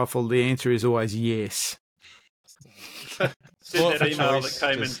next rifle, the answer is always yes. Send that email that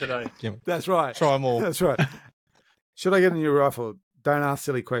came in today. That's right. Try them all. That's right. should I get a new rifle? Don't ask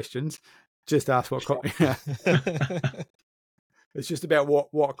silly questions. Just ask what kind. It's just about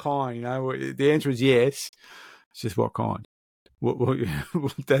what kind. You know, the answer is yes. It's just what kind.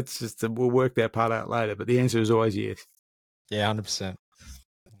 That's just we'll work that part out later. But the answer is always yes. Yeah, 100%.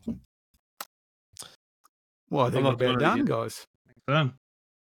 Well, I think we're about done, guys.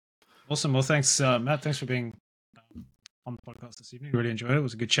 Awesome. Well, thanks, Matt. Thanks for being on the podcast this evening. Really enjoyed it. It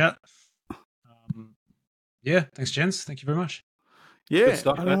was a good chat. Yeah, thanks, gents. Thank you very much. Yeah,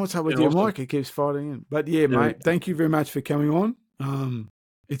 stuff, I don't know what's up with your mic. It keeps fighting in. But yeah, mate, thank you very much for coming on.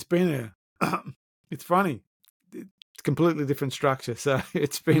 It's been it's funny. It's completely different structure. So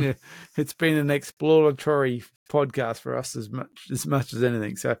it's been an exploratory podcast for us as much as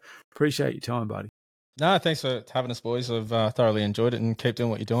anything. So appreciate your time, buddy. No, thanks for having us, boys. I've thoroughly enjoyed it, and keep doing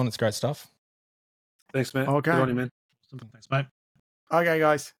what you're doing. It's great stuff. Thanks, Matt. Okay. Good on you, man. Thanks, mate. Okay,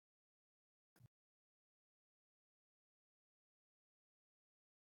 guys.